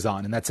like it goes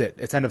on, and that's it.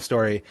 It's end of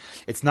story.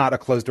 It's not a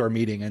closed door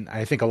meeting, and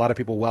I think a lot of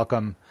people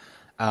welcome,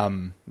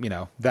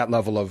 that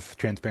level of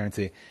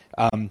transparency.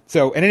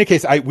 So in any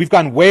case, we've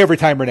gone way over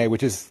time, Renee,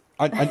 which is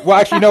well,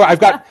 actually, no. I've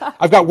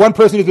got one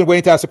person who's been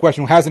waiting to ask a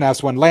question who hasn't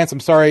asked one. Lance, I'm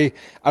sorry,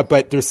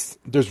 but there's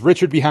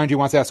Richard behind you who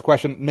wants to ask a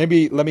question.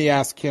 Maybe let me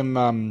ask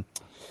him.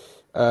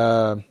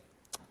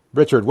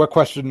 Richard, what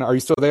question? Are you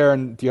still there?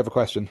 And do you have a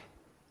question?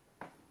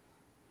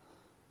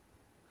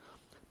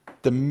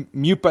 The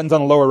mute button's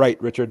on the lower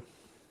right, Richard.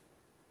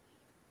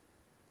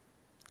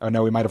 Oh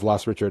no, we might have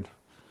lost Richard.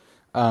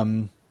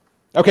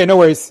 Okay, no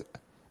worries.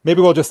 Maybe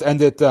we'll just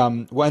end it.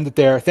 We'll end it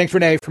there. Thanks,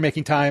 Renee, for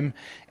making time,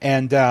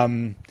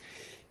 and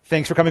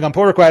thanks for coming on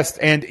Pull Request.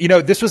 And,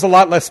 this was a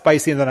lot less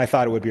spicy than I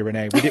thought it would be,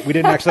 Renee. We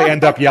didn't actually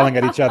end up yelling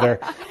at each other.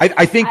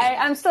 I think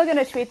I'm still going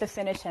to tweet the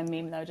finish him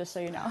meme, though, just so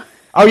you know.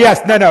 Oh,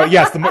 yes. No.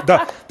 Yes.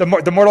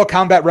 The Mortal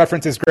Kombat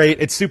reference is great.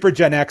 It's super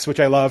Gen X, which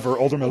I love, or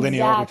older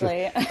millennial,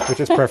 which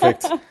is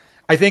perfect.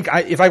 I think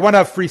if I want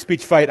a free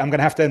speech fight, I'm going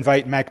to have to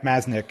invite Mike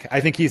Masnick. I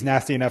think he's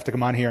nasty enough to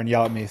come on here and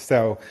yell at me.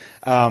 So,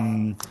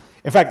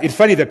 in fact, it's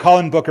funny that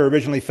Colin Booker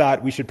originally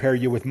thought we should pair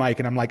you with Mike.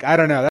 And I'm like, I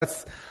don't know.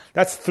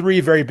 That's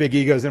three very big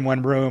egos in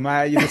one room.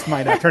 This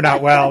might not turn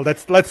out well.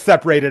 Let's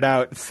separate it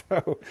out.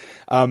 So,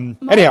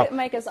 anyhow,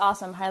 Mike is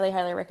awesome. Highly,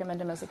 highly recommend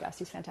him as a guest.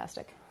 He's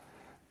fantastic.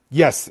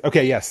 Yes.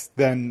 Okay. Yes.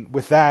 Then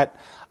with that,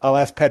 I'll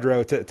ask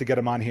Pedro to get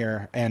him on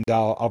here, and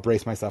I'll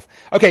brace myself.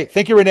 Okay.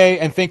 Thank you, Renee,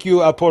 and thank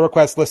you, Pull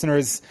Request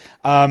listeners.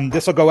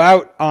 This will go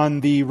out on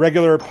the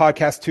regular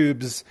podcast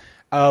tubes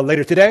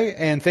later today,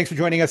 and thanks for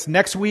joining us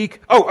next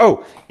week.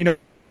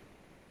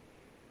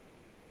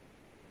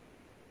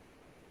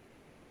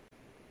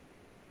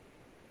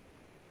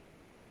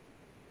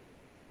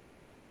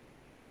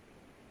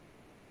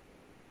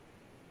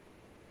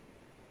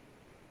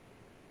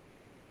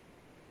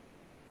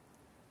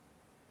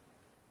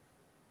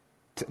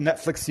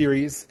 Netflix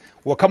series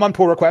will come on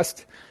Pull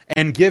Request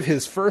and give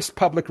his first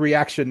public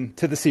reaction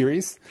to the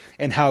series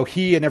and how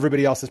he and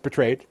everybody else is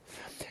portrayed.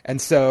 And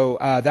so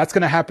that's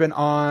going to happen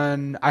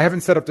I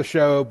haven't set up the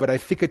show, but I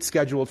think it's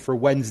scheduled for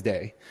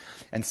Wednesday.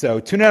 And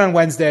so tune in on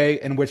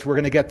Wednesday, in which we're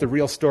going to get the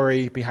real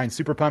story behind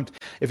Super Pumped.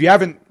 If you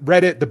haven't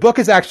read it, the book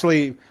is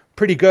actually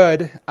pretty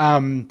good.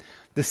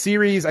 The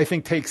series, I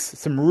think, takes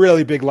some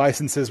really big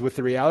licenses with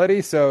the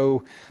reality,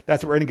 so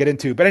that's what we're going to get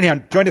into. But anyhow,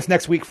 join us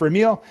next week for a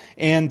meal,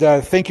 and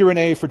thank you,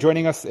 Renee, for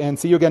joining us, and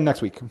see you again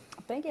next week.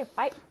 Thank you.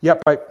 Bye.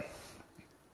 Yep, bye.